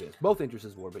for this. Both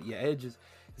entrances were, but yeah,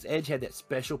 Edge had that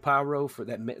special pyro for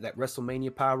that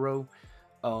WrestleMania pyro,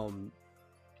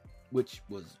 which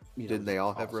was didn't they all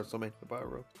awesome. have WrestleMania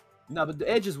pyro? No, but the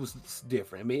Edge's was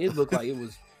different. I mean, it looked like it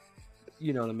was,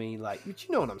 you know what I mean, like, but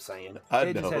you know what I'm saying.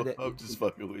 I know. I'm just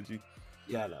fucking with you.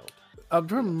 Yeah, I know. I'm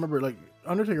trying to remember, like,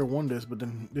 Undertaker won this, but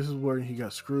then this is where he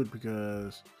got screwed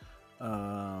because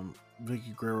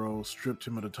Vicky Guerrero stripped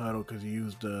him of the title because he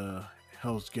used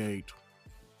Hell's Gate.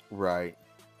 Right.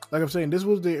 Like I'm saying, this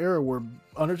was the era where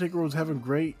Undertaker was having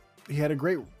he had a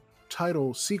great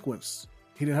title sequence.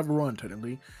 He didn't have a run,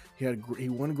 technically. He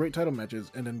won great title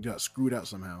matches and then got screwed out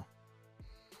somehow.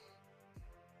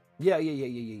 Yeah.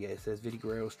 It says Vicky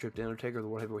Guerrero stripped the Undertaker of the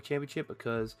World Heavyweight Championship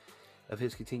because of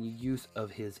his continued use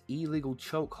of his illegal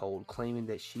chokehold, claiming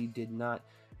that she did it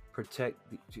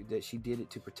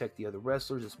to protect the other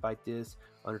wrestlers. Despite this,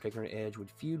 Undertaker and Edge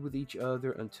would feud with each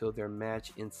other until their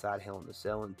match inside Hell in a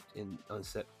Cell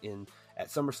at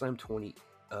SummerSlam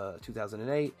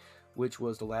 2008, which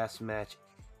was the last match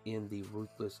in the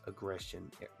Ruthless Aggression.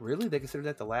 Really? They consider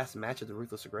that the last match of the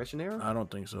Ruthless Aggression era? I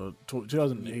don't think so.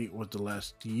 2008 was the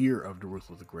last year of the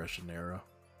Ruthless Aggression era.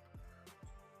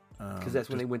 Because that's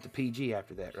when they went to PG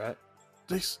after that, right?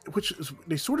 They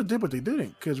sort of did, but they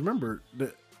didn't. Because remember,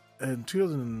 that in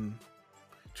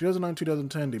 2009,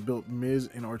 2010, they built Miz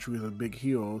and R-Truth as big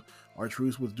heels.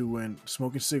 R-Truth was doing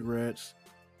smoking cigarettes,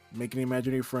 making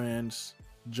imaginary friends,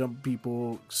 jump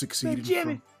people,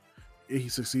 succeeding. He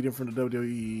succeeded from the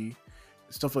WWE,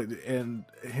 stuff like that. And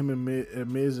him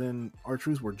and Miz and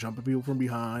R-Truth were jumping people from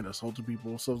behind, assaulting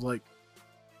people. So it was like,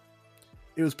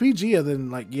 it was PG, and then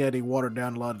they watered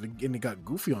down a lot of and they got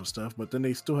goofy on stuff, but then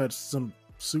they still had some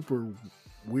super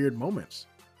weird moments.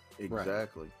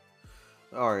 Exactly.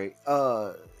 Right. All right.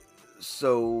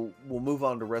 So we'll move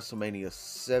on to WrestleMania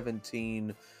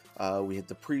 17. We had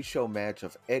the pre-show match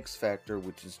of X Factor,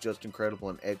 which is just incredible,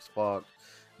 and X-Pac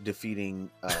defeating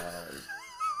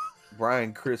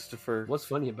Brian Christopher. What's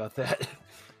funny about that?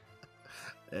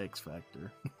 X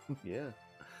Factor. Yeah.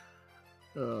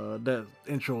 That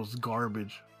intro's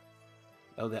garbage.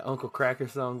 Oh, that Uncle Cracker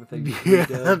song that they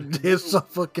it's so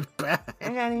fucking bad. I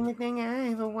got anything I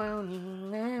ever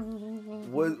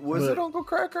wanted. Was it Uncle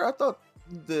Cracker? I thought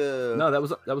no, that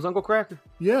was Uncle Cracker.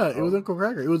 Yeah, it was Uncle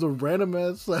Cracker. It was a random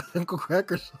ass Uncle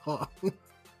Cracker song.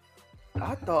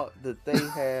 I thought that they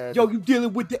had. Yo, you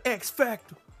dealing with the X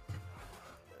Factor?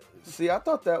 See, I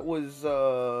thought that was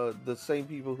the same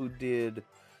people who did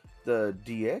the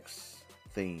DX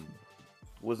theme.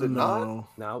 Was it not?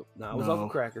 No, it was Uncle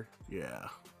Cracker. Yeah.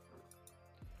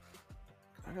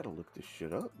 I gotta look this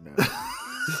shit up now.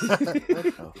 What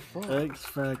the fuck? X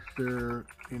Factor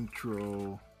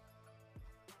intro.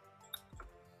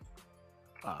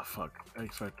 Fuck.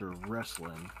 X Factor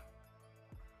wrestling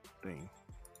thing.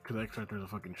 Because X Factor is a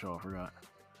fucking show, I forgot.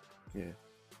 Yeah.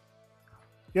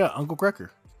 Yeah, Uncle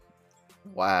Cracker.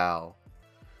 Wow.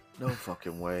 No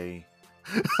fucking way.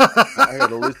 I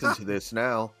gotta listen to this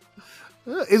now.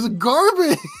 It's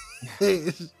garbage.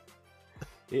 It's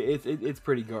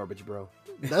pretty garbage, bro.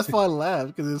 That's why I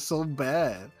laughed, because it's so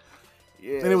bad.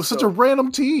 Yeah, And it was such a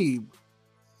random team.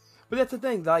 But that's the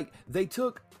thing. Like, they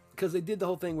took, because they did the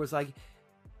whole thing where it's like,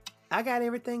 I got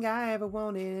everything I ever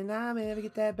wanted, and I'll never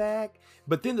get that back.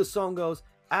 But then the song goes,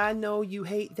 I know you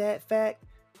hate that fact.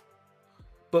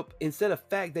 But instead of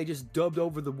fact, they just dubbed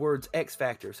over the words X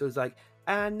Factor. So it's like,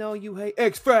 I know you hate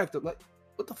X Factor. Like,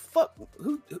 what the fuck?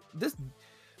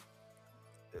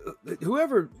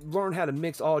 Whoever learned how to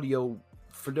mix audio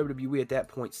for WWE at that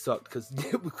point sucked, because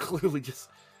it was clearly just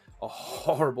a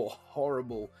horrible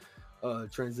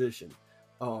transition.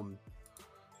 But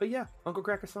yeah, Uncle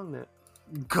Cracker sung that.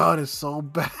 God, it's so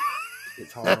bad.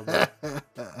 It's horrible.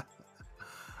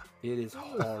 It is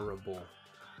horrible.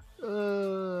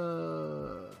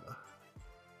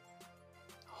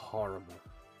 Horrible.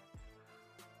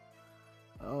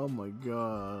 Oh my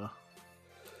god.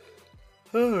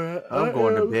 All right, I'm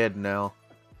going to bed now.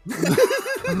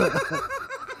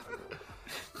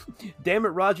 Damn it,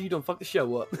 Roger! You don't fuck the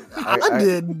show up. I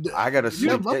did. I gotta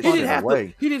sleep that He shit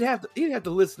away. He didn't have to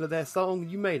listen to that song.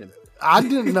 You made him. I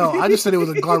didn't know. I just said it was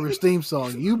a garbage theme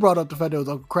song. You brought up the fact that it was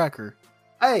Uncle Cracker.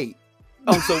 Hey.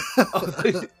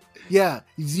 Oh, Yeah,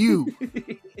 it's you.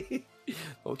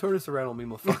 Don't turn this around on me,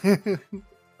 motherfucker.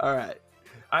 All right,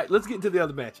 let's get into the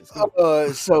other matches.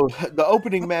 So the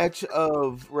opening match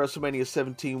of WrestleMania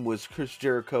 17 was Chris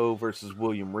Jericho versus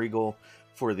William Regal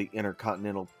for the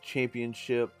Intercontinental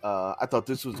Championship. I thought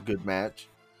this was a good match.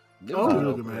 It was a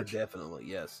really good good match. match. Definitely,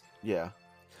 yes. Yeah.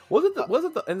 Was it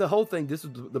the and the whole thing? This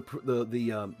was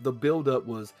the build up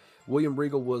was William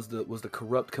Regal was the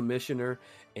corrupt commissioner,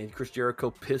 and Chris Jericho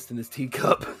pissed in his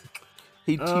teacup.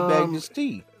 He teabagged his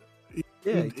tea.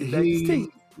 Yeah, he teabagged his tea.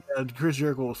 Yeah, Chris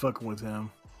Jericho was fucking with him.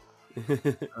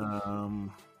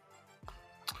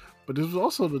 But this was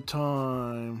also the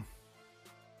time.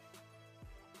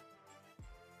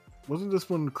 Wasn't this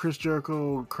when Chris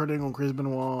Jericho cutting on Chris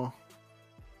Benoit?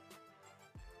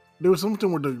 There was something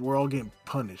where we're all getting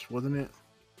punished, wasn't it?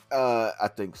 I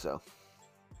think so.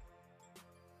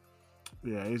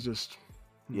 Yeah, it's just.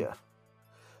 Yeah.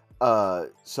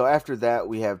 So after that,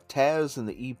 we have Taz and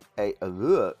the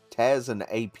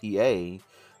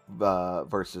APA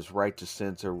versus Right to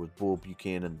Censor with Bull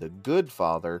Buchanan, the Good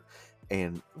Father,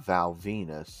 and Val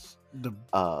Venus. The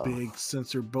big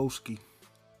Censor Boski.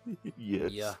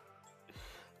 Yes. Yeah.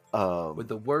 With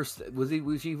the worst was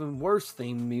even worse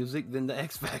theme music than the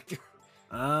X Factor.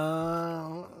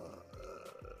 I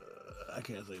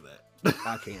can't say that.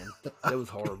 I can. That was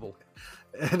horrible.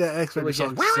 And that X Factor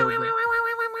song is so bad.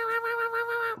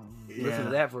 Listen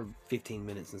to that for 15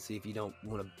 minutes and see if you don't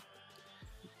want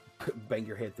to bang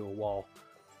your head through a wall.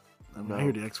 I mean, I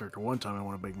hear the X Factor one time. I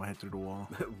want to bang my head through the wall.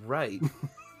 Right.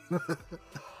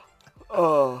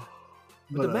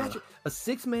 But the match, a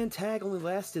 6-man tag only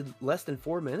lasted less than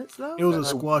 4 minutes, though? It was a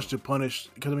squash to punish,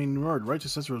 because I mean, remember, Right to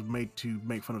Censor was made to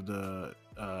make fun of the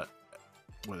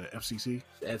FCC?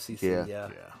 FCC, yeah.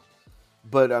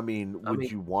 But I mean, would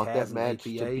you want Taz that and match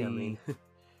APA, to be? I mean,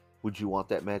 would you want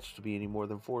that match to be any more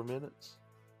than 4 minutes?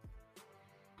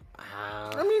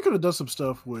 I mean, you could have done some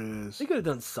stuff with. They could have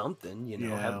done something, you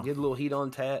know, get a little heat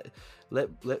on Taz.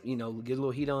 Let get a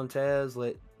little heat on Taz.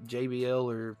 Let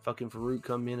JBL or fucking Farouk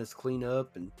come in as clean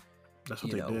up, and That's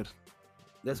what they did.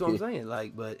 That's what I'm saying.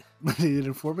 Like, but they did it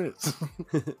in 4 minutes.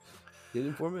 did it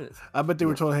in 4 minutes. I bet they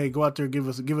were told, "Hey, go out there, and give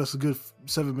us a good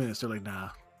 7 minutes." They're like, "Nah."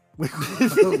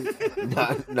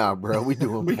 Nah, bro. We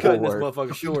doing We cutting this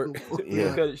motherfucker short. We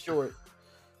gonna cut it short.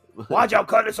 Why'd y'all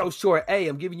cut it so short? Hey,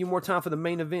 I'm giving you more time for the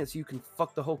main event so you can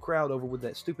fuck the whole crowd over with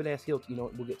that stupid ass heel. You know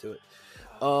what? We'll get to it.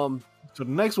 So the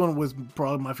next one was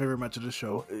probably my favorite match of the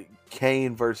show.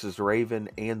 Kane versus Raven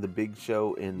and the Big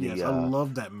Show in the I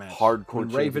love that match. Hardcore when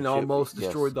Raven almost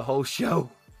destroyed the whole show.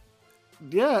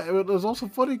 Yeah, it was also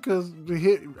funny because we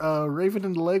hit Raven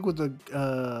in the leg with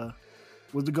the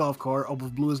golf cart,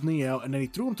 almost blew his knee out, and then he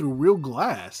threw him through real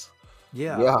glass.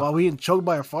 Yeah. While he getting choked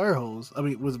by a fire hose. I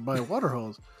mean, by a water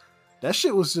hose. That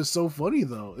shit was just so funny,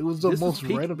 though. It was the most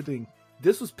random thing.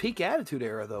 This was peak Attitude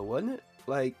Era, though, wasn't it?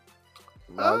 Like,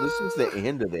 no, this was the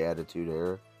end of the Attitude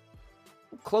Era.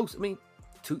 Close. I mean,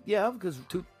 because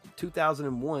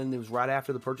 2001, it was right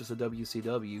after the purchase of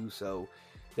WCW, so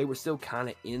they were still kind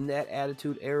of in that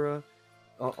Attitude Era,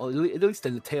 at least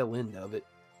in the tail end of it.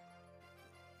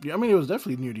 Yeah, I mean, it was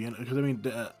definitely near the end, because, I mean,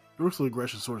 the Ruthless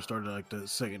Aggression sort of started like the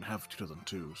second half of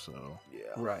 2002, so. Yeah.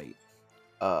 Right.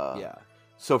 Yeah.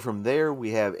 So from there, we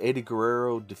have Eddie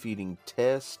Guerrero defeating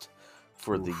Test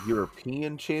for the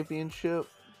European Championship.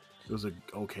 It was a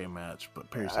okay match, but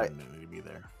Perry Saturn didn't need to be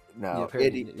there. No, Perry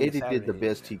Eddie did the Saturday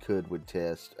best he could with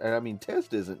Test. And I mean,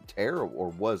 Test isn't terrible or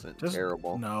wasn't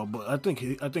terrible. No, but I think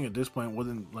at this point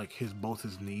wasn't like both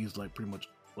his knees like pretty much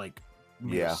like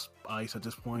made of ice at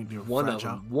this point. They were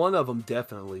fragile. One of them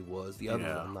definitely was. The other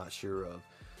one I'm not sure of.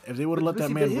 If they would have let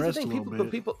that man rest a little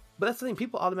bit. But that's the thing.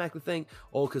 People automatically think,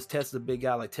 oh, because Test is a big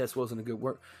guy, like Test wasn't a good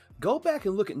work. Go back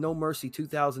and look at No Mercy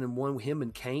 2001 with him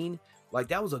and Kane. Like,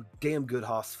 that was a damn good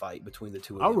hoss fight between the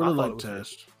two of them. I really like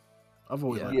Test. I've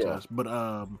always liked Test. But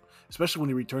especially when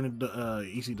he returned to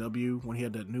ECW, when he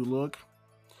had that new look.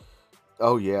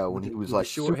 Oh, yeah. When he was like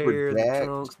short super hair, jacked. the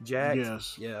trunks, jacked.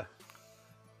 Yes. Yeah.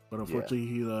 But unfortunately,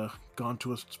 he gone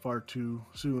to us far too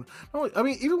soon. No, I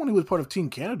mean, even when he was part of Team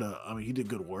Canada, I mean, he did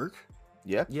good work.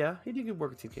 Yeah. Yeah, he did good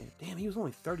work at Team Canada. Damn, he was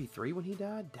only 33 when he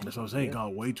died? Damn, that's what I'm saying. He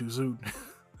got way too soon.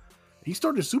 He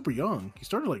started super young. He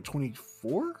started like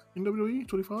 24 in WWE,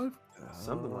 25?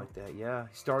 Something like that, yeah.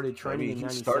 He started training in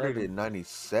 97. He started in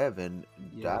 97,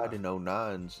 died in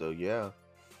 09, so yeah.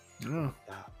 Yeah.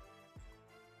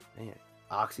 Man,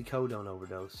 oxycodone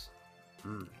overdose. I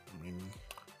mean,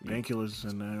 painkillers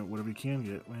and whatever you can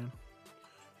get, man.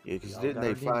 Yeah, because didn't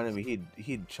they find him?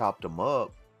 He'd chopped him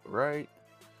up, right?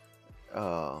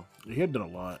 He had done a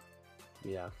lot.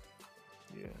 Yeah.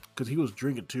 Yeah. Because he was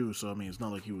drinking too, so I mean, it's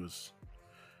not like he was.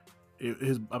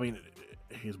 His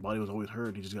body was always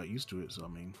hurt. He just got used to it. So I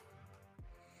mean.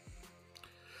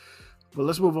 But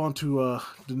let's move on to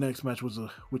the next match,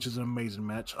 which is an amazing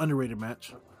match, underrated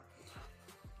match.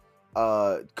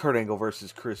 Kurt Angle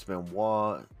versus Chris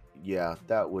Benoit. Yeah,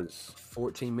 that was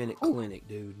 14-minute clinic,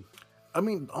 dude. I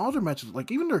mean, all their matches,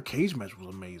 like even their cage match,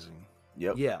 was amazing.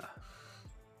 Yep. Yeah.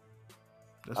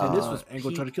 This was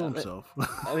Angle trying to kill himself.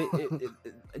 I mean,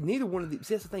 neither one of these.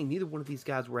 See, that's the thing. Neither one of these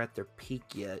guys were at their peak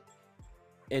yet,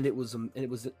 and it was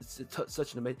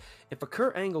such an amazing. And for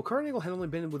Kurt Angle had only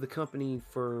been with the company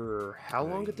for how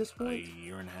long at this point? A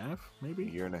year and a half, maybe.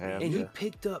 A year and a half. And he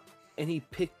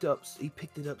picked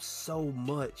it up so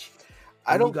much.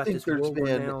 I don't think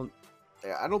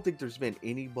there's been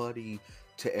anybody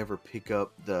to ever pick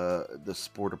up the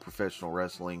sport of professional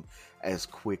wrestling as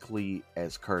quickly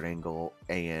as Kurt Angle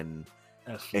and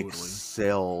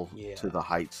excel to the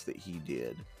heights that he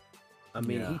did. I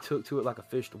mean, he took to it like a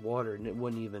fish to water, and it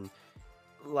wasn't even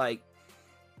like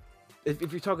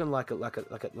if you're talking like an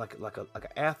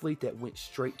athlete that went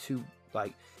straight to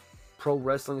like pro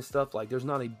wrestling and stuff. Like, there's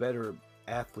not a better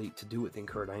athlete to do it than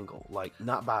Kurt Angle. Like,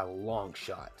 not by a long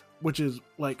shot. Which is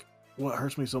like. What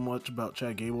hurts me so much about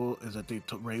Chad Gable is that they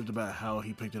raved about how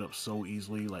he picked it up so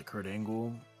easily, like Kurt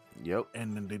Angle. Yep.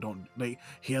 And then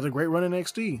he has a great run in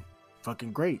NXT.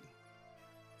 Fucking great.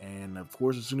 And of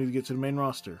course, as soon as he gets to the main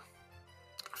roster,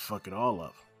 fuck it all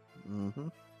up. Mm-hmm.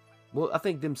 Well, I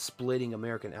think them splitting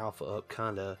American Alpha up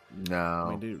kind of. No. I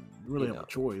mean, they really have a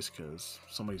choice because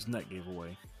somebody's neck gave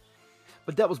away.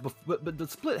 But that was but the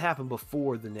split happened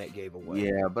before the neck gave away.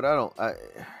 Yeah, but I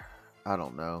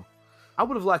don't know. I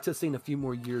would have liked to have seen a few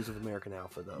more years of American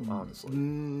Alpha, though, honestly.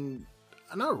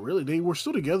 Not really. They were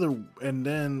still together, and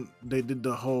then they did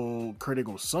the whole Kurt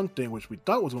Angle son thing, which we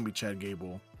thought was going to be Chad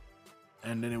Gable,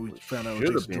 and then we found out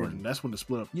it was Jason Jordan. That's when the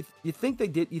split up. You think they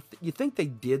did? You think they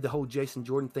did the whole Jason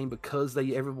Jordan thing because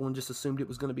everyone just assumed it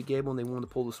was going to be Gable, and they wanted to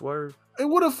pull the swerve? It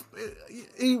would have.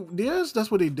 Yes, that's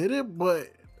what they did it,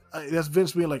 but. That's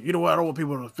Vince being like, you know what? I don't want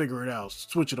people to figure it out.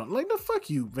 Switch it on. Like, no, fuck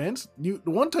you, Vince. The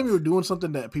one time you were doing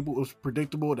something that was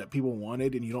predictable, that people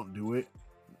wanted, and you don't do it.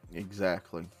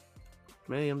 Exactly.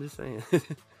 Man, I'm just saying.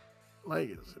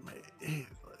 Like,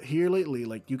 here lately,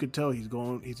 like, you could tell he's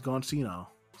gone senile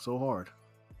so hard.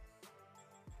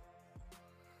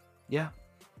 Yeah.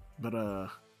 But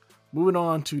moving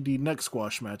on to the next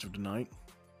squash match of the night.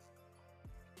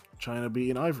 Chyna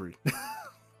beating Ivory.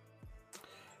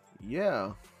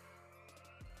 Yeah.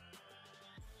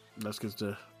 That's because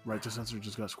the Right to Censor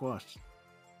just got squashed.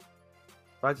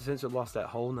 Right to Censor lost that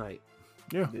whole night.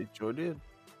 Yeah, they sure did.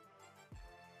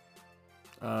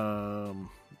 Then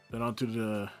on to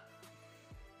the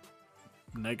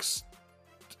next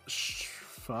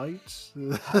fight.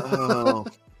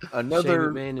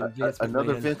 Another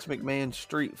Vince McMahon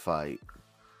street fight.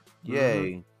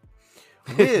 Yay!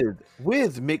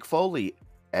 with Mick Foley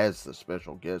as the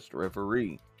special guest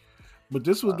referee. But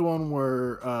this was the one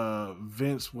where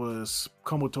Vince was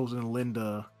comatose in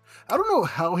Linda. I don't know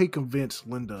how he convinced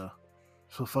Linda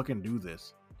to fucking do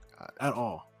this at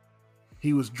all.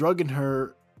 He was drugging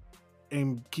her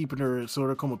and keeping her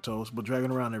sort of comatose, but dragging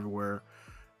her around everywhere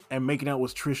and making out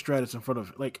with Trish Stratus in front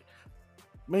of, like,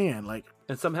 man, like.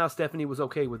 And somehow Stephanie was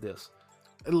okay with this.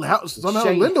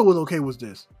 Somehow Linda was okay with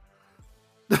this.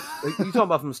 You talking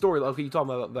about from the story? Okay, you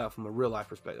talking about from a real life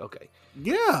perspective? Okay.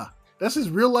 Yeah, that's his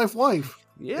real life wife.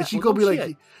 Yeah. And she well, gonna no be shit.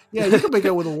 like, yeah, you can make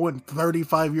out with a woman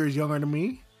 35 years younger than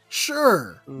me.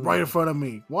 Sure, right in front of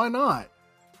me. Why not?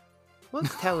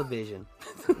 What's television?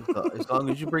 As long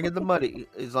as you bring in the money,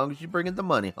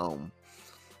 home.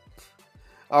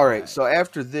 All right. So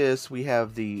after this, we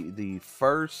have the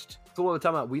first. So what we're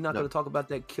talking about? We not going to talk about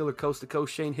that killer coast to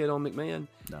coast Shane hit on McMahon?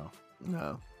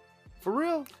 No. For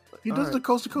real? He does the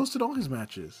coast to coast in all his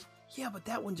matches. Yeah, but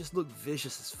that one just looked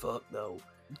vicious as fuck, though.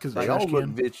 Because they all look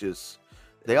vicious.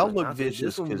 They all look vicious.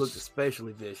 This one looks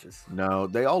especially vicious. No,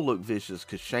 they all look vicious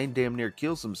because Shane damn near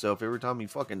kills himself every time he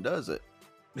fucking does it.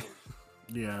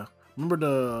 Yeah.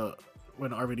 Remember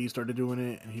when RVD started doing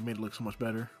it and he made it look so much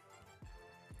better?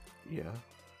 Yeah.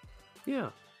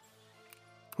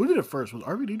 Who did it first? Was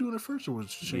RVD doing it first or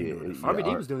was Shane doing it first?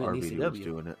 RVD was doing it in ECW. Was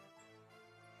doing it.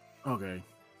 Okay.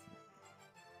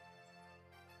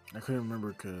 I couldn't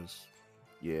remember because...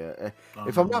 Yeah.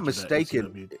 If I'm not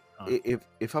mistaken,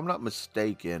 if I'm not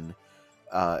mistaken,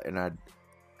 and I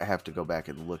have to go back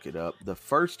and look it up, the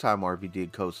first time RV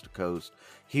did coast to coast,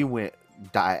 he went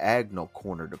diagonal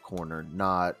corner to corner,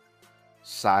 not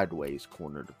sideways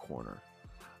corner to corner.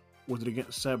 Was it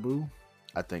against Sabu?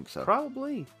 I think so.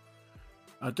 Probably.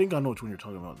 I think I know which one you're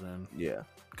talking about then. Yeah.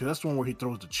 Because that's the one where he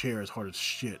throws the chair as hard as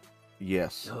shit.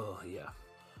 Yes. Oh, yeah.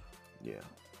 Yeah.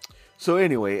 So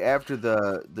anyway, after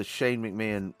the Shane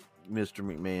McMahon, Mr.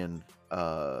 McMahon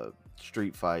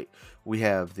street fight, we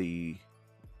have the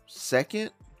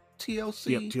second TLC.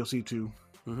 Yep, TLC 2.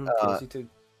 Mm-hmm. TLC 2.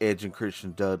 Edge and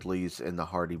Christian Dudley's and the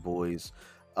Hardy Boys.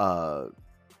 Okay.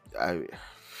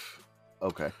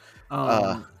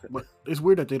 But it's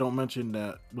weird that they don't mention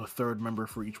that the third member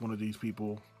for each one of these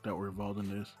people that were involved in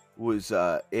this was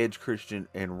Edge, Christian,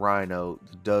 and Rhino,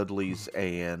 the Dudleys,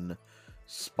 and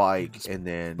Spike, and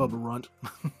then Bubba Runt.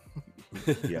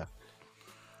 Yeah.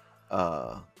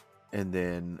 And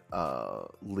then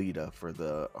Lita for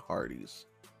the Hardys.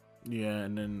 Yeah,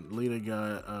 and then Lita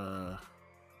got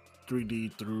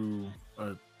 3D through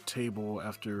a table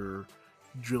after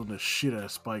drilling the shit out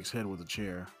of Spike's head with a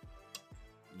chair.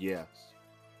 Yes.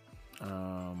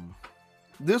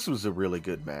 This was a really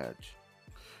good match.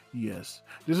 Yes.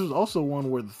 This was also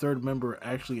one where the third member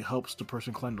actually helps the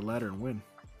person climb the ladder and win.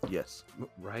 Yes.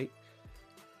 Right.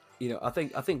 You know, I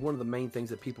think one of the main things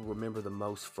that people remember the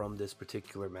most from this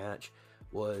particular match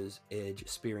was Edge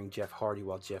spearing Jeff Hardy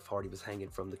while Jeff Hardy was hanging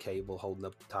from the cable holding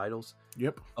up the titles.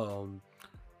 Yep.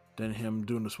 Then him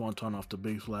doing the swanton off the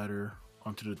base ladder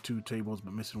onto the two tables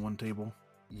but missing one table.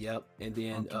 Yep. And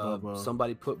then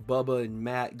somebody put Bubba and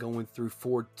Matt going through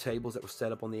 4 tables that were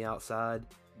set up on the outside.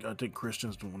 I think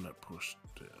Christian's the one that pushed.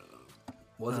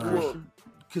 Was it Christian?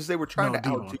 Because they were trying to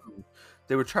outdo.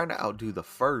 They were trying to outdo the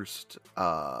first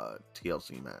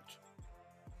TLC match.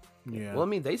 Yeah. Well, I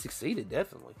mean, they succeeded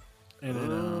definitely. And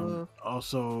then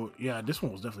also, yeah, this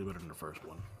one was definitely better than the first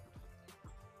one.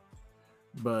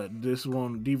 But this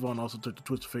one, Devon also took the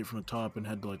twist of fate from the top and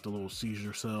had like the little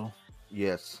seizure cell.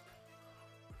 Yes.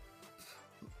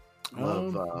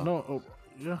 Love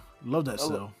that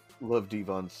cell. Love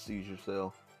Devon's seizure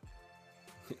cell.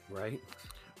 Right.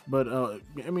 But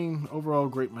I mean, overall,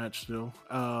 great match still.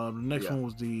 The next one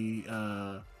was the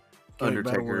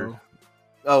Undertaker.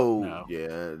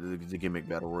 The gimmick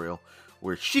battle royal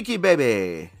where Shiki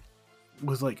Baby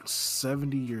was like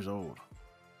 70 years old.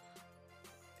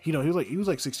 You know, he was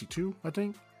like 62, I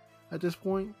think, at this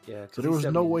point. Yeah. So there was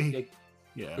no way.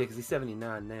 Yeah, because he's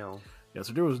 79 now. Yeah,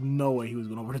 so there was no way he was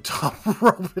going over the top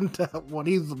rope in that one.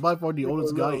 He's by far the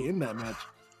oldest guy in that match.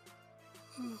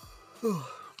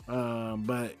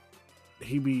 But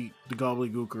he beat the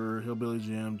Gobbledygooker, Hillbilly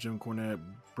Jim Cornette,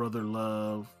 Brother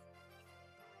Love,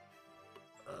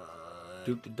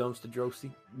 Duke the Dumpster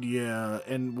Drosy. Yeah,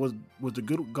 and was the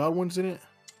Good Godwins in it?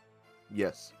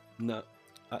 Yes. No,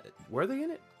 were they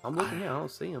in it? I'm looking now. I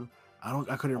don't see them.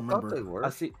 I couldn't remember. They were. I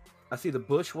see the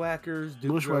Bushwhackers,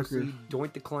 Duke Drosy,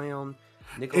 Doink the Clown.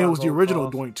 Nikolai Volkov. It was the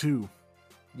original Doink too.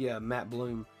 Yeah, Matt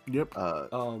Bloom. Yep. Nikolai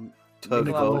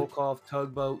Volkov,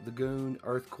 Tugboat, The Goon,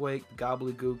 Earthquake,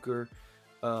 Gobbledygooker,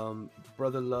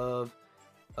 Brother Love,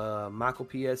 Michael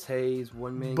P.S. Hayes,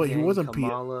 One Man but Gang, he wasn't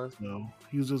Kamala. No,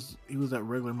 he was that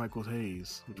regular Michael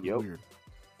Hayes, which was weird.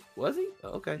 Was he? Oh,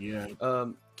 okay. Yeah.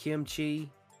 Kim Chi,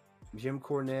 Jim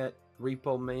Cornette,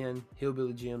 Repo Man,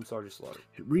 Hillbilly Jim, Sergeant Slaughter.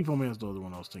 Repo Man's the other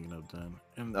one I was thinking of then,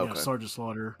 and Sergeant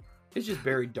Slaughter. It's just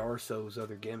Barry Darso's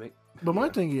other gimmick. But my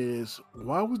thing is,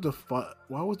 why was the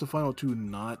final two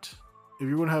not? If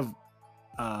you're gonna have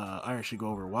Iron Sheik go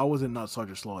over, why was it not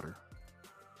Sergeant Slaughter?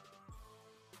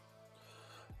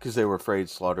 Because they were afraid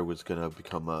Slaughter was going to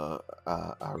become a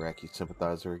Iraqi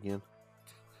sympathizer again.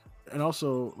 And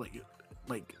also,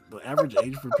 like the average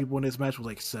age for people in this match was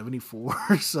like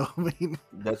 74. So I mean,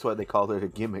 that's why they called it a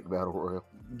gimmick battle royal.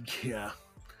 Yeah.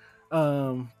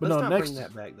 But Let's no, not next. bring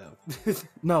that back though.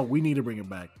 No, we need to bring it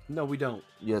back. No, we don't.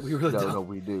 Yes, we really don't. No,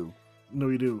 we do. No,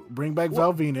 we do. Bring back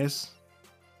Val Venus.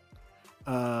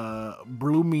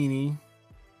 Blue Meanie.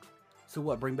 So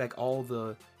what? Bring back all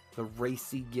the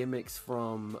racy gimmicks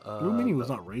from. Blue Meanie was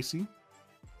not racy.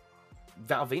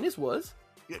 Val Venus was.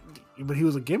 But he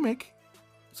was a gimmick.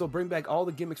 So bring back all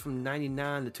the gimmicks from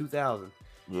 '99 to 2000.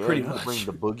 Yeah, pretty you could much. bring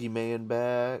the Boogeyman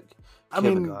back. I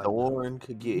Kevin mean, Thorne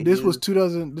could get. This his. was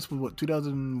 2000. This was what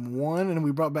 2001, and then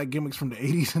we brought back gimmicks from the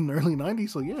 80s and the early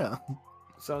 90s. So yeah.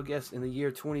 So I guess in the year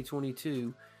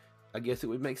 2022, I guess it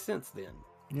would make sense then.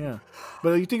 Yeah,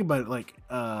 but you think about it, like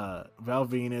Val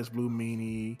Venus, Blue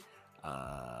Meanie,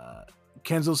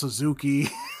 Kenzo Suzuki,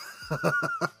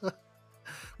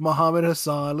 Muhammad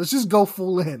Hassan. Let's just go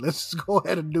full in. Let's just go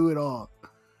ahead and do it all.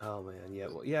 Oh man, yeah,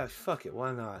 well, yeah, fuck it,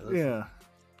 why not? Yeah.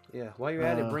 While you're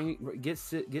at it,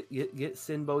 get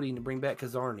Sin Bodhi to bring back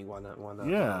Kazarni. Why not?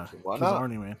 Yeah, Why not?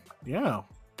 Kazarni, man. Yeah,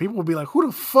 people will be like, "Who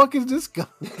the fuck is this guy?"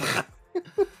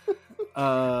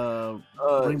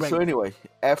 Bring back- So anyway,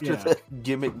 after the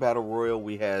gimmick battle royal,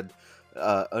 we had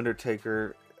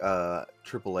Undertaker,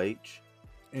 Triple H.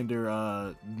 in their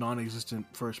non-existent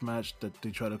first match that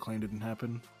they try to claim didn't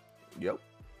happen. Yep.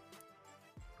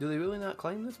 Do they really not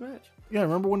claim this match? Yeah,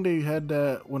 remember when they had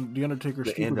that when the Undertaker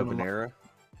The end of an era.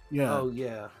 Yeah. Oh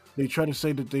yeah. They tried to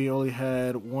say that they only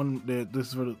had one.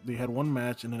 They had one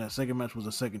match, and then that second match was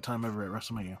the second time ever at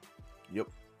WrestleMania. Yep.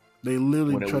 They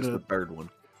literally When it tried was to. the third one.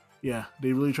 Yeah,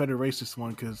 they really tried to erase this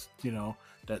one because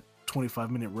that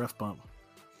 25-minute ref bump.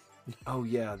 Oh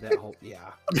yeah, that whole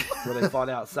where they fought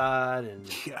outside and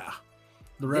Yeah,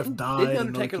 the ref didn't, died. Didn't and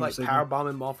Undertaker nobody like came to save him. powerbomb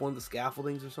him off one of the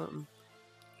scaffoldings or something?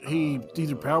 He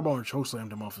either powerbomb or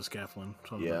chokeslammed him off the scaffolding.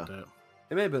 Something like that.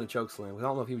 It may have been a choke slam. I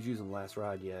don't know if he was using the last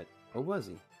ride yet, or was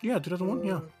he? Yeah, 2001.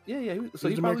 Yeah. Yeah. So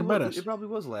He's he American probably Badass. it probably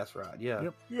was the last ride. Yeah.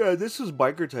 Yep. Yeah, this is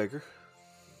Biker Taker.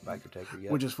 Biker Taker.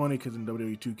 Yeah. Which is funny because in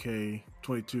WWE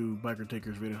 2K22, Biker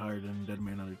Taker is rated higher than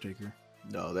Deadman Undertaker.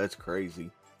 No, that's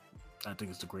crazy. I think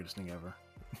it's the greatest thing ever.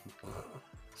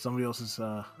 Somebody else is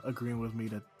agreeing with me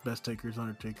that best Taker is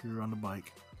Undertaker on the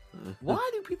bike. Why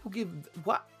do people give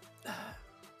what?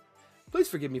 Please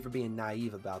forgive me for being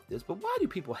naive about this, but why do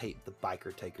people hate the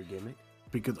Biker Taker gimmick?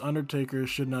 Because Undertaker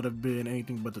should not have been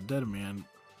anything but the Dead Man,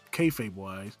 kayfabe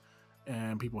wise,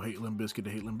 and people hate Limp Bizkit.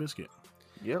 They hate Limp Bizkit.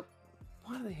 Yep.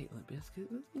 Why do they hate Limp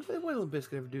Bizkit? What did Limp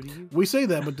Bizkit ever do to you? We say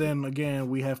that, but then again,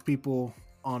 we have people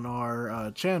on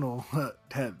our channel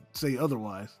that say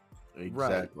otherwise.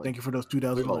 Exactly. Thank you for those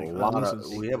 2,000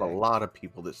 We have a lot of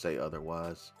people that say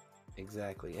otherwise.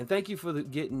 Exactly, and thank you for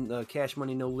getting Cash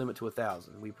Money No Limit to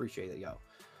 1,000. We appreciate it, y'all.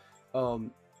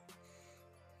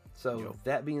 So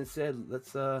that being said,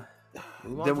 let's move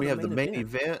on. Then to we have the main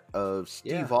event of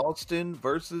Steve Austin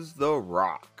versus The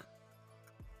Rock.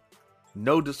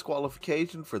 No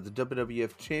disqualification for the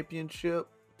WWF Championship.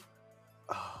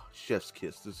 Oh, chef's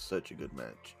kiss. This is such a good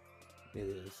match. It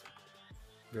is.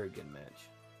 Very good match.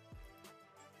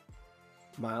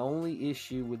 My only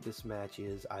issue with this match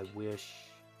is I wish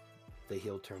the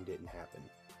heel turn didn't happen.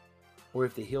 Or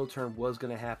if the heel turn was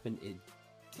going to happen,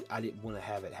 I didn't want to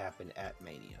have it happen at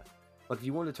Mania. Like, if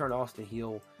you wanted to turn Austin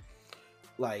heel,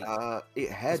 like, it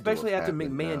had especially to have after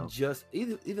happened McMahon now. just,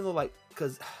 even though, like,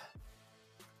 because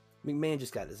McMahon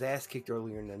just got his ass kicked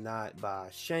earlier in the night by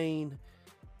Shane.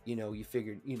 You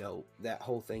figured, that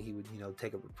whole thing he would,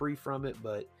 take a reprieve from it,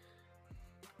 but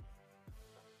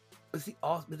see,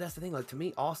 but that's the thing. Like, to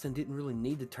me, Austin didn't really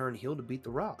need to turn heel to beat The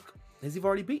Rock, because he's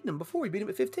already beaten him before. He beat him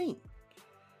at 15.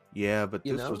 Yeah, but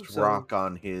this was Rock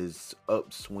on his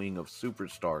upswing of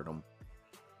superstardom.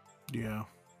 Yeah.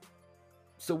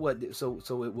 So what? So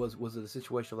it was it a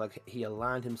situation like he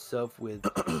aligned himself with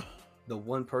the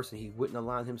one person he wouldn't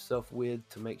align himself with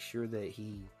to make sure that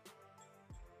he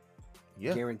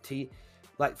guaranteed?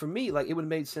 Like, for me, like, it would have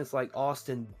made sense, like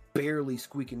Austin barely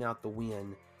squeaking out the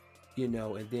win. And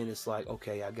then it's like,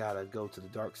 okay, I gotta go to the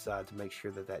dark side to make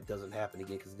sure that doesn't happen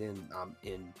again, because then I'm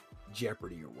in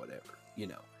jeopardy or whatever,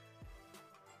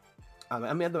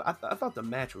 I mean, I thought the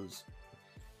match was,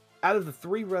 out of the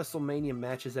 3 WrestleMania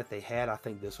matches that they had, I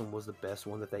think this one was the best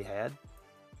one that they had.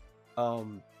 But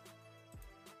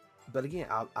again,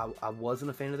 I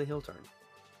wasn't a fan of the heel turn.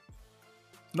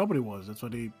 Nobody was. That's why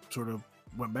they sort of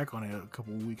went back on it a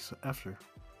couple of weeks after.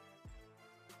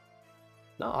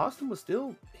 No, Austin was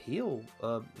still heel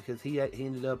because he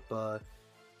ended up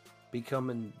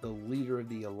becoming the leader of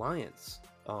the Alliance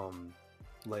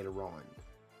later on.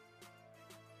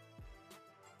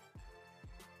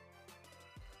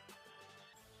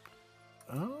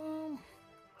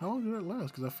 How long did that last?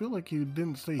 Because I feel like you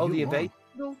didn't stay Oh, heel the long. invasion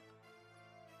angle?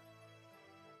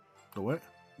 The what? You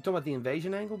talking about the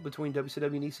invasion angle between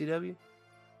WCW and ECW?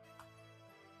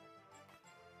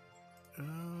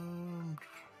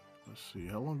 Let's see.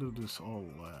 How long did this all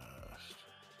last?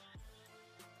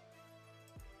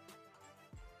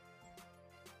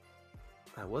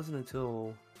 It wasn't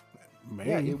until May.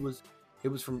 yeah, it was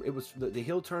the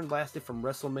heel turn lasted from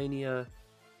WrestleMania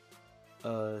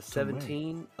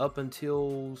 17 up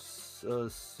until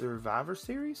Survivor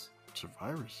Series.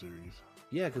 Survivor Series.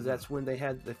 Yeah, because that's when they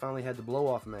finally had the blow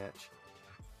off match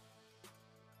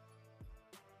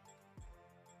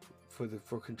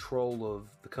for control of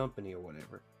the company or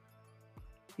whatever.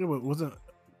 Yeah, but wasn't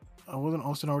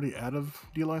Austin already out of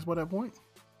the Alliance by that point?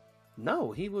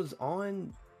 No, he was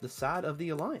on the side of the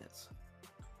Alliance.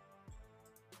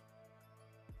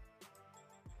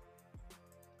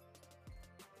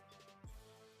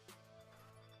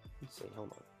 Let's see,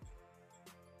 hold on.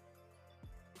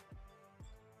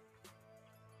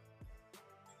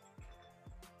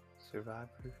 Survivor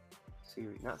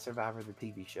Series, not Survivor the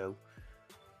TV show.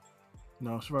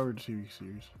 No, Survivor TV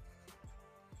series.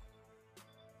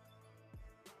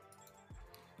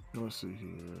 Let's see here.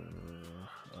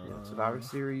 Yeah, Survivor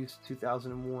Series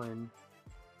 2001.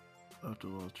 After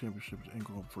the championship is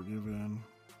Angle Unforgiven.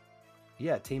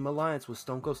 Yeah, Team Alliance was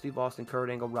Stone Cold Steve Austin, Kurt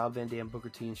Angle, Rob Van Dam, Booker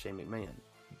T, and Shane McMahon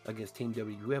against Team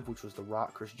WWF, which was The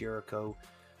Rock, Chris Jericho,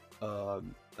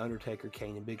 Undertaker,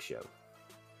 Kane, and Big Show.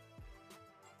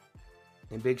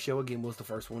 And Big Show again was the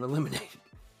first one eliminated.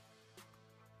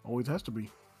 Always has to be.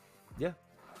 Yeah.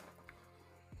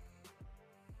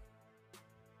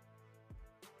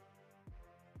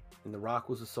 And The Rock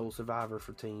was the sole survivor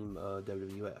for Team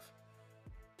WWF.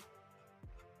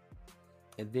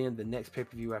 And then the next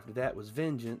pay-per-view after that was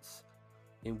Vengeance,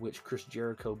 in which Chris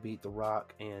Jericho beat The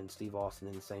Rock and Steve Austin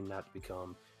in the same night to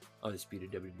become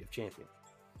undisputed WWF champion.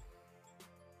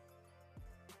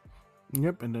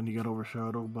 Yep, and then he got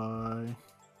overshadowed by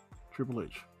Triple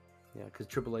H. Yeah, because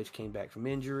Triple H came back from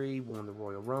injury, won the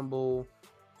Royal Rumble.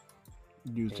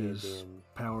 Used his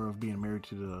power of being married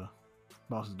to the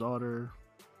boss's daughter.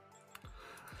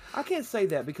 I can't say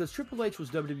that because Triple H was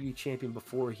WWE champion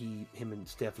before him and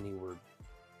Stephanie were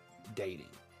dating.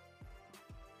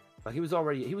 Like he was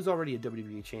already a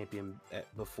WWE champion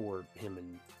before him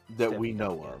and that Stephanie we got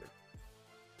know together. of.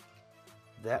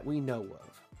 That we know of.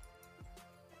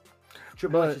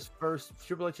 Triple H's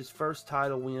first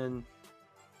title win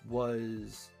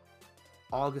was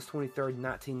August 23rd,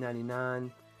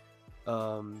 1999,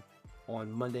 on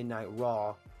Monday Night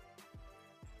Raw.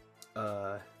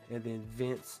 And then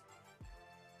Vince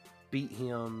beat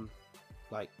him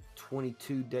like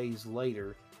 22 days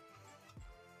later,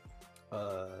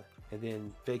 and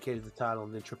then vacated the title,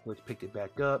 and then Triple H picked it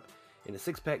back up in a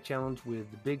six-pack challenge with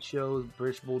the Big Show,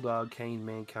 British Bulldog, Kane,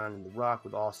 Mankind, and The Rock,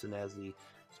 with Austin as the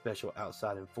special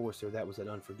outside enforcer. That was at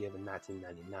Unforgiven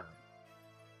 1999.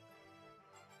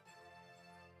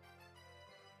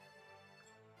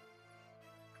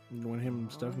 When him and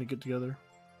Stephanie get together?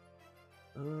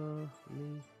 Let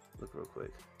me look real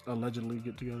quick. Allegedly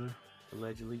get together.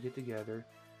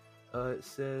 It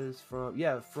says from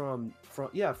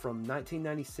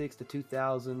 1996 to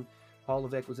 2000, Paul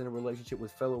Levesque was in a relationship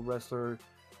with fellow wrestler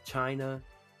Chyna.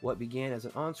 What began as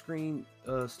an on-screen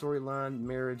storyline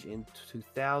marriage in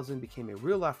 2000 became a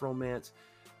real-life romance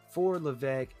for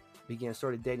Levesque.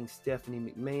 Started dating Stephanie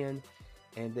McMahon,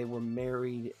 and they were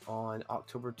married on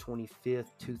October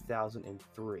 25th,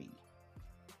 2003.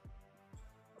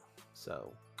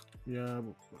 So, yeah,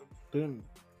 didn't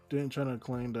Chyna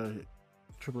claim that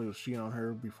Triple H was cheating on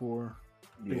her before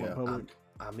they went public?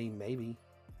 I mean, maybe.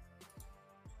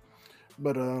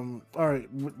 But all right,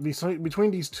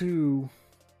 between these two,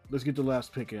 let's get the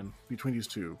last pick in. Between these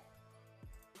two,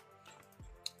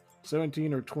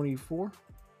 17 or 24?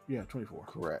 Yeah, 24.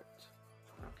 Correct.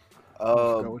 I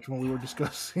forgot which one we were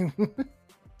discussing.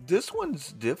 This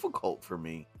one's difficult for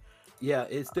me. Yeah,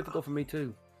 it's difficult for me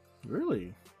too.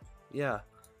 Really? Yeah.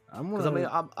 Because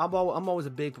I'm always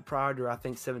a big proprietor. I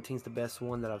think 17's the best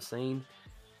one that I've seen.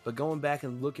 But going back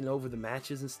and looking over the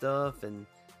matches and stuff, and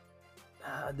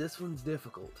this one's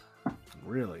difficult.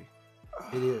 Really?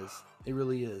 It is. It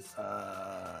really is.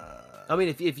 I mean,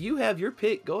 if you have your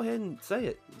pick, go ahead and say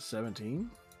it.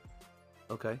 17?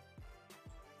 Okay.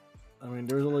 I mean,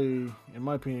 there's only, in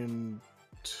my opinion,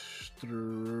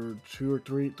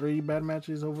 three bad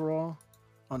matches overall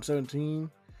on 17.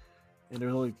 And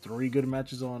there's only 3 good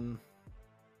matches on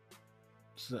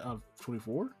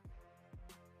 24.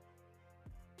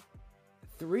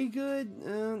 3 good?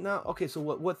 No. Okay, so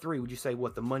what 3 would you say?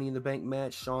 What, the Money in the Bank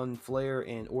match, Shawn Flair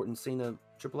and Orton, Cena,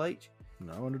 Triple H?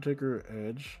 No, Undertaker,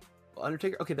 Edge.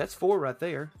 Undertaker. Okay, that's 4 right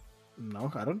there.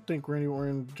 No, I don't think Randy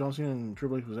Orton, John Cena, and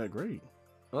Triple H was that great.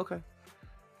 Okay.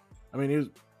 I mean, it was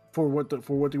for what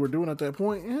they were doing at that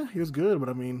point. Yeah, he was good, but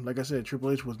I mean, like I said,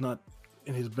 Triple H was not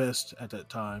in his best at that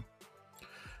time.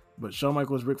 But Shawn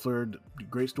Michaels, Ric Flair,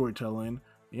 great storytelling,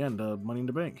 and Money in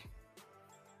the Bank.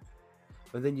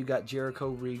 But then you got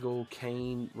Jericho, Regal,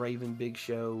 Kane, Raven, Big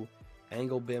Show,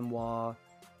 Angle, Benoit,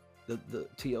 the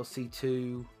TLC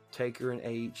 2, Taker and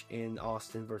H, and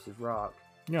Austin versus Rock.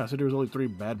 Yeah, I said there was only 3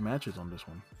 bad matches on this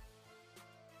one.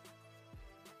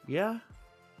 Yeah.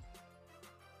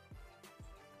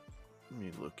 Let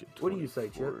me look at 24 What do you say,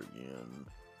 Chip? again.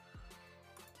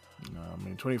 I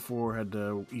mean, 24 had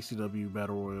the ECW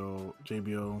Battle Royal,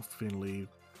 JBO, Finley,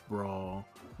 Brawl,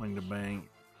 Money in the Bank,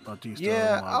 Batista.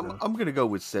 Yeah, I'm gonna go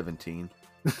with 17.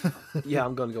 Yeah,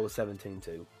 I'm gonna go with 17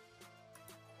 too.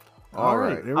 All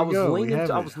right. There we go.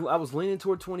 I was leaning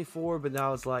toward 24, but I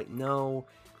was like, no.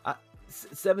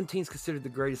 17 is considered the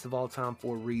greatest of all time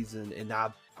for a reason, and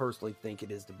I personally think it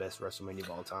is the best WrestleMania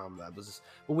of all time. But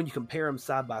when you compare them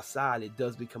side by side, it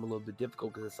does become a little bit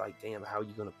difficult because it's like, damn, how are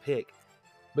you gonna pick?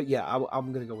 But yeah,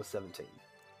 I'm gonna go with 17,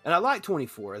 and I like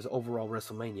 24 as overall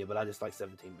WrestleMania, but I just like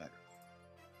 17 better.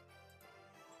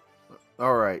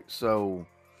 All right, so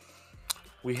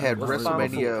we had What's the final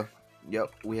WrestleMania. four?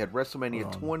 Yep, we had WrestleMania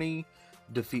Hold on. 20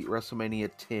 defeat WrestleMania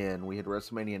 10. We had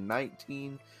WrestleMania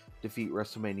 19 defeat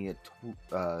WrestleMania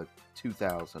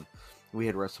 2000. We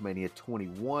had WrestleMania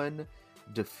 21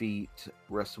 defeat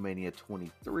WrestleMania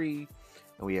 23.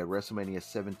 And we had WrestleMania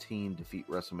 17 defeat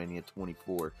WrestleMania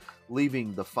 24,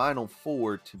 leaving the final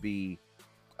 4 to be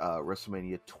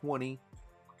WrestleMania 20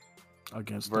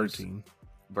 against versus 13.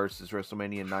 versus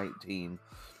WrestleMania 19,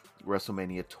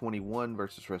 WrestleMania 21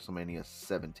 versus WrestleMania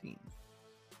 17.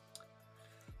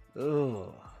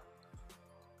 Ugh.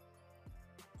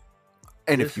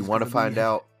 And This if you is want to gonna find be-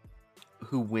 out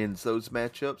who wins those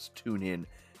matchups, tune in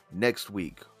next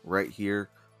week right here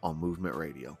on Movement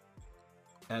Radio.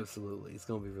 Absolutely, it's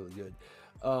gonna be really good.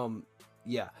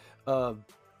 Yeah.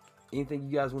 Anything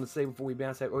you guys want to say before we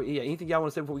bounce out? Or yeah, anything y'all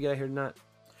want to say before we get out here tonight?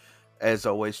 As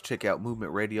always, check out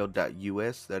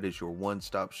movementradio.us. That is your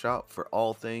one-stop shop for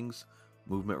all things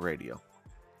Movement Radio.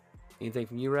 Anything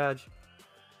from you, Raj?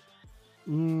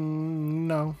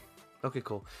 No. Okay,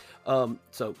 cool.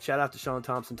 So shout out to Sean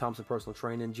Thompson Personal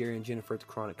Training, Jerry and Jennifer at the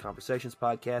Chronic Conversations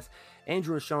Podcast,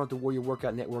 Andrew and Sean at the Warrior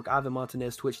Workout Network, Ivan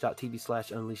Montanez,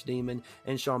 twitch.tv/UnleashDemon,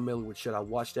 and Sean Miller with Should I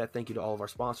Watch That? Thank you to all of our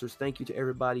sponsors. Thank you to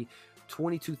everybody.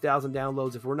 22,000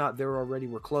 downloads. If we're not there already,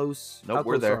 we're close. Nope, How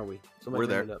we're close there. are we? We're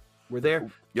there. bring it up. We're there?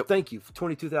 Yep. Thank you for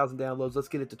 22,000 downloads. Let's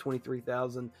get it to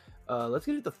 23,000. Let's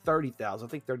get it to 30,000. I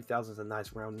think 30,000 is a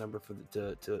nice round number for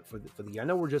the year. I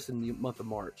know we're just in the month of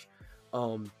March.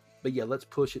 But yeah, let's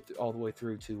push it all the way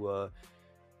through to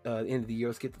the end of the year.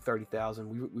 Let's get to 30,000.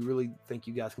 We really think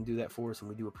you guys can do that for us, and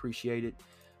we do appreciate it.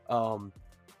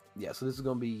 Yeah, so this is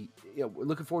going to be, we're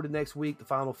looking forward to next week, the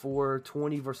final 4,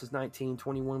 20 versus 19,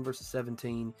 21 versus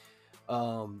 17.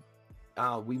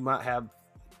 We might have,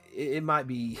 it might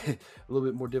be a little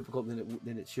bit more difficult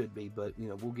than it should be, but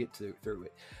we'll get through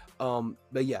it.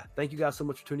 But yeah, thank you guys so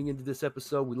much for tuning into this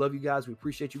episode. We love you guys. We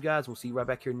appreciate you guys. We'll see you right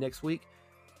back here next week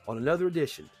on another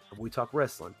edition of We Talk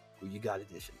Wrestling, Who You Got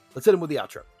edition. Let's hit them with the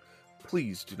outro.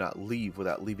 Please do not leave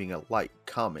without leaving a like,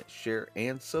 comment, share,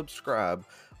 and subscribe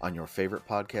on your favorite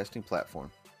podcasting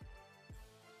platform.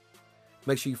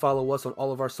 Make sure you follow us on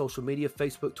all of our social media,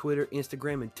 Facebook, Twitter,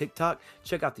 Instagram, and TikTok.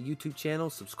 Check out the YouTube channel,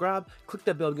 subscribe, click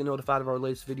that bell to get notified of our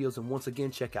latest videos, and once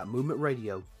again, check out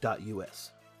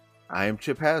movementradio.us. I am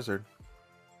Chip Hazard,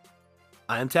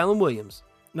 I am Talon Williams.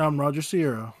 No, I'm Roger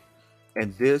Sierra.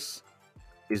 and this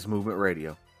is Movement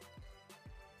Radio.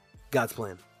 God's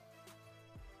plan.